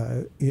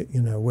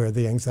 where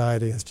the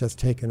anxiety has just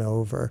taken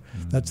over.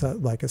 That's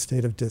like a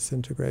state of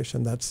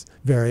disintegration. That's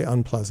very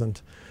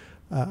unpleasant.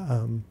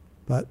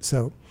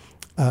 So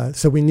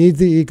we need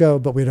the ego,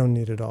 but we don't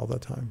need it all the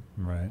time.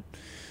 Right.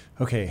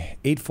 Okay.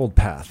 Eightfold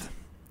Path.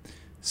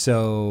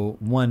 So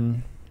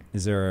one, I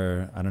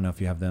don't know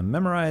if you have them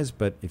memorized,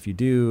 but if you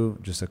do,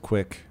 just a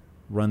quick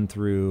run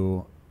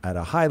through at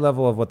a high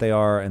level of what they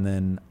are. And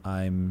then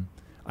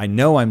I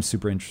know I'm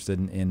super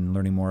interested in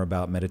learning more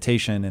about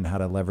meditation and how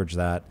to leverage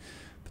that,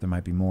 but there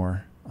might be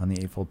more on the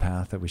Eightfold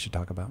Path that we should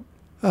talk about.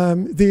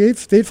 The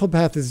Eightfold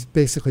Path is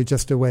basically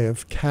just a way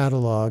of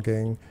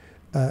cataloging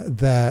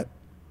that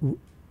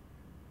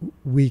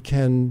we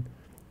can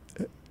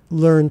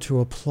learn to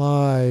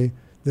apply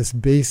this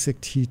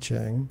basic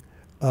teaching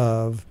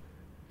of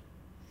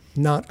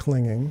not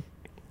clinging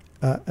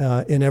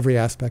in every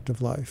aspect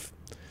of life.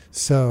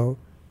 So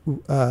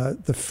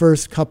the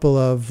first couple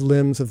of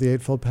limbs of the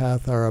Eightfold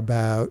Path are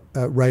about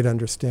right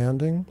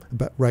understanding,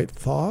 about right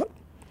thought.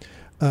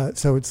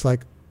 So it's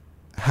like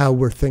how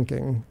we're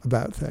thinking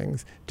about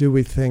things. Do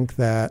we think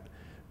that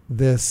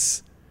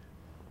this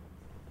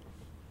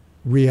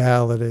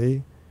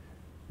reality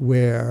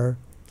where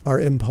our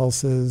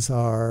impulses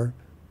are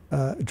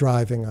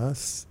driving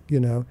us,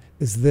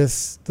 is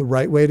this the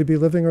right way to be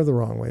living or the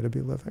wrong way to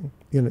be living?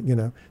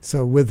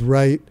 So with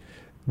right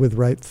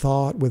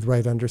thought, with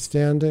right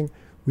understanding,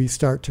 we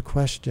start to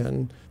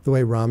question the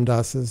way Ram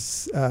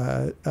Dass's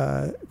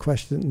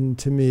question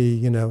to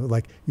me,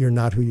 like, you're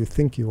not who you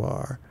think you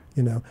are.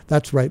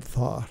 That's right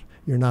thought.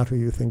 You're not who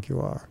you think you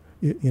are,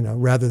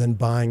 rather than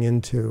buying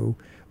into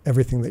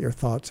everything that your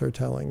thoughts are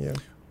telling you.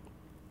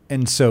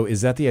 And so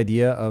is that the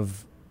idea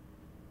of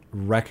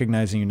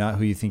recognizing you're not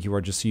who you think you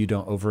are, just so you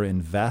don't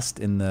over-invest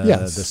in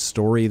the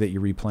story that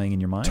you're replaying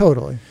in your mind?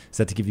 Totally. Is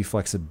that to give you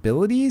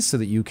flexibility so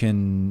that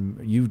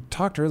you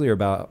talked earlier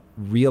about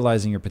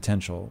realizing your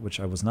potential, which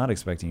I was not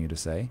expecting you to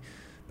say,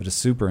 but is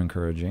super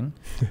encouraging.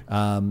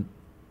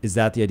 Is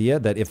that the idea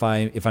that if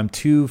I'm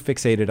too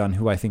fixated on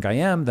who I think I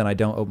am, then I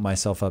don't open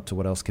myself up to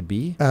what else could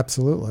be?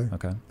 Absolutely.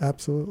 Okay.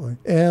 Absolutely.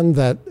 And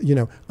that,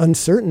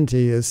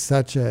 uncertainty is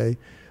such a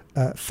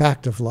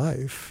fact of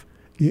life.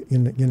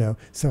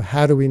 So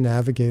how do we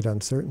navigate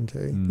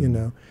uncertainty?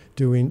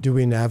 Do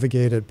we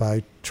navigate it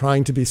by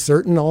trying to be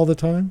certain all the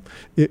time?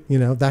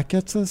 That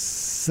gets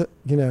us,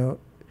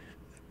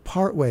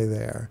 part way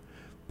there.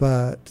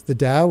 But the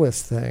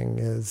Taoist thing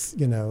is,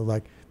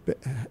 like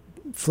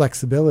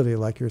flexibility,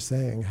 like you're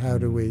saying. How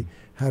do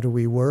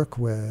we work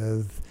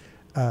with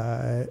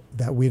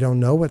that we don't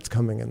know what's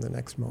coming in the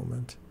next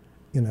moment?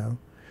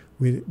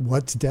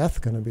 What's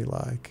death going to be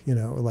like?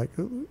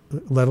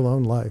 Let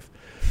alone life.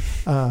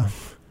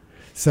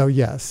 So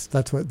yes,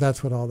 that's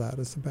what all that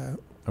is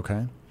about.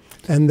 Okay.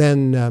 And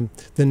then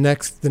the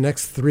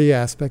next three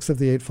aspects of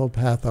the Eightfold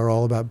Path are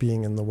all about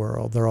being in the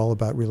world. They're all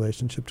about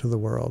relationship to the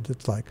world.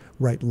 It's like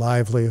right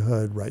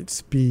livelihood, right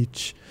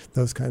speech,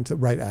 those kinds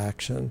of right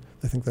action.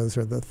 I think those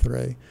are the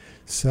three.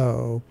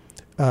 So,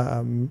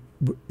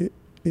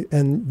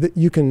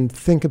 you can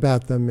think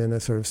about them in a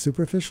sort of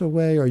superficial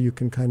way, or you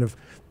can kind of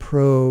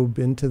probe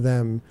into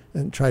them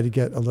and try to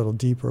get a little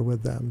deeper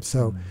with them.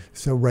 So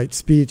right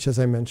speech, as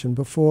I mentioned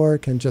before,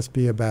 can just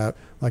be about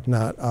like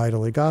not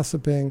idly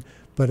gossiping,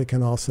 but it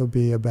can also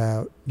be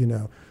about,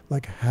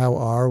 like how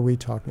are we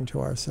talking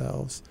to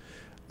ourselves?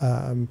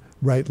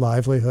 Right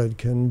livelihood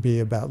can be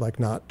about like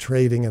not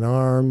trading in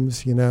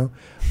arms,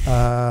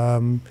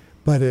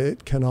 but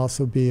it can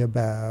also be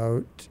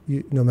about,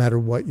 no matter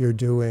what you're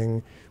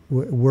doing,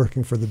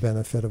 working for the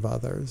benefit of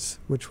others,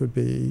 which would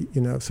be,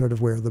 sort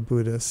of where the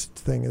Buddhist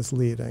thing is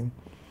leading.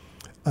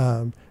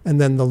 And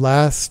then the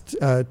last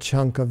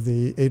chunk of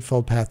the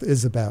Eightfold Path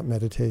is about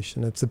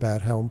meditation. It's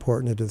about how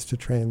important it is to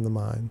train the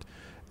mind.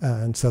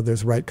 And so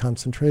there's right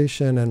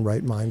concentration and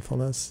right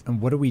mindfulness.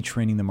 And what are we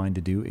training the mind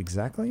to do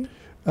exactly?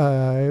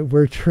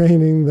 We're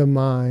training the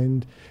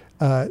mind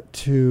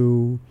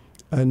to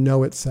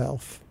know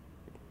itself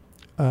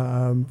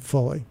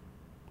fully,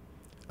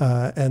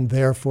 and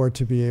therefore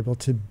to be able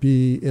to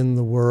be in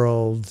the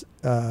world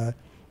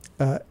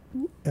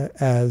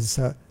as,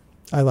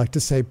 I like to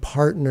say,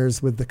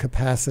 partners with the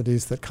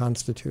capacities that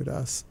constitute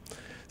us.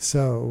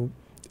 So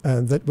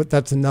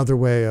that's another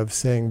way of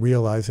saying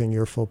realizing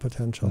your full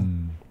potential.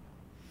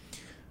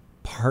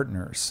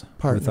 Partners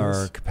with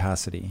our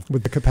capacity.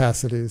 With the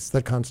capacities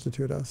that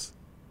constitute us.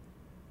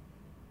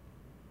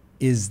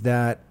 Is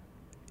that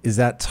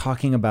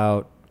talking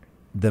about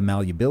the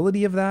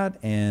malleability of that,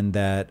 and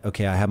that,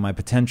 okay, I have my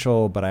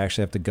potential, but I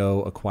actually have to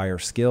go acquire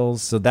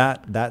skills? So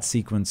that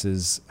sequence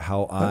is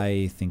how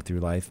I think through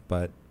life.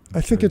 But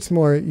I think it's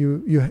more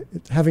you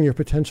having your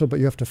potential, but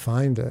you have to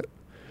find it,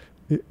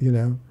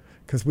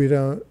 because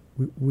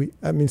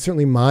I mean,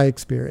 certainly my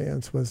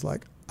experience was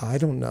like, I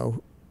don't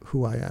know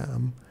who I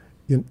am.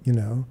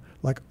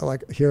 Like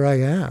here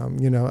I am,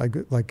 I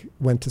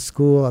went to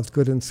school, I was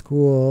good in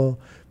school,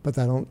 but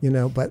I don't,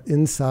 but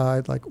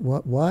inside, like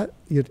what,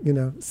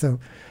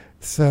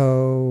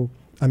 so,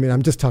 I mean,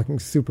 I'm just talking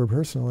super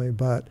personally,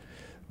 but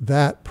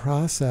that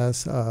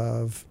process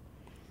of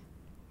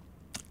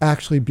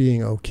actually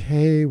being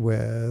okay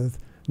with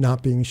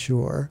not being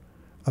sure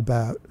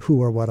about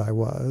who or what I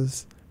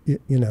was,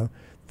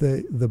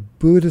 the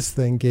Buddhist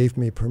thing gave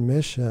me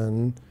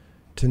permission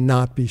to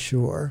not be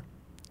sure.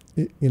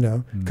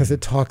 Because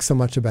it talks so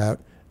much about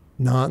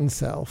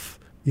non-self,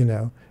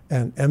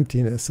 and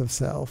emptiness of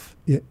self,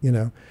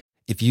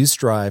 If you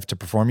strive to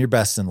perform your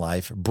best in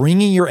life,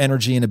 bringing your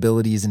energy and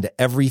abilities into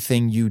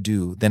everything you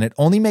do, then it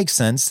only makes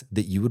sense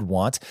that you would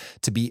want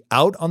to be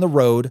out on the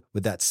road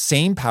with that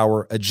same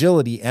power,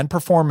 agility, and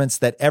performance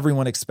that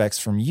everyone expects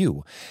from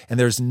you. And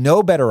there's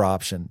no better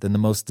option than the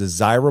most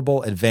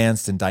desirable,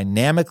 advanced, and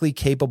dynamically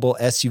capable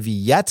SUV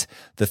yet,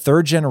 the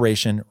third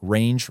generation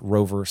Range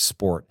Rover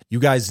Sport.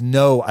 You guys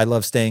know I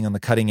love staying on the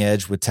cutting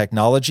edge with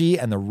technology,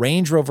 and the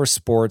Range Rover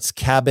Sport's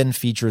cabin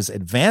features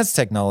advanced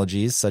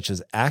technologies such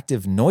as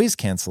active noise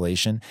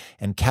cancellation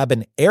and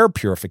cabin air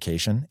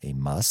purification, a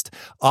must,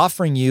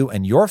 offering you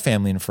and your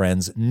family and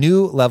friends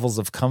new levels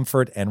of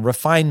comfort and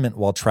refinement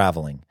while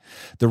traveling.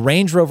 The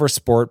Range Rover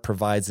Sport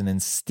provides an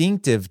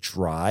instinctive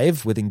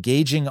drive with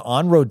engaging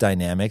on-road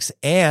dynamics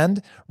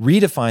and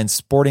redefines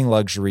sporting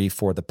luxury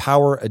for the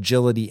power,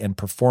 agility, and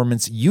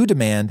performance you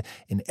demand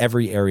in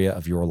every area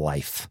of your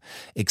life.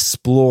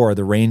 Explore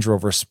the Range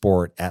Rover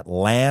Sport at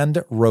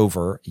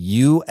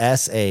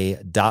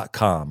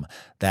LandRoverUSA.com.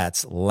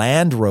 That's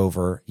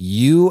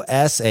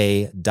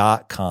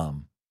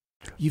LandRoverUSA.com.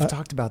 You've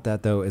talked about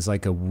that, though, as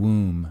like a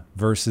womb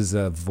versus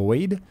a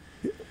void,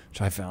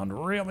 which I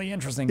found really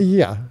interesting.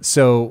 Yeah.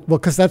 So, well,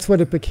 because that's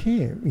what it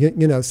became.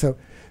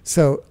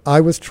 So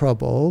I was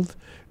troubled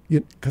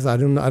because I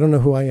don't know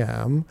who I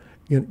am.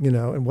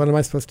 And what am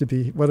I supposed to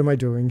be? What am I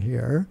doing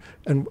here?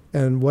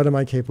 And what am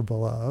I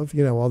capable of?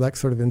 All that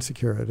sort of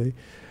insecurity.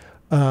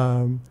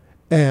 And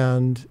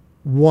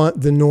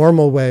the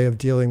normal way of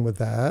dealing with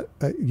that,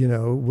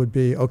 would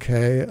be,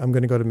 okay, I'm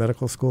going to go to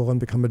medical school and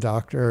become a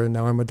doctor, and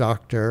now I'm a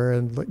doctor,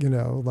 and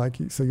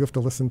so you have to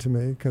listen to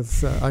me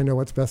because I know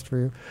what's best for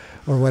you,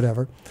 or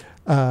whatever.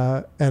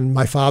 And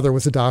my father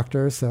was a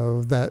doctor,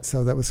 so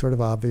that was sort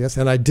of obvious,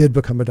 and I did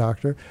become a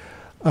doctor.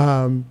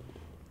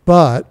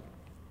 But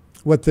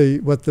what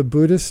the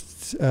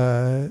Buddhist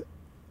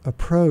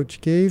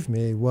approach gave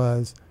me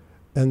was,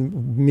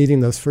 and meeting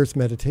those first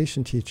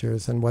meditation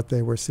teachers, and what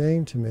they were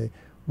saying to me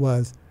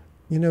was,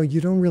 you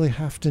don't really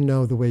have to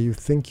know the way you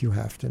think you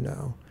have to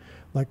know.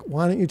 Like,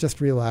 why don't you just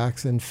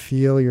relax and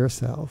feel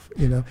yourself?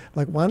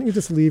 Like, why don't you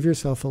just leave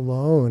yourself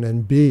alone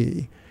and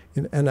be?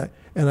 And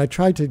I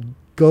tried to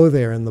go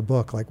there in the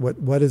book, like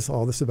what is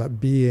all this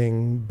about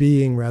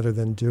being rather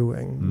than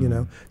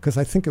doing? Because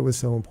I think it was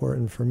so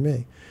important for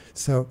me.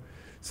 So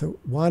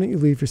why don't you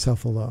leave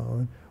yourself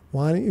alone?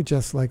 Why don't you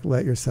just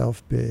let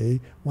yourself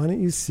be? Why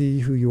don't you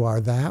see who you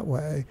are that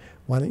way?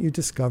 Why don't you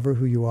discover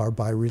who you are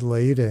by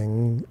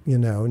relating,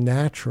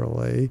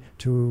 naturally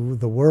to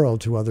the world,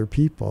 to other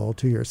people,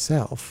 to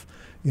yourself?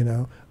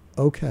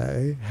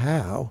 Okay,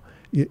 how?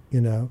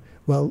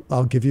 Well,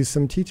 I'll give you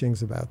some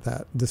teachings about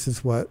that. This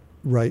is what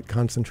right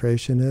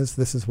concentration is.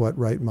 This is what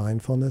right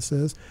mindfulness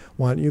is.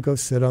 Why don't you go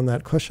sit on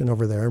that cushion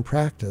over there and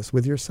practice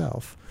with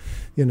yourself,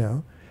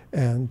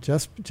 and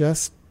just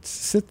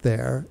sit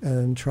there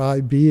and try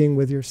being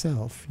with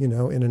yourself, in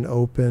an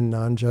open,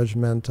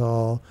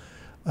 non-judgmental,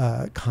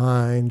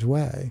 kind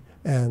way,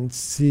 and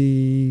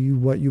see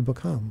what you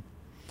become.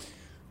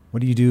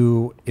 What do you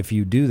do if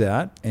you do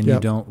that and you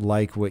Yep. don't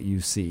like what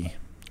you see?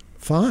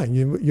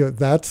 Fine.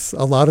 That's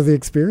a lot of the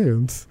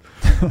experience.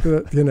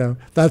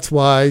 That's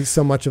why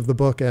so much of the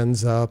book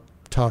ends up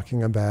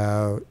talking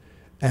about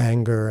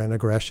anger and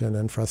aggression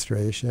and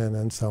frustration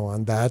and so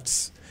on.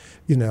 That's,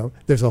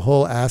 there's a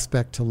whole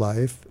aspect to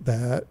life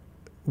that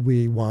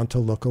we want to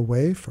look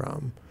away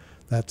from.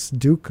 That's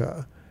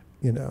dukkha,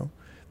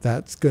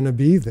 that's going to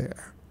be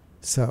there.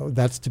 So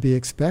that's to be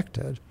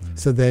expected. Mm-hmm.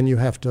 So then you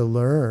have to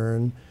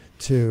learn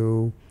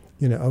to,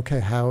 okay,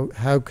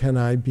 how can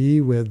I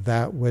be with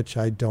that which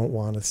I don't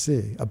want to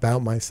see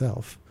about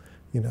myself?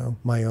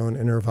 My own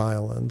inner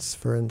violence,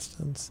 for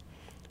instance.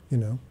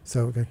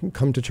 So I can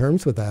come to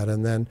terms with that,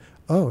 and then,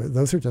 oh,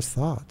 those are just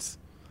thoughts.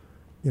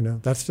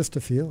 That's just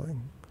a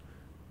feeling.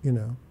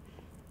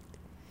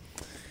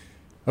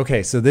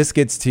 Okay, so this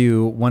gets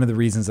to one of the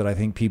reasons that I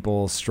think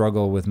people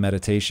struggle with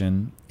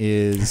meditation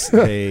is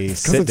they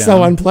sit down. Because it's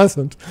so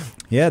unpleasant.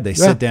 Yeah, they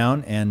sit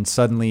down and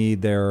suddenly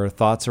their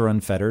thoughts are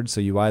unfettered.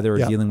 So you either are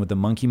dealing with the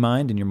monkey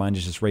mind and your mind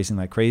is just racing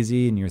like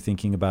crazy and you're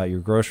thinking about your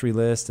grocery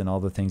list and all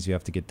the things you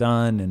have to get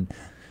done and,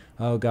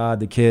 oh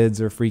God, the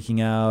kids are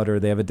freaking out or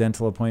they have a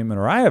dental appointment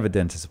or I have a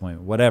dentist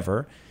appointment,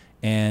 whatever.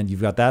 And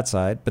you've got that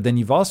side. But then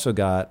you've also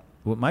got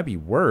what might be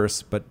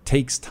worse, but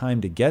takes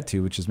time to get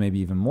to, which is maybe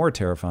even more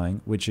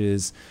terrifying, which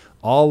is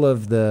all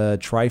of the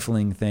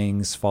trifling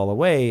things fall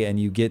away and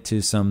you get to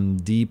some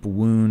deep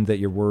wound that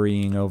you're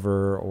worrying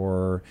over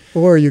or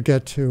you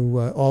get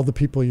to all the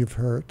people you've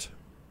hurt.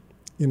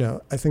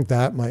 I think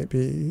that might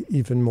be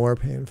even more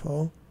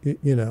painful.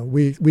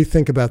 We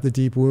think about the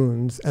deep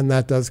wounds and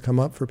that does come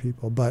up for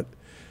people, but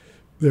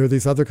there are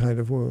these other kind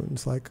of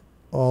wounds, like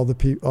all the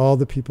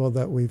people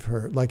that we've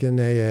hurt, like in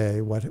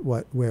AA,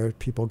 where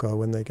people go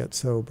when they get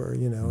sober,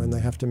 and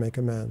they have to make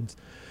amends,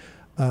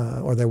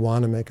 or they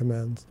want to make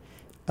amends.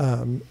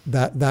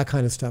 That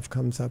kind of stuff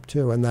comes up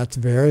too, and that's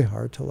very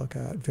hard to look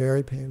at,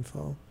 very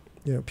painful.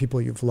 People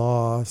you've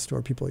lost,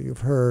 or people you've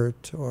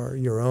hurt, or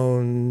your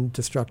own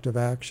destructive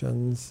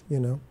actions.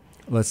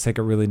 Let's take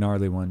a really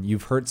gnarly one.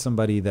 You've hurt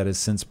somebody that has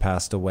since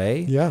passed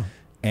away. Yeah.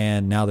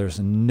 And now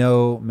there's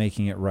no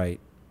making it right.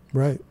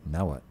 Right.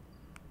 Now what?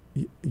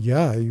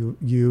 Yeah,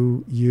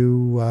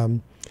 you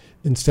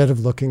instead of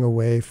looking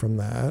away from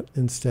that,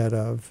 instead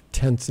of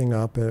tensing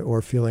up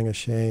or feeling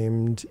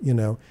ashamed,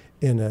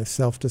 in a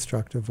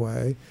self-destructive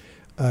way,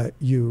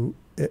 you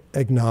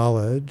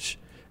acknowledge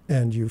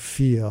and you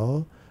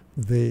feel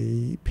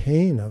the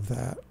pain of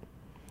that.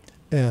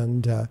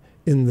 And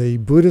in the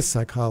Buddhist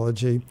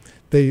psychology,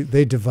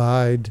 they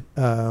divide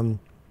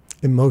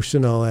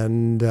emotional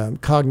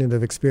and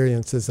cognitive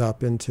experiences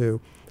up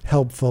into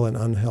helpful and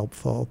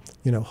unhelpful,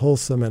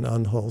 wholesome and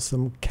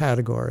unwholesome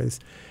categories.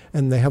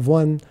 And they have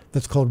one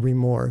that's called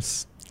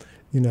remorse,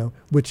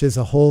 which is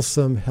a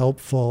wholesome,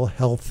 helpful,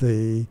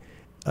 healthy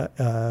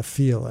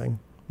feeling,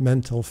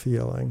 mental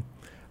feeling.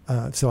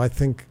 So I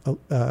think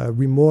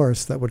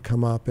remorse that would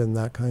come up in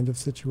that kind of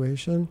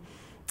situation,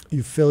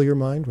 you fill your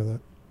mind with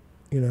it,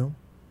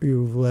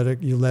 you let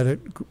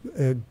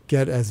it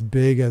get as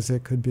big as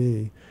it could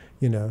be.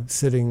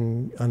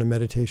 Sitting on a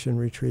meditation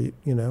retreat,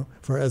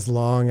 for as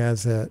long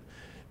as it,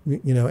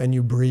 and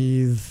you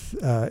breathe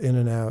in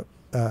and out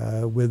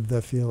with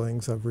the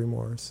feelings of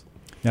remorse.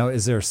 Now,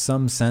 is there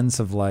some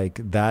sense of like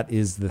that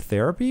is the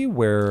therapy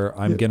where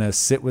I'm going to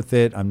sit with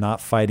it, I'm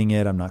not fighting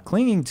it, I'm not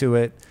clinging to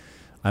it,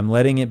 I'm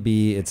letting it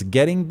be, it's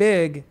getting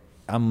big,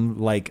 I'm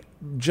like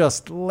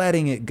just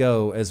letting it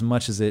go as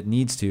much as it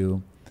needs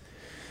to.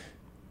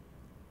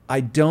 I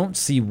don't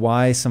see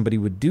why somebody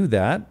would do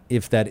that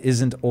if that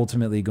isn't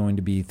ultimately going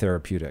to be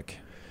therapeutic.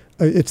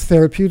 It's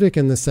therapeutic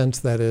in the sense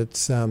that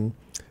it's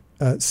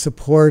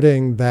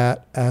supporting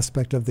that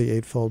aspect of the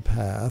Eightfold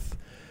Path,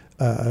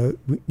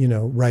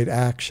 right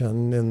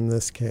action in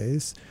this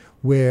case,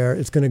 where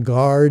it's going to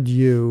guard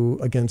you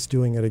against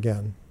doing it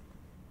again,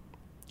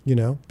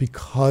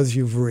 because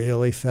you've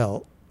really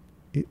felt,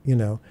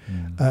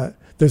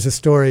 there's a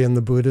story in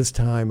the Buddha's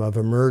time of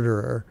a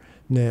murderer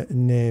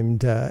named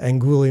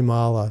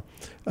Angulimala,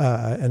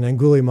 and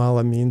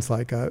Angulimala means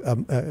like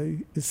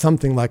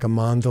something like a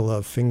mandala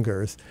of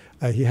fingers.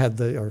 He had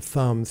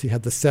thumbs. He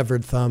had the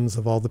severed thumbs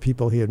of all the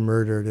people he had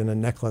murdered in a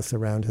necklace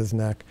around his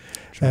neck,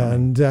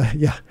 and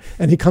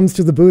he comes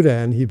to the Buddha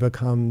and he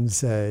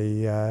becomes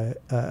a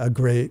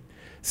great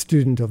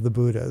student of the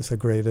Buddhas, a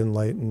great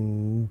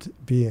enlightened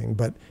being.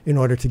 But in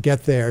order to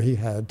get there, he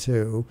had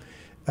to,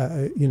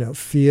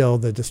 feel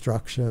the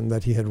destruction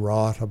that he had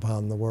wrought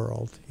upon the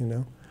world.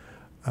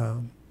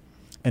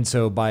 And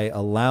so by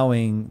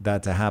allowing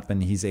that to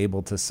happen, he's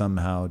able to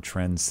somehow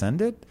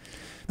transcend it.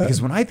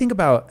 Because when I think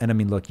about, and I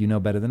mean, look, you know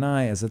better than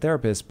I as a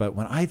therapist, but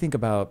when I think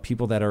about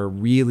people that are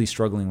really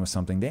struggling with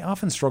something, they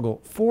often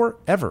struggle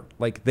forever.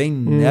 Like they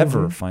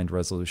never find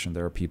resolution.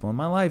 There are people in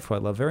my life who I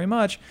love very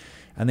much,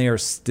 and they are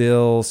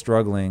still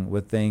struggling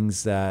with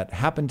things that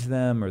happened to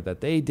them or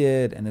that they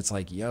did. And it's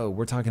like,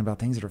 we're talking about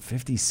things that are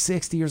 50,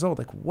 60 years old.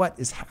 Like what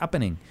is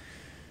happening?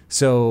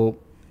 So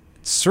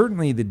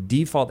certainly the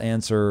default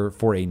answer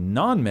for a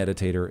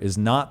non-meditator is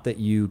not that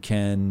you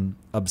can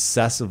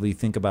obsessively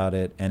think about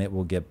it and it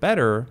will get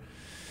better.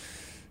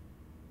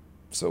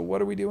 So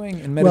what are we doing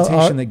in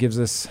meditation that gives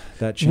us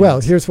that chance? Well,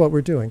 here's what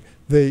we're doing.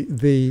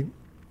 The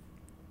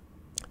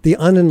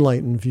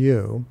unenlightened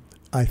view,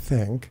 I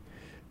think,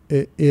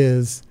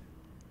 is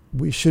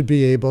we should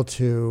be able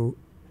to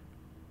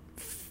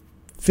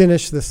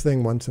finish this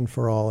thing once and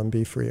for all and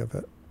be free of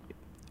it,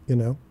 you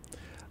know?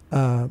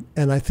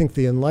 And I think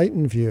the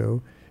enlightened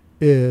view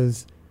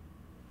is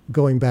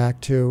going back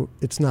to,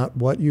 it's not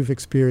what you've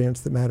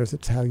experienced that matters,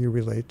 it's how you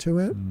relate to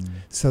it.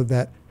 So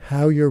that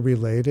how you're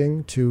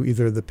relating to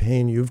either the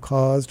pain you've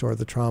caused or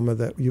the trauma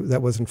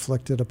that was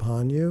inflicted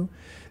upon you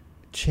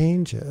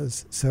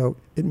changes. So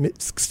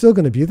it's still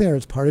going to be there.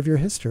 It's part of your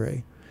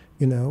history.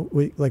 You know,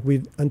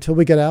 until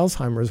we get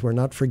Alzheimer's, we're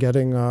not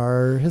forgetting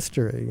our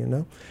history, you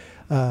know?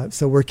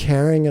 So we're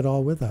carrying it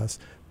all with us.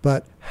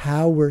 But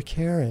how we're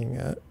carrying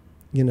it,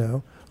 you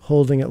know,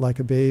 holding it like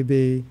a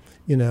baby,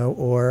 you know,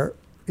 or,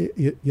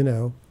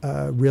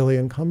 really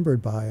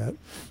encumbered by it.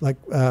 Like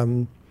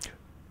Ram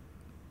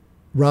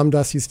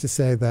Dass used to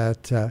say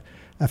that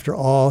after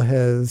all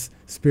his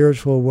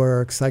spiritual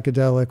work,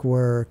 psychedelic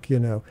work, you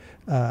know,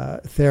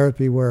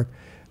 therapy work,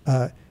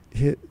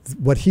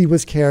 what he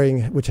was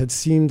carrying, which had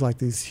seemed like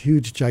these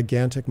huge,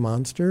 gigantic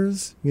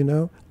monsters, you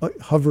know,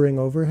 hovering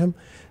over him,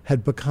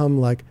 had become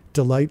like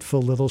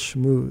delightful little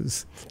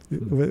schmooze,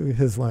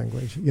 his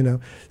language, you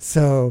know.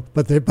 So,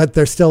 but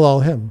they're still all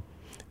him,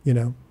 you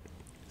know.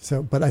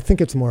 So, but I think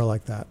it's more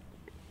like that.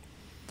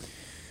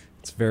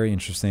 It's very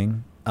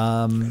interesting.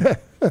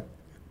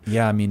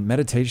 Yeah, I mean,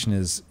 meditation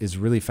is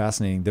really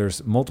fascinating.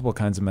 There's multiple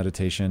kinds of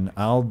meditation.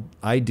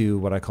 I do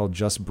what I call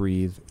just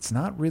breathe. It's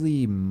not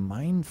really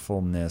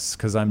mindfulness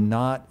because I'm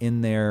not in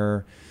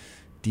there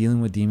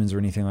dealing with demons or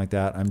anything like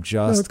that. I'm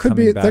just coming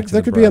back to the breath.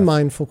 There could be a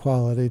mindful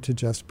quality to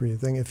just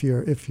breathing if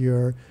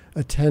you're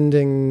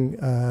attending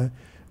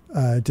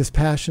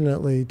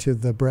dispassionately to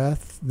the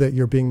breath, that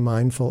you're being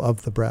mindful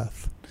of the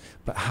breath.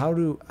 But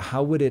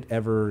how would it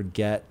ever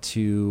get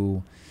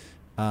to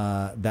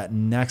that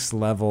next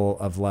level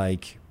of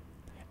like?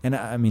 And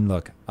I mean,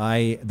 look,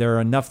 there are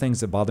enough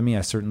things that bother me.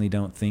 I certainly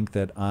don't think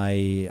that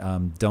I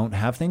don't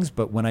have things,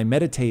 but when I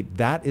meditate,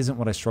 that isn't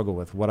what I struggle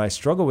with. What I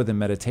struggle with in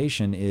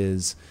meditation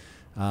is,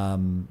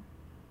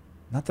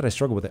 not that I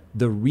struggle with it.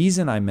 The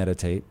reason I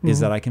meditate is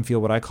that I can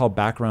feel what I call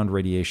background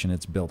radiation.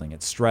 It's building.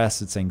 It's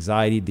stress. It's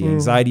anxiety. The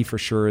anxiety for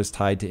sure is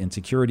tied to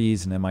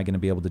insecurities. And am I going to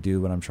be able to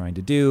do what I'm trying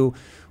to do?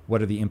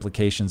 What are the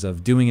implications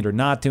of doing it or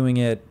not doing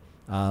it?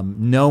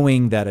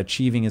 Knowing that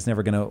achieving is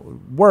never going to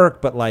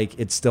work, but like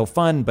it's still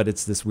fun, but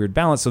it's this weird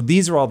balance. So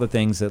these are all the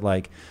things that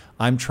like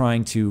I'm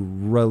trying to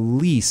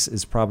release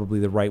is probably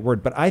the right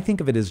word. But I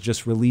think of it as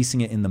just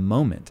releasing it in the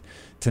moment,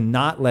 to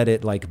not let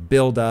it like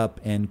build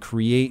up and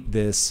create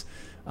this,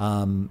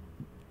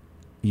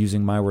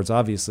 using my words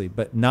obviously,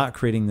 but not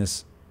creating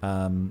this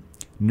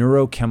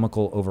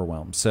neurochemical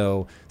overwhelm.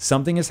 So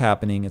something is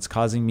happening. It's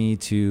causing me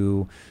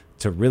to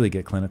really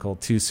get clinical,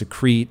 to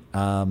secrete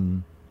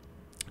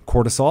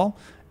cortisol.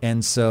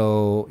 And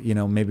so, you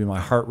know, maybe my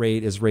heart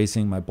rate is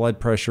racing, my blood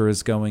pressure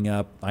is going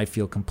up, I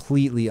feel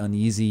completely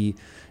uneasy,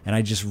 and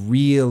I just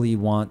really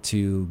want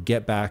to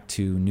get back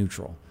to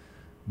neutral.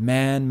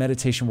 Man,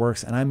 meditation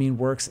works, and I mean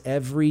works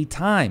every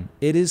time.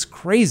 It is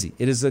crazy.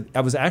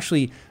 I was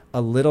actually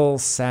a little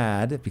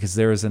sad because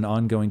there is an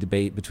ongoing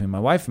debate between my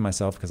wife and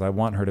myself because I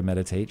want her to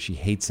meditate. She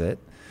hates it.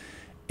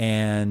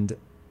 And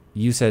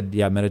you said,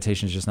 yeah,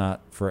 meditation is just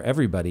not for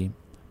everybody.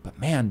 But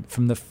man,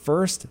 from the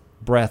first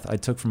breath I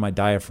took from my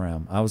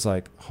diaphragm, I was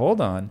like, hold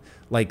on,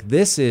 like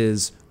this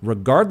is,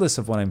 regardless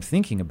of what I'm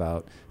thinking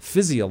about,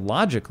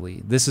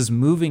 physiologically, this is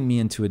moving me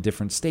into a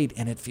different state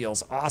and it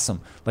feels awesome.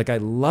 Like I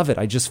love it.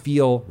 I just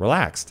feel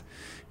relaxed.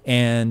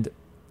 And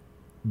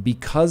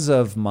because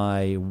of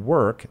my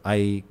work,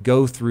 I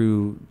go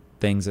through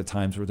things at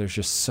times where there's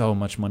just so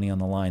much money on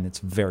the line. It's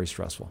very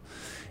stressful.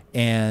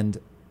 And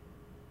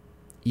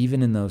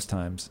even in those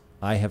times,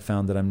 I have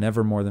found that I'm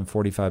never more than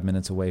 45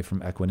 minutes away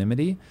from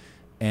equanimity.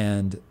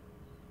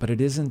 But it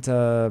isn't,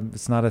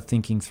 it's not a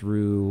thinking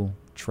through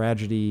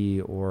tragedy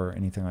or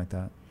anything like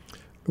that.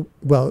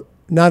 Well,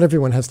 not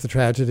everyone has the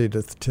tragedy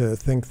to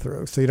think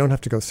through, so you don't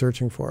have to go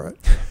searching for it.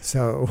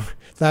 So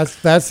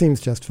that seems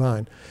just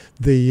fine.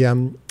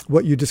 The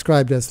what you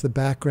described as the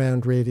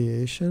background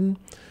radiation,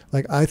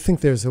 like I think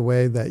there's a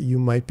way that you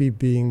might be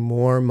being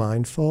more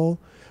mindful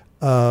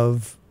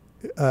of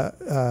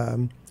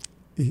the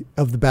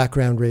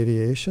background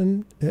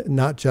radiation,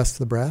 not just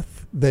the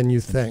breath, than you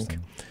think.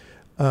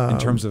 In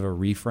terms of a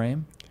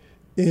reframe?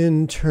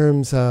 In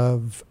terms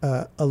of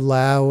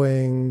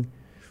allowing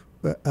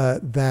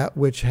that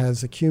which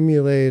has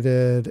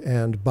accumulated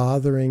and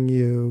bothering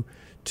you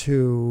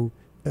to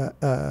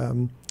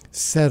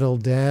settle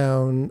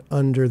down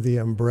under the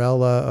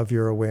umbrella of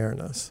your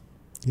awareness,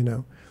 you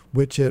know,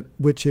 which it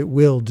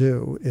will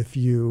do if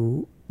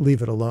you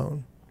leave it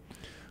alone.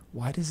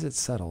 Why does it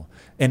settle?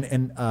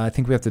 And I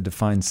think we have to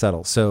define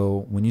settle.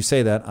 So when you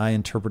say that, I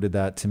interpreted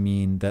that to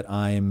mean that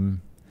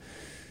I'm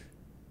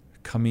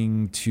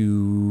coming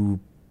to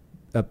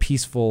a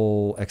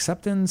peaceful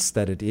acceptance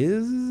that it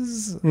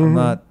is. I'm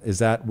not. Is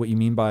that what you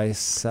mean by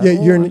settle?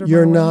 Yeah,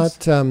 you're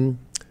not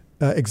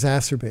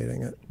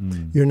exacerbating it.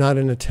 You're not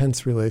in a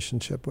tense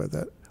relationship with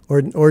it.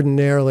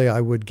 Ordinarily,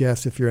 I would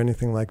guess, if you're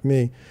anything like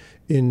me,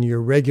 in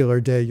your regular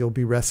day, you'll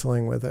be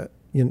wrestling with it.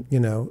 You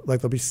know,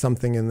 like there'll be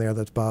something in there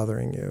that's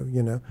bothering you.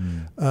 You know,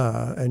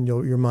 and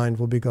your mind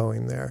will be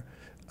going there.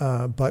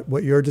 But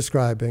what you're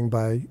describing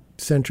by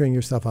centering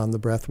yourself on the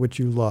breath, which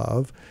you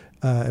love,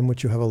 and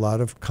which you have a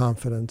lot of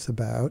confidence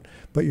about,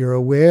 but you're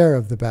aware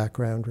of the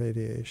background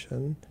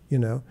radiation, you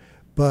know,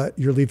 but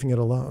you're leaving it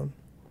alone.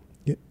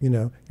 You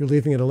know, you're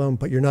leaving it alone,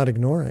 but you're not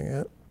ignoring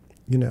it.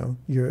 You know,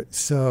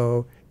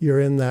 you're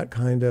in that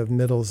kind of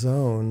middle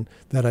zone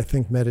that I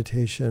think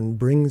meditation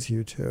brings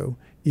you to,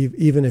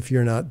 even if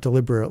you're not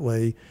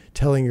deliberately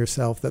telling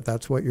yourself that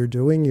that's what you're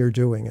doing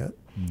it.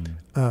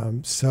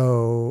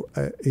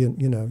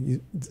 You know,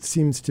 it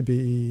seems to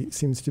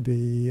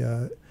be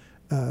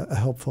a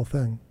helpful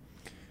thing.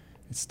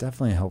 It's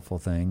definitely a helpful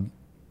thing.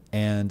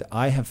 And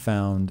I have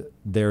found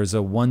there's a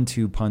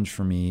 1-2 punch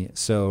for me.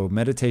 So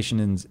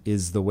meditation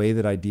is the way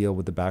that I deal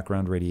with the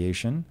background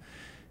radiation,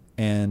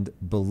 and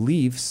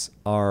beliefs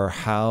are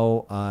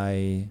how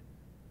I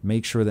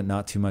make sure that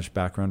not too much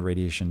background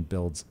radiation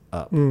builds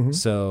up.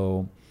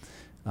 So,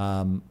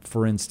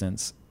 for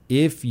instance,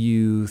 if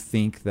you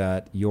think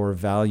that your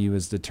value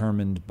is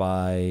determined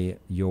by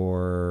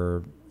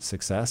your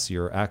success,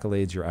 your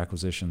accolades, your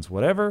acquisitions,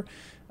 whatever,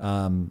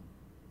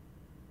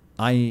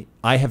 I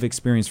have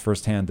experienced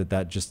firsthand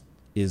that just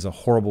is a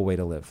horrible way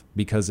to live,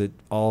 because it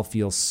all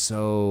feels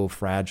so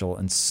fragile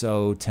and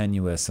so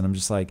tenuous. And I'm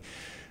just like,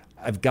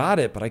 I've got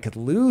it, but I could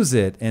lose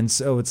it. And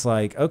so it's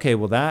like, okay,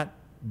 well, that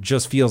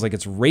just feels like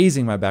it's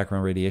raising my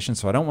background radiation.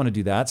 So I don't want to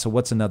do that. So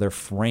what's another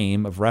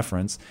frame of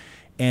reference?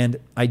 And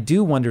I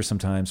do wonder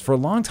sometimes. For a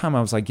long time,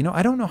 I was like, you know,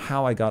 I don't know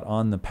how I got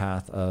on the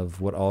path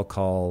of what I'll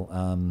call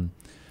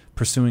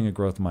pursuing a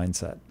growth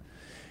mindset.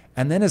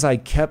 And then as I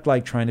kept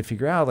like trying to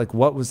figure out like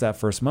what was that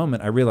first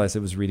moment, I realized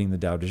it was reading the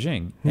Tao Te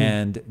Ching.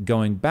 And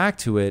going back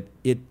to it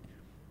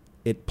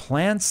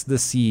plants the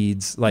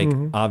seeds. Like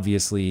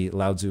obviously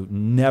Lao Tzu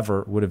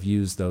never would have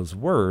used those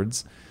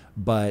words,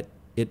 but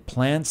it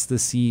plants the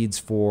seeds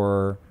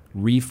for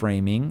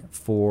reframing,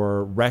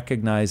 for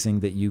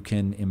recognizing that you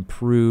can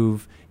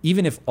improve,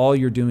 even if all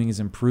you're doing is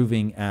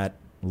improving at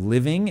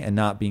living and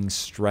not being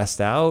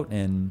stressed out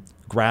and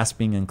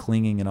grasping and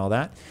clinging and all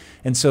that.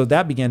 And so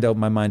that began to open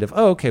my mind of,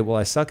 oh, okay, well,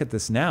 I suck at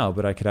this now,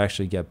 but I could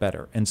actually get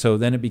better. And so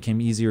then it became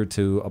easier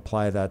to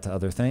apply that to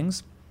other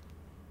things.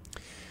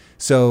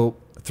 So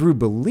through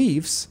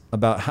beliefs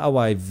about how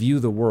I view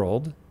the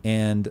world,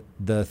 and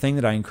the thing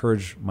that I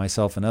encourage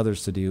myself and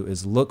others to do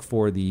is look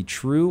for the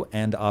true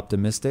and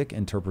optimistic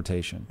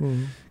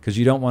interpretation, because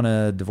you don't want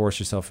to divorce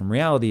yourself from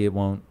reality. It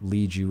won't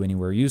lead you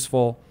anywhere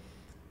useful.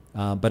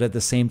 But at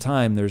the same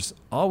time, there's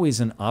always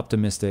an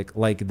optimistic,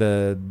 like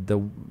the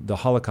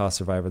Holocaust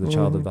survivor, the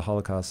child of the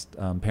Holocaust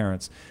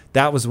parents.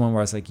 That was the one where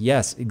I was like,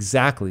 yes,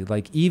 exactly.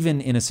 Like even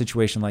in a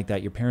situation like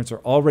that, your parents are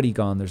already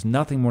gone. There's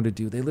nothing more to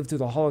do. They lived through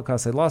the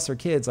Holocaust. They lost their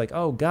kids. Like,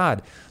 oh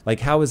God, like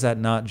how is that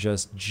not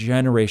just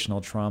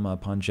generational trauma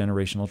upon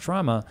generational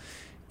trauma?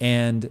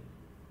 And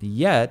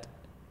yet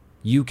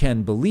you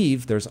can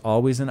believe there's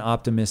always an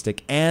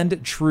optimistic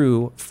and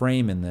true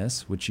frame in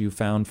this, which you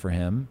found for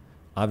him.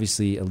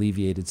 Obviously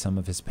alleviated some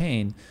of his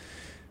pain.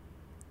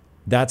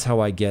 That's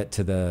how I get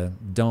to the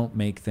don't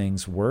make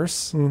things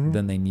worse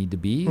than they need to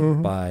be,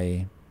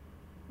 by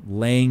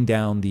laying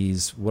down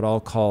these, what I'll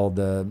call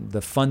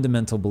the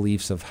fundamental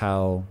beliefs of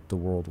how the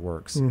world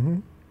works.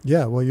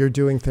 Yeah, well, you're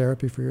doing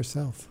therapy for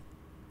yourself.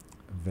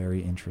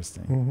 Very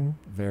interesting.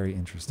 Very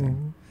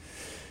interesting.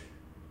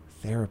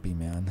 Therapy,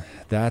 man.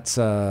 That's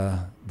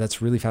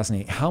really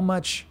fascinating. How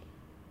much...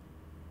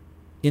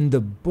 In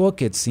the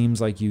book, it seems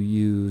like you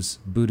use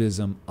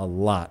Buddhism a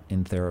lot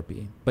in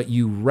therapy, but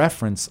you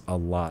reference a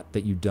lot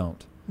that you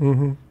don't.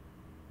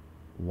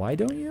 Why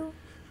don't you?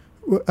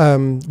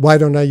 Why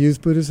don't I use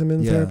Buddhism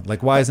in therapy?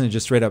 Like why isn't it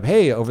just straight up,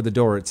 hey, over the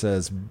door it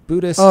says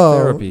Buddhist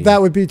therapy?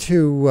 That would be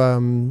too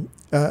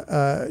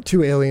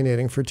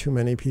alienating for too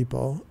many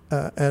people.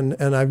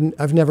 And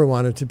I've never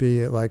wanted to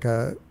be like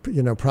a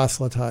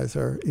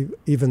proselytizer,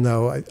 even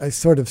though I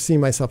sort of see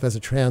myself as a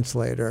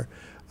translator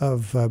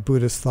of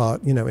Buddhist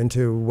thought,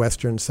 into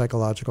Western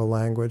psychological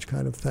language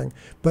kind of thing.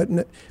 But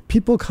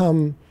people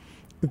come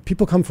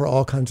for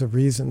all kinds of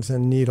reasons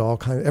and need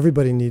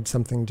everybody needs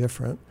something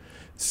different.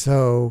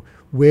 So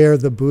where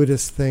the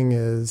Buddhist thing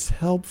is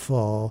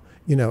helpful,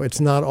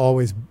 it's not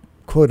always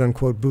quote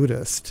unquote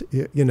Buddhist,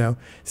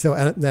 So,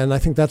 and I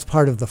think that's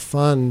part of the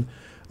fun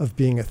of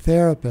being a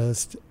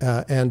therapist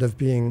and of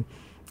being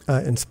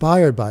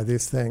inspired by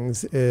these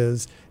things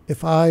is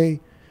if I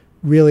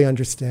really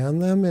understand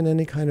them in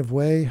any kind of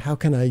way, how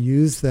can I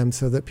use them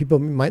so that people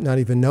might not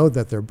even know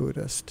that they're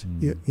Buddhist,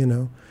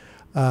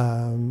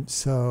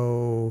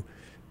 So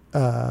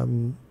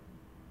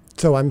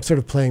I'm sort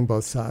of playing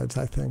both sides,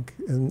 I think,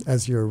 and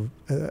as you're,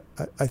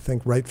 I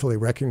think, rightfully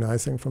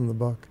recognizing from the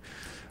book.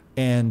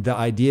 And the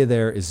idea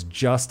there is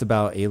just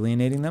about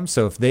alienating them.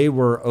 So if they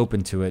were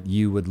open to it,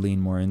 you would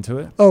lean more into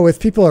it? Oh, if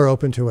people are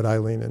open to it, I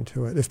lean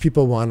into it. If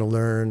people want to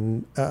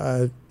learn,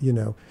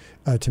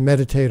 to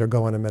meditate or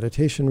go on a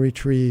meditation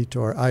retreat,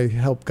 or I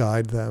help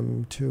guide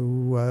them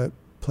to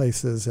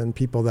places and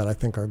people that I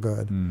think are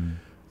good.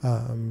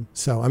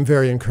 So I'm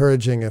very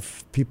encouraging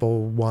if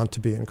people want to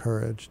be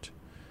encouraged.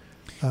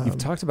 You've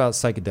talked about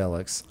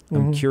psychedelics.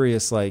 I'm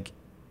curious,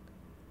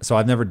 so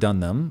I've never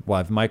done them. Well,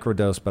 I've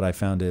microdosed, but I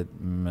found it,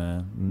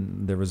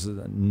 there was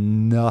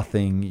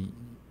nothing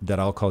that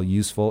I'll call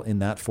useful in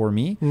that for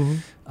me,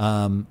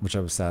 which I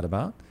was sad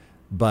about.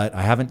 But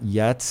I haven't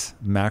yet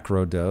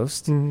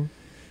macrodosed.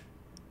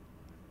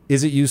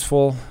 Is it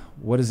useful?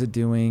 What is it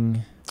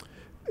doing?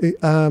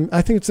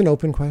 I think it's an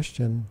open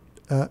question.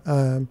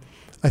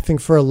 I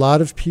think for a lot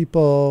of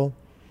people,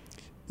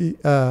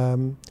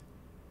 during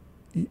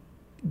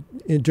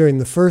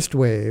the first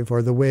wave,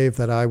 or the wave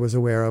that I was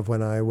aware of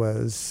when I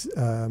was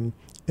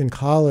in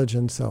college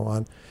and so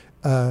on,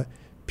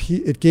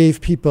 it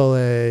gave people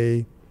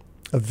a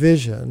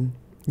vision,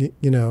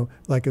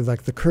 like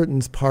the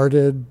curtains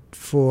parted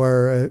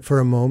for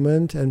a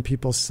moment, and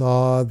people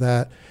saw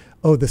that,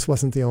 oh, this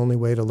wasn't the only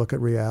way to look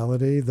at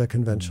reality, the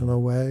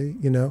conventional way,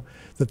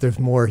 that there's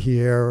more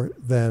here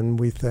than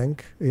we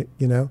think,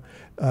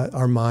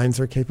 our minds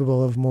are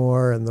capable of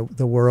more, and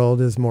the world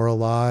is more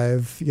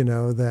alive,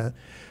 that.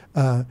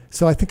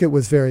 So I think it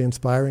was very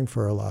inspiring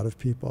for a lot of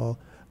people.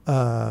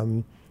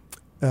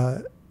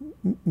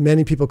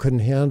 Many people couldn't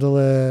handle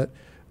it,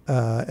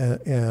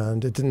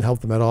 and it didn't help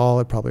them at all.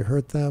 It probably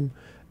hurt them.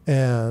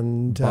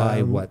 And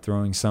by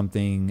throwing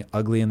something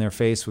ugly in their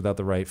face without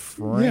the right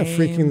frame? Yeah,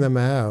 freaking them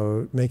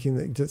out,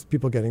 just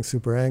people getting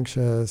super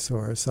anxious,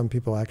 or some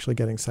people actually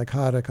getting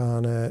psychotic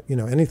on it.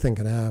 Anything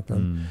can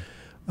happen.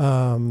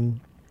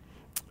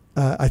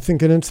 I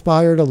think it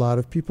inspired a lot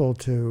of people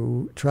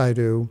to try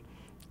to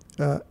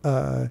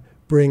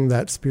bring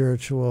that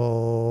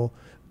spiritual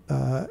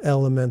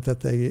element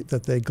that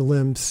they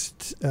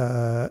glimpsed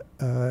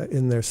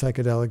in their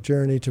psychedelic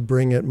journey, to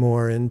bring it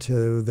more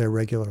into their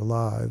regular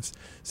lives.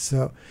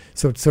 So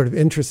it's sort of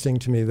interesting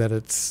to me that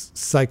it's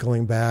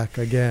cycling back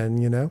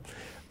again,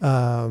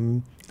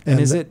 And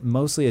is it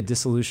mostly a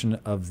dissolution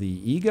of the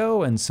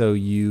ego, and so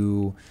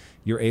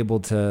you're able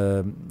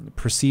to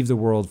perceive the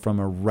world from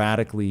a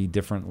radically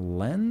different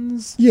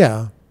lens?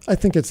 Yeah, I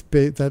think it's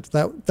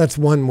that's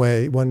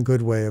one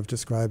good way of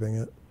describing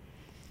it.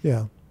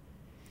 Yeah.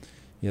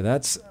 Yeah,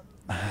 that's.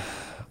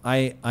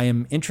 I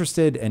am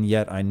interested, and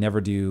yet I never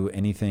do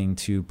anything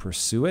to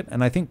pursue it.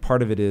 And I think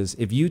part of it is,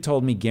 if you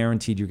told me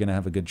guaranteed you're going to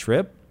have a good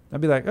trip, I'd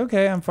be like,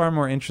 okay, I'm far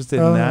more interested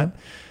in that.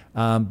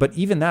 But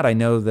even that, I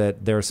know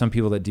that there are some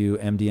people that do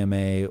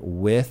MDMA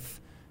with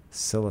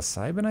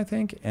psilocybin, I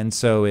think. And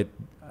so I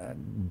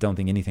don't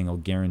think anything will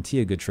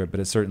guarantee a good trip, but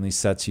it certainly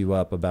sets you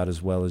up about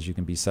as well as you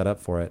can be set up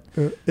for it.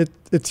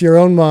 It's your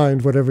own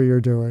mind, whatever you're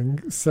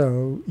doing.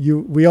 So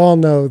we all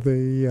know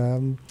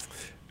the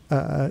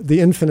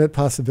infinite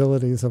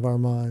possibilities of our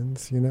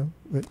minds,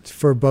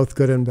 for both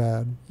good and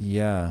bad.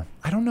 Yeah.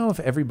 I don't know if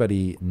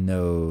everybody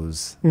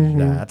knows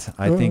that.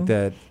 I think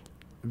that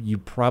you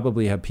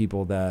probably have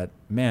people that,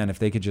 man, if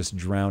they could just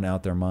drown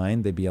out their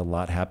mind, they'd be a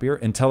lot happier.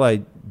 Until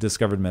I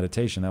discovered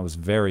meditation, that was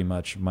very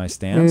much my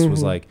stance,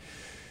 was like,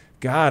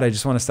 God, I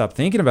just want to stop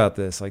thinking about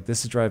this. Like,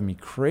 this is driving me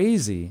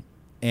crazy.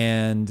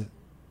 And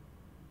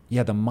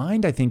yeah, the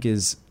mind, I think,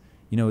 is,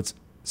 it's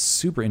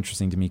super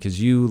interesting to me,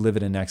 because you live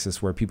at a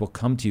nexus where people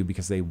come to you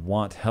because they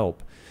want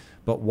help.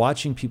 But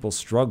watching people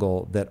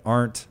struggle that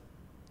aren't,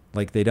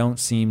 they don't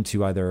seem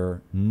to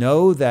either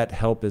know that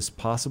help is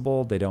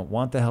possible, they don't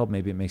want the help,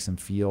 maybe it makes them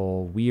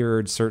feel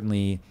weird.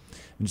 Certainly,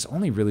 it's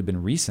only really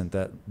been recent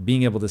that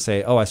being able to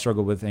say, oh, I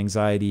struggle with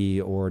anxiety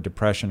or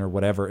depression or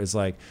whatever, is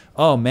like,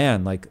 oh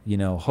man,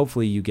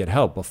 hopefully you get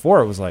help.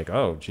 Before it was like,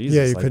 oh Jesus.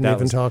 Yeah, you couldn't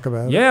even talk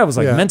about it. Yeah, it was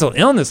like mental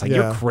illness,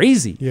 you're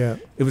crazy. Yeah.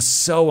 It was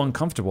so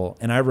uncomfortable.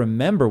 And I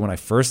remember when I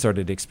first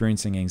started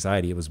experiencing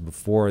anxiety, it was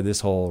before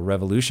this whole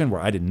revolution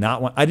where I didn't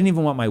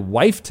even want my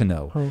wife to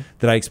know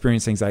that I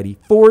experienced anxiety.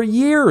 For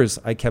years,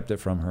 I kept it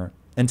from her.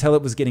 Until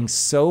it was getting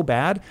so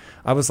bad,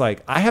 I was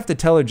like, I have to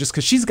tell her, just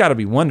because she's got to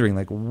be wondering,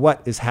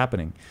 what is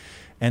happening.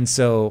 And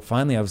so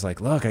finally I was like,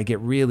 look, I get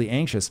really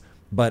anxious.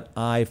 But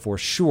I for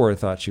sure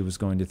thought she was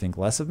going to think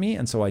less of me.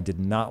 And so I did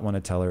not want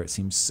to tell her. It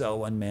seemed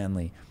so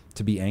unmanly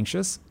to be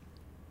anxious.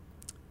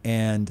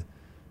 And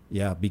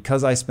yeah,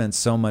 because I spent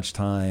so much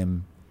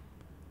time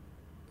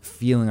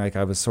feeling like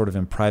I was sort of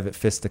in private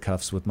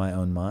fisticuffs with my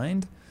own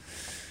mind,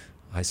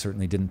 I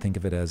certainly didn't think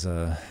of it as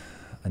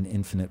an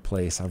infinite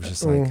place. I was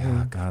just like,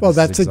 oh God. Well,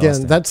 that's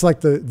like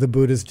the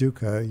Buddha's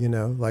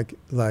dukkha,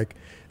 like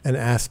an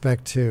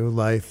aspect to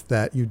life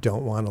that you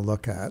don't want to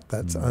look at,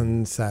 that's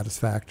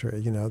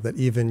unsatisfactory, that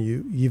even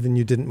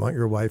you didn't want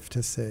your wife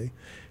to see,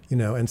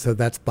 and so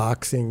that's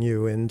boxing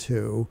you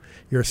into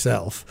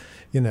yourself,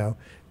 in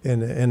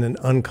an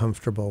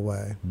uncomfortable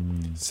way.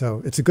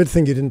 So it's a good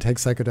thing you didn't take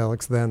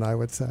psychedelics then, I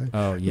would say.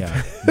 Oh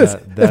yeah.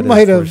 That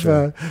might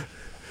have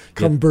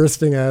come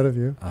bursting out of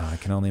you. I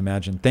can only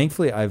imagine.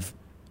 Thankfully, I've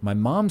my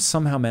mom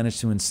somehow managed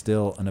to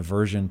instill an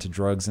aversion to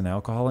drugs and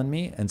alcohol in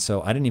me. And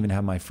so I didn't even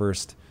have my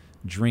first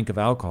drink of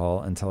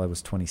alcohol until I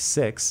was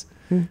 26.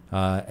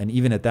 And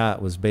even at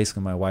that was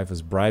basically my wife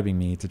was bribing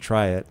me to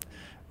try it.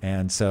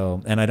 And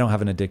I don't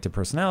have an addictive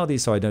personality,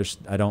 so I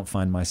don't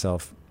find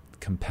myself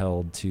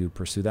compelled to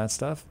pursue that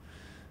stuff.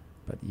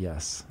 But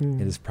yes,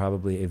 it is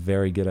probably a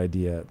very good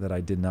idea that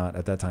I did not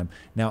at that time.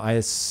 Now, I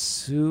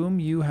assume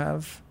you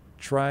have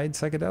tried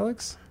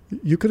psychedelics?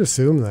 You could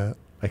assume that.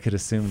 I could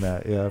assume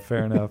that. Yeah,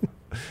 fair enough.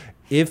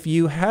 If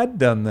you had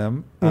done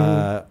them,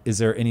 is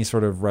there any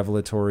sort of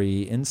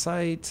revelatory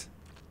insight?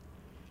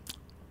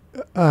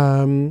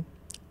 The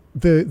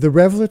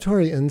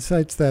revelatory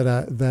insights that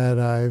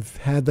I've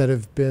had that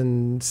have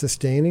been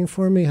sustaining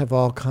for me have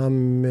all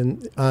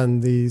come on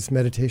these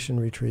meditation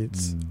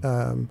retreats.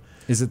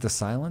 Is it the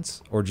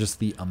silence or just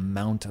the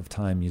amount of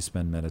time you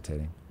spend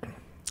meditating?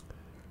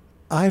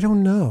 I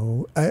don't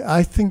know.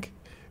 I think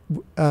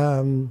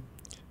the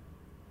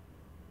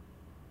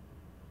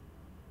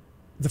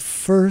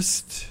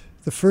first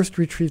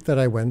retreat that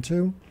I went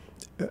to,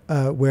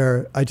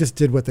 where I just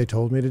did what they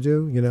told me to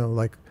do,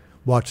 like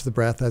watch the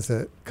breath as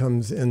it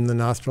comes in the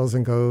nostrils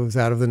and goes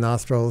out of the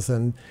nostrils.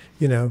 And,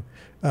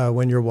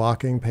 when you're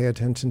walking, pay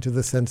attention to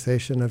the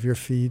sensation of your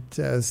feet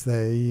as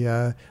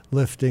they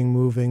lifting,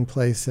 moving,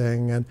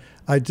 placing. And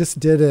I just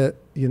did it,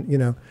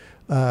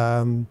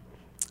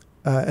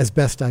 as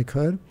best I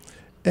could.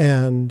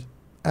 And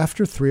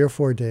after 3 or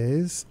 4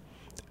 days,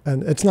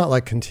 and it's not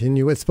like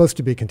continuous, it's supposed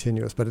to be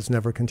continuous, but it's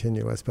never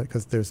continuous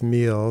because there's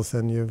meals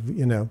and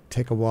you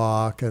take a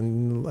walk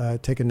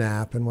and take a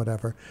nap and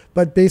whatever.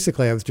 But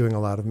basically I was doing a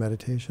lot of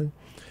meditation.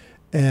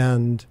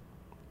 And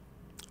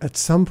at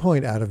some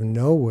point out of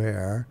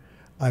nowhere,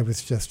 I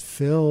was just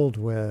filled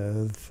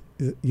with,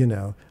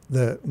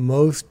 the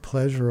most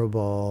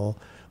pleasurable,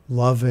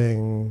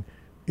 loving,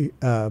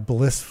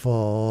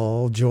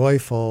 blissful,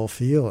 joyful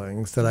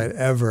feelings that I'd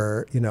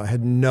ever, I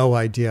had no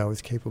idea I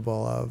was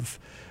capable of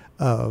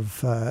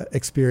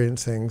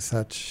experiencing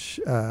such,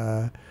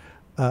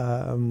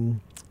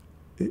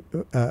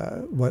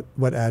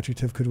 what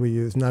adjective could we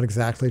use? Not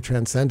exactly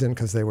transcendent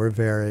because they were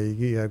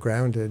very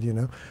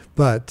grounded,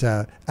 but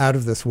out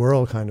of this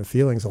world kind of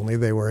feelings, only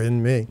they were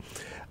in me.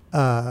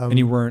 And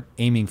you weren't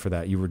aiming for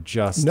that. You were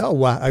just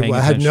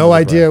I had no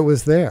idea it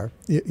was there,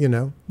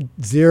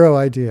 zero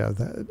idea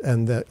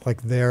that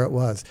like there it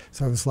was.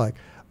 So I was like,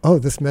 oh,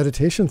 this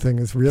meditation thing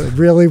is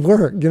really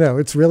work.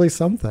 It's really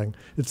something.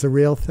 It's a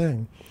real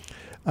thing.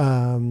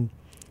 That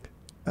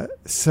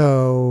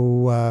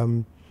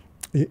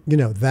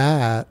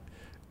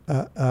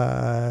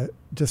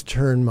just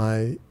turned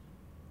my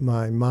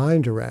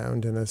mind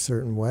around in a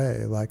certain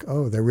way. Like,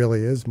 oh, there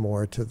really is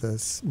more to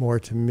this, more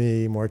to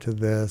me, more to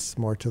this,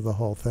 more to the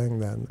whole thing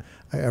than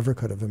I ever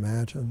could have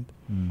imagined.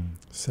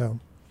 So.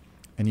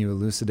 And you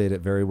elucidate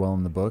it very well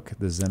in the book,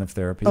 The Zen of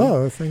Therapy.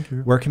 Oh, thank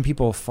you. Where can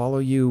people follow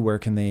you? Where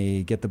can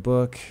they get the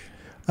book?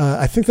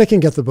 I think they can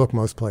get the book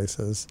most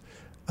places.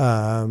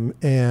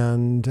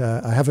 And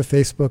I have a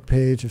Facebook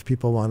page if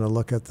people want to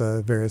look at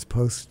the various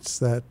posts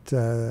that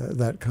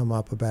come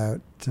up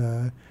about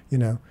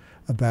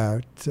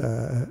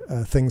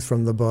things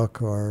from the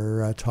book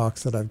or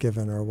talks that I've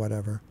given or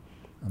whatever.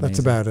 Amazing. That's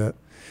about it.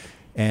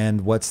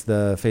 And what's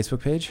the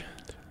Facebook page?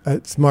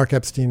 It's Mark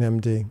Epstein,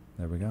 MD.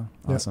 There we go.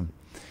 Awesome. Yep.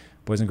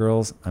 Boys and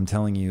girls, I'm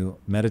telling you,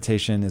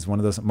 meditation is one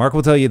of those. Mark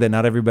will tell you that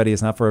not everybody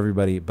is not for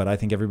everybody, but I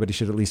think everybody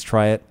should at least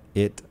try it.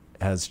 It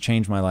has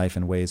changed my life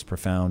in ways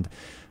profound.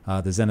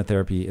 The Zen of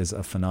Therapy is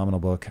a phenomenal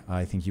book.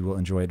 I think you will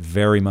enjoy it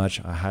very much.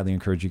 I highly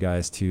encourage you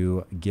guys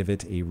to give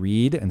it a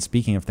read. And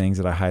speaking of things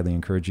that I highly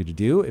encourage you to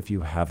do, if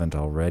you haven't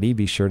already,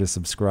 be sure to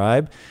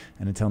subscribe.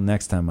 And until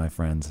next time, my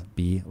friends,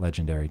 be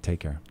legendary.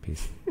 Take care.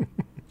 Peace.